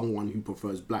someone who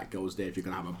prefers black girls there, if you're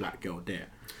going to have a black girl there.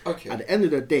 Okay. At the end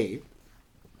of the day,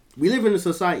 we live in a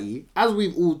society, as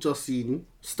we've all just seen,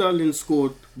 Sterling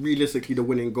scored realistically the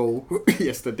winning goal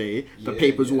yesterday. The Yeah,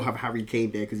 papers yeah. all have Harry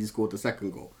Kane there because he scored the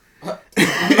second goal. Man,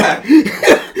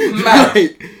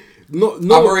 Like, no,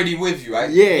 I'm already with you, right?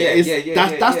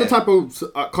 That's the type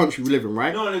of country we live in,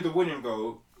 right? Not only the winning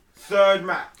goal, third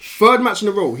match. Third match in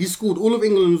a row. He scored all of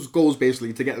England's goals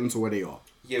basically to get them to where they are.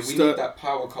 Yeah, we Ster- need that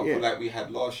power couple yeah. like we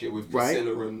had last year with Right.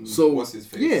 Priscilla and So what's his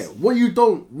face. yeah, what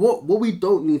we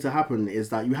don't need to happen is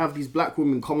that you have these black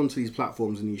women come onto these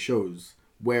platforms and these shows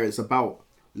where it's about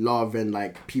love and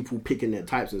like people picking their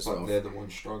types and But stuff. they're the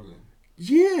ones struggling.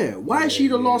 Yeah, why is she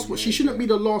the Yeah, last? yeah, She shouldn't yeah. be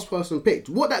the last person picked.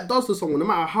 What that does to someone, no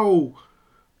matter how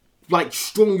like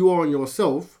strong you are in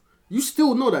yourself, you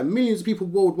still know that millions of people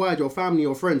worldwide, your family,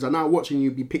 your friends, are now watching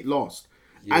you be picked last,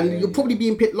 and Yeah, you're probably yeah.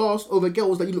 being picked last over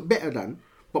girls that you look better than.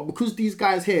 But because these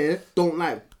guys here don't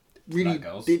like really, Black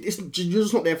girls. you're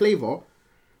just not their flavor.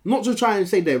 Not to try and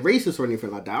say they're racist or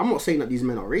anything like that. I'm not saying that these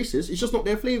men are racist. It's just not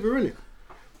their flavor, innit?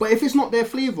 But if it's not their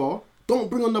flavor, don't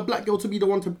bring on the black girl to be the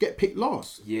one to get picked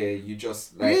last. Yeah, you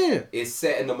just like Yeah. it's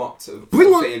setting them up to Bring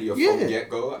for on- failure yeah. from get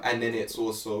go, and then it's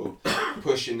also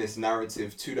pushing this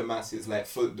narrative to the masses. Like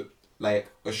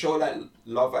like a show like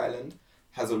Love Island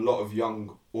has a lot of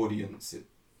young audience. It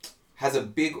has a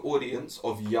big audience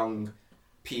of young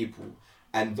people,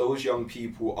 and those young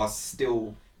people are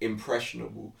still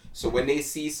impressionable. So when they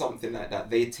see something like that,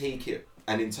 they take it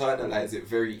and internalize it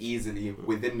very easily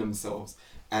within themselves,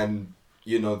 and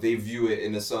you know they view it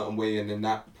in a certain way, and then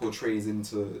that portrays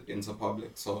into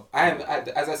public. So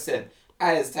as I said,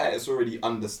 I as Titus already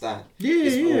understand. Yeah,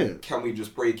 It's more, yeah. can we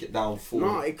just break it down for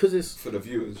No, because it's for the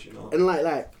viewers? You know. and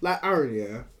like Aaron,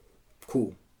 yeah,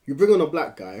 cool. You bring on a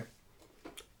black guy.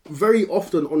 Very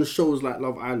often on shows like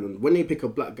Love Island, when they pick a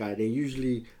black guy, they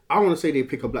usually, I want to say they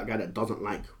pick a black guy that doesn't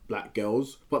like black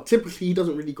girls, but typically he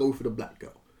doesn't really go for the black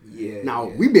girl. Yeah. Now,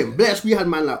 yeah, we've been yeah. blessed. We had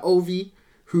man like Ovi,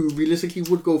 who realistically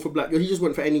would go for black girl. He just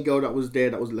went for any girl that was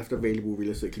there, that was left available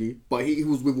realistically. But he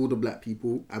was with all the black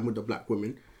people and with the black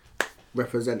women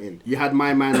representing. You had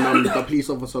my man, the police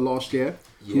officer last year,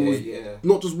 who Yeah, was yeah.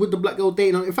 not just with the black girl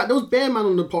dating. In fact, there was bare man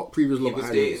on the previous He Love was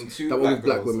Islands dating two that were black with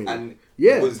black girls, women. and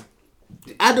Yeah. was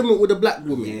Adamant with the black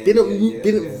woman. Yeah, didn't yeah,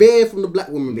 didn't yeah. veer from the black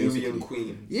woman Louis basically. and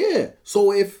Queen. Yeah.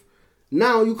 So if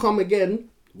now you come again,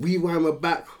 rewind we're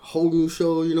back, whole new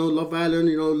show, you know, Love Island,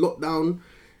 you know, lockdown.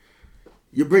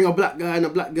 You bring a black guy and a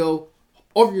black girl.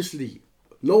 Obviously,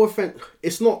 no offense,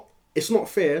 it's not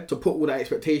fair to put all that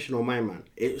expectation on my man.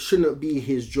 It shouldn't be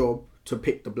his job to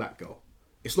pick the black girl.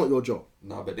 It's not your job.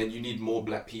 No, but then you need more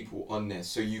black people on there,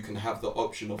 so you can have the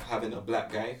option of having a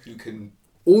black guy who can.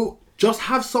 Or just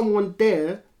have someone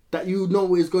there that you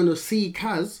know is going to see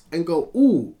Kaz and go,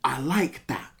 ooh, I like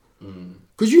that.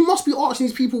 Because you must be asking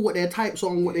these people what their types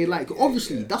are and what they like.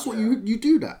 Obviously, that's what you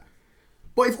do that.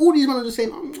 But if all these men are just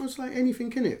saying, I'm just like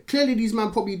anything, innit? Clearly, these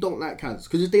men probably don't like Kaz.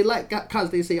 Because if they like Kaz,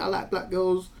 they say, I like black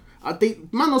girls.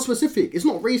 Man are specific. It's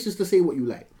not racist to say what you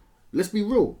like. Let's be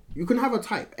real. You can have a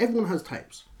type. Everyone has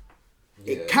types.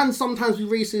 Yeah. It can sometimes be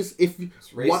racist if... It's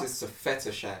racist to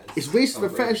fetishize. It's racist to a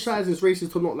race. fetishize. It's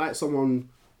racist to not like someone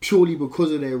purely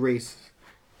because of their race.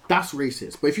 That's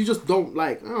racist. But if you just don't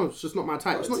like, oh, it's just not my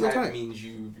type. It's not your Type type. means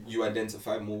you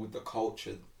identify more with the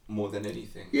culture more than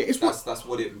anything. Yeah, it's that's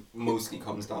what it mostly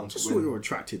comes down to. That's what you're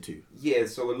attracted to. Yeah,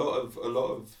 so a lot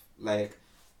of like,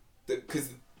 because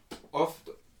of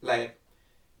like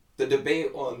the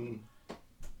debate on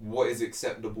what is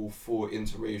acceptable for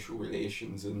interracial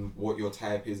relations and what your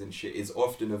type is and shit is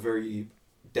often a very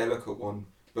delicate one,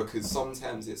 because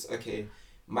sometimes it's okay,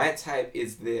 my type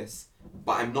is this,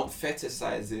 but I'm not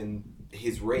fetishizing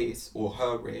his race or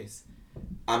her race.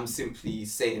 I'm simply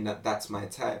saying that that's my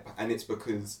type, and it's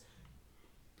because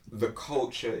the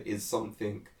culture is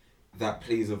something that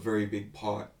plays a very big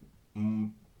part,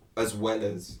 as well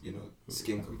as, you know,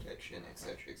 skin complexion,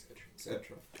 etc., etc.,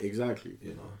 etc. Exactly.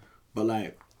 You know. But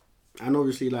like, and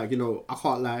obviously, like, you know, I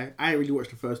can't lie, I ain't really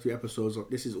watched the first 2 episodes.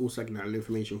 This is all secondhand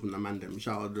information from the mandem.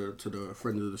 Shout out to the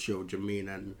friends of the show,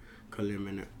 Jermaine and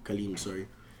Kaleem, sorry.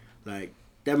 Like,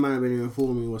 Them man have been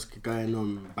informing me what's going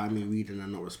on by me reading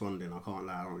and not responding. I can't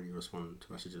lie, I don't really respond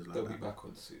to messages like They'll that. be back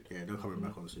on soon. Yeah, they're coming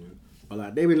back on soon. But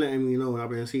like they've been letting me know and I've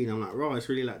been seeing. I'm like, right, it's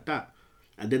really like that.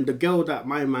 And then the girl that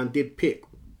my man did pick,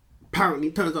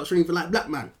 apparently turns out she don't even like black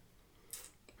man.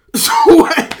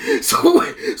 So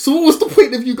what was the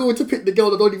point of you going to pick the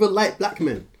girl that don't even like black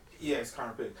men? Yeah, it's kind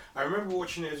of big. I remember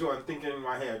watching it as well and thinking in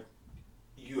my head,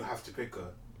 you have to pick her.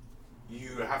 You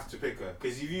have to pick her.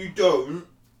 Because if you don't...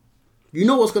 You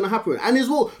know what's going to happen. And as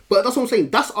well, but that's what I'm saying.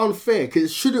 That's unfair because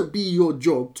it shouldn't be your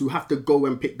job to have to go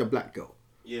and pick the black girl.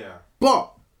 Yeah.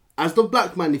 But as the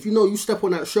black man, if you know you step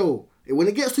on that show, when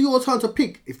it gets to your turn to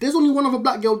pick, if there's only one other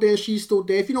black girl there and she's still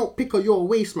there, if you don't pick her, you're a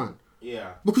waste man.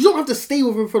 Yeah. Because you don't have to stay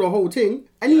with her for the whole thing.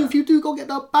 And even if you do go get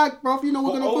that bag, bruv, you know we're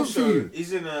But going to vote for also, you.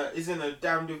 isn't a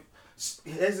damned...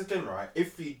 Here's the thing, right?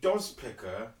 If he does pick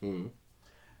her,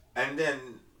 and then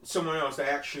someone else that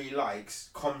he actually likes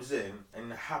comes in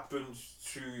and happens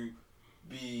to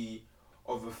be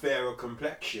of a fairer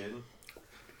complexion,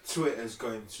 Twitter's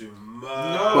going to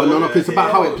murder. But no, because it's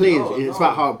about how it plays. No, It's no.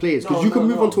 about how it plays. Because No, you can no,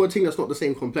 move no. on to a thing that's not the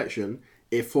same complexion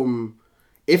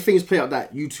if things play out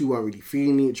that you two weren't really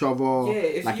feeling each other. Yeah,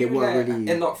 if like you it weren't like, really.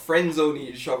 end up friend zoning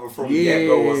each other from the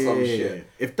get-go or some shit.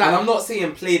 If that, And I'm not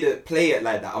saying play it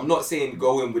like that. I'm not saying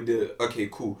go in with the okay,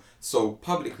 cool. So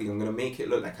publicly, I'm gonna make it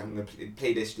look like I'm gonna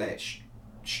play this like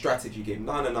strategy game.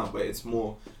 No. But it's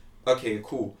more okay,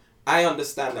 cool. I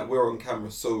understand that we're on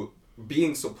camera, so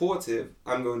being supportive,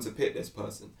 I'm going to pick this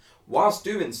person. Whilst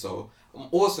doing so, I'm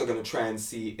also gonna try and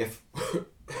see if,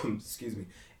 excuse me,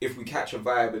 if we catch a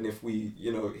vibe and if we,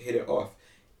 hit it off.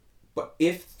 But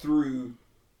if through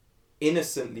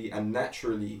innocently and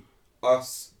naturally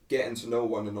us getting to know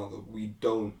one another, we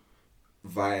don't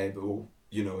vibe or,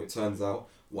 it turns out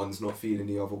one's not feeling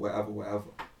the other, whatever,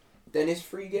 then it's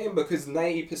free game because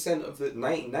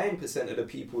 99% of the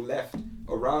people left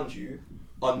around you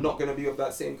are not going to be of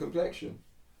that same complexion.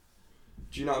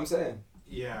 Do you know what I'm saying?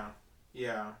 Yeah.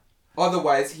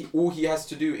 Otherwise, all he has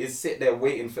to do is sit there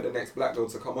waiting for the next black girl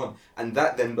to come on, and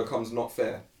that then becomes not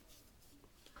fair.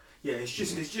 Yeah, it's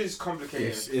just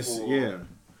complicated. yeah.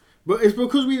 But it's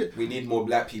because we need more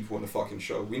black people on the fucking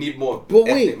show. We need more But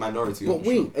ethnic wait, minority But on the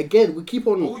wait, show. again, we keep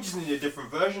on. But we just need a different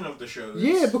version of the show.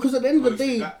 Yeah, because at the end of the Mostly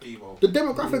day, black people. the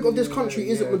demographic of this country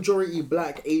isn't Yeah. majority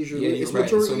black, Asian. Yeah, you're it's right,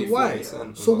 it's majority only white.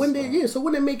 40% So of when us,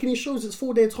 they're making these shows, it's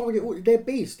for their target, their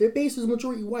base. Their base is a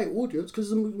majority white audience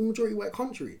because it's a majority white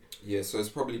country. Yeah, so it's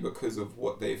probably because of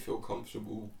what they feel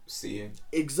comfortable seeing.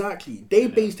 Exactly. They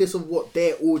base this on what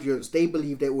their audience, they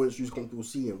believe their audience is comfortable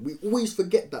seeing. We always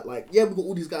forget that, like, yeah, we've got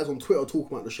all these guys on Twitter talking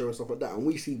about the show and stuff like that, and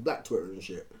we see black Twitter and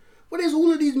shit. But there's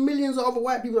all of these millions of other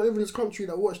white people that live in this country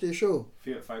that watch their show.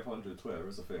 Fiat 500 Twitter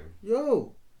is a thing.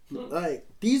 Yo. Like,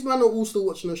 these men are all still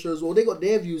watching the show as well. They got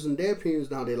their views and their opinions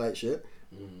and how they like shit.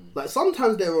 Like,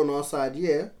 sometimes they're on our side,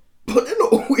 yeah, but they're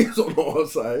not always on our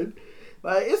side.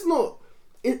 Like, it's not...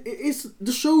 It's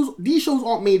the shows. These shows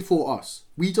aren't made for us.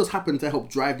 We just happen to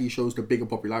help drive these shows to bigger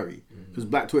popularity because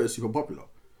Black Twitter is super popular.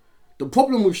 The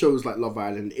problem with shows like Love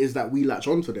Island is that we latch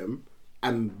onto them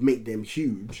and make them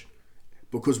huge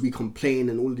because we complain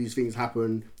and all of these things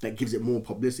happen that gives it more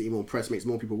publicity, more press, makes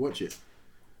more people watch it.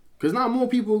 Because now more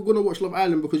people are gonna watch Love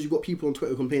Island because you've got people on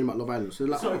Twitter complaining about Love Island. So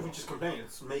like, It's not even just complaining,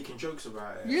 it's making jokes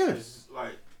about it. Yeah. It's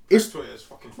like, It's- Twitter is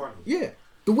fucking funny. yeah.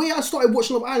 The way I started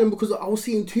watching Love Island because I was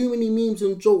seeing too many memes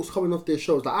and jokes coming off their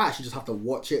shows. Like, I actually just have to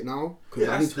watch it now because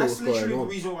Yeah, I need that's, to know that's what's going literally the on.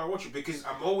 reason why I watch it, because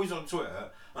I'm always on Twitter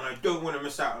and I don't want to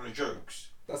miss out on the jokes.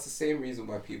 That's the same reason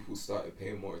why people started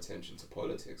paying more attention to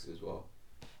politics as well.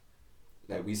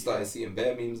 Like, we started seeing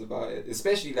bare memes about it,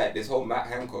 especially like this whole Matt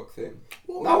Hancock thing.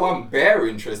 Well, Now I'm bare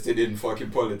interested in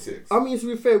fucking politics. I mean, to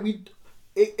be fair,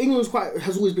 England's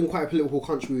has always been quite a political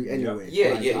country anyway.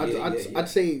 Yeah, Like, yeah. I'd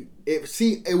say it's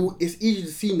easy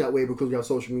to seem that way because we have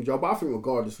social media. But I think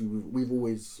regardless, we've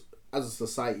always, as a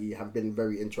society, have been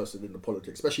very interested in the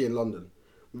politics, especially in London.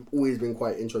 We've always been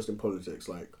quite interested in politics.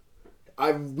 Like,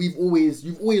 you've always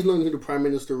known who the Prime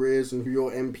Minister is and who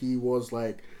your MP was.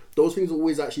 Like, those things have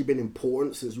always actually been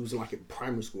important since we was in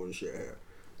primary school and shit here.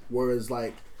 Whereas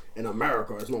like in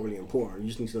America, it's not really important. You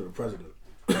just need to know the president.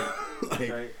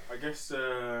 Okay, I guess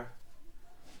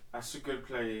that's a good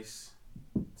place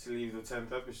to leave the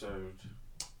 10th episode.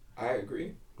 I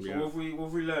agree. So what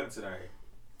have we learned today?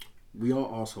 We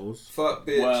are assholes. Fuck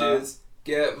bitches,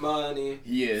 get money.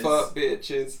 Yes. Fuck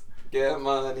bitches, get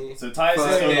money. So Tyus is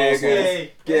Fuck still an niggas, asshole.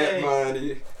 get Hey.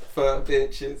 money. Fuck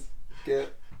bitches,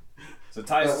 get. So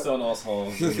Tyus is still an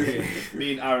asshole.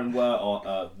 Me and Aaron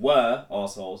were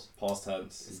assholes, past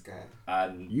This tense. guy.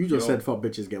 And You just you're- said fuck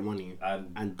bitches, get money,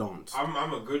 and and dance.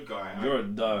 I'm a good guy. you're a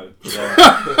no. So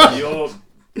you're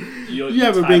You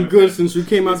haven't been good since we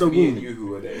came out It's the me and womb. you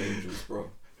who are the angels, bro.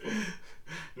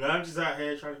 No, I'm just out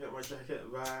here trying to get my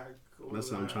jacket back. all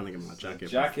That's what I'm that. trying to get my jacket.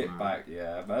 Jacket man. back,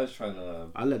 yeah. Man's trying to.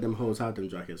 I let them hoes have them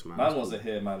jackets, man. Man That's wasn't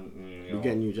cool. here, man. You We know.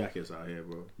 get new jackets out here,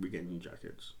 bro. We get new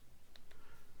jackets.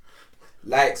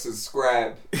 Like,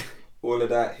 subscribe, all of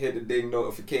that. Hit the ding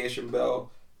notification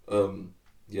bell.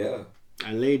 Yeah.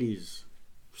 And ladies,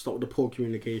 stop the poor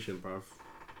communication, bruv.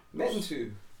 Meant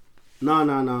to.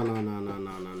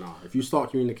 No. If you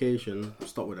start communication,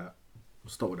 stop with that.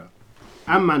 Stop with that.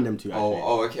 And man them too, actually.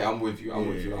 Oh, okay. I'm with you. I'm Yeah,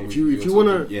 with you. I'm if with you You're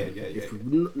wanna- talking- yeah.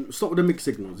 If stop with the mixed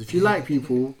signals. If you like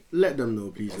people, let them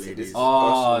know, please, This ladies. is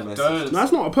Oh, personal don't. message. No,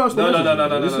 that's not a personal No, message.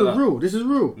 no. This is real. This is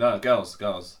real. No,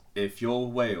 girls. If your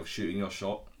way of shooting your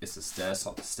shot is to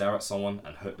stare at someone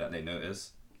and hope that they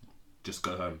notice, just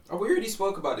go home. Oh, we already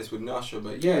spoke about this with Nasha,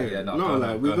 but yeah. Yeah, no, No, go like,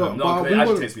 home, we go got- home. but No, 'cause we it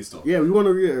wanna- agitates me still. Yeah, we want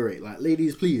to reiterate, like,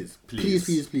 ladies, please.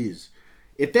 Please.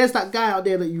 If there's that guy out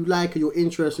there that you like and you're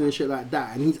interested in shit like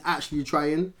that, and he's actually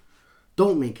trying,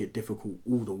 don't make it difficult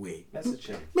all the way. Message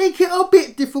him. Make it a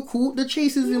bit difficult. The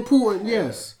chase is important,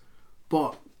 yes,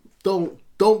 but don't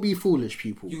be foolish,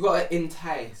 people. You gotta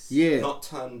entice. Yeah. Not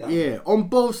turn down. Yeah, on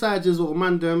both sides as well,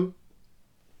 man. Them,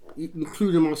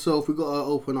 including myself, we gotta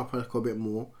open up a little bit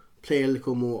more. Play a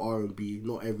little more R&B,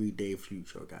 not everyday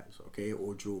Future, guys. Okay,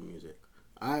 or drill music.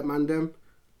 Alright, man. Them,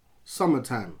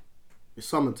 summertime. It's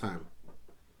summertime.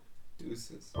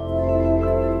 Deuces.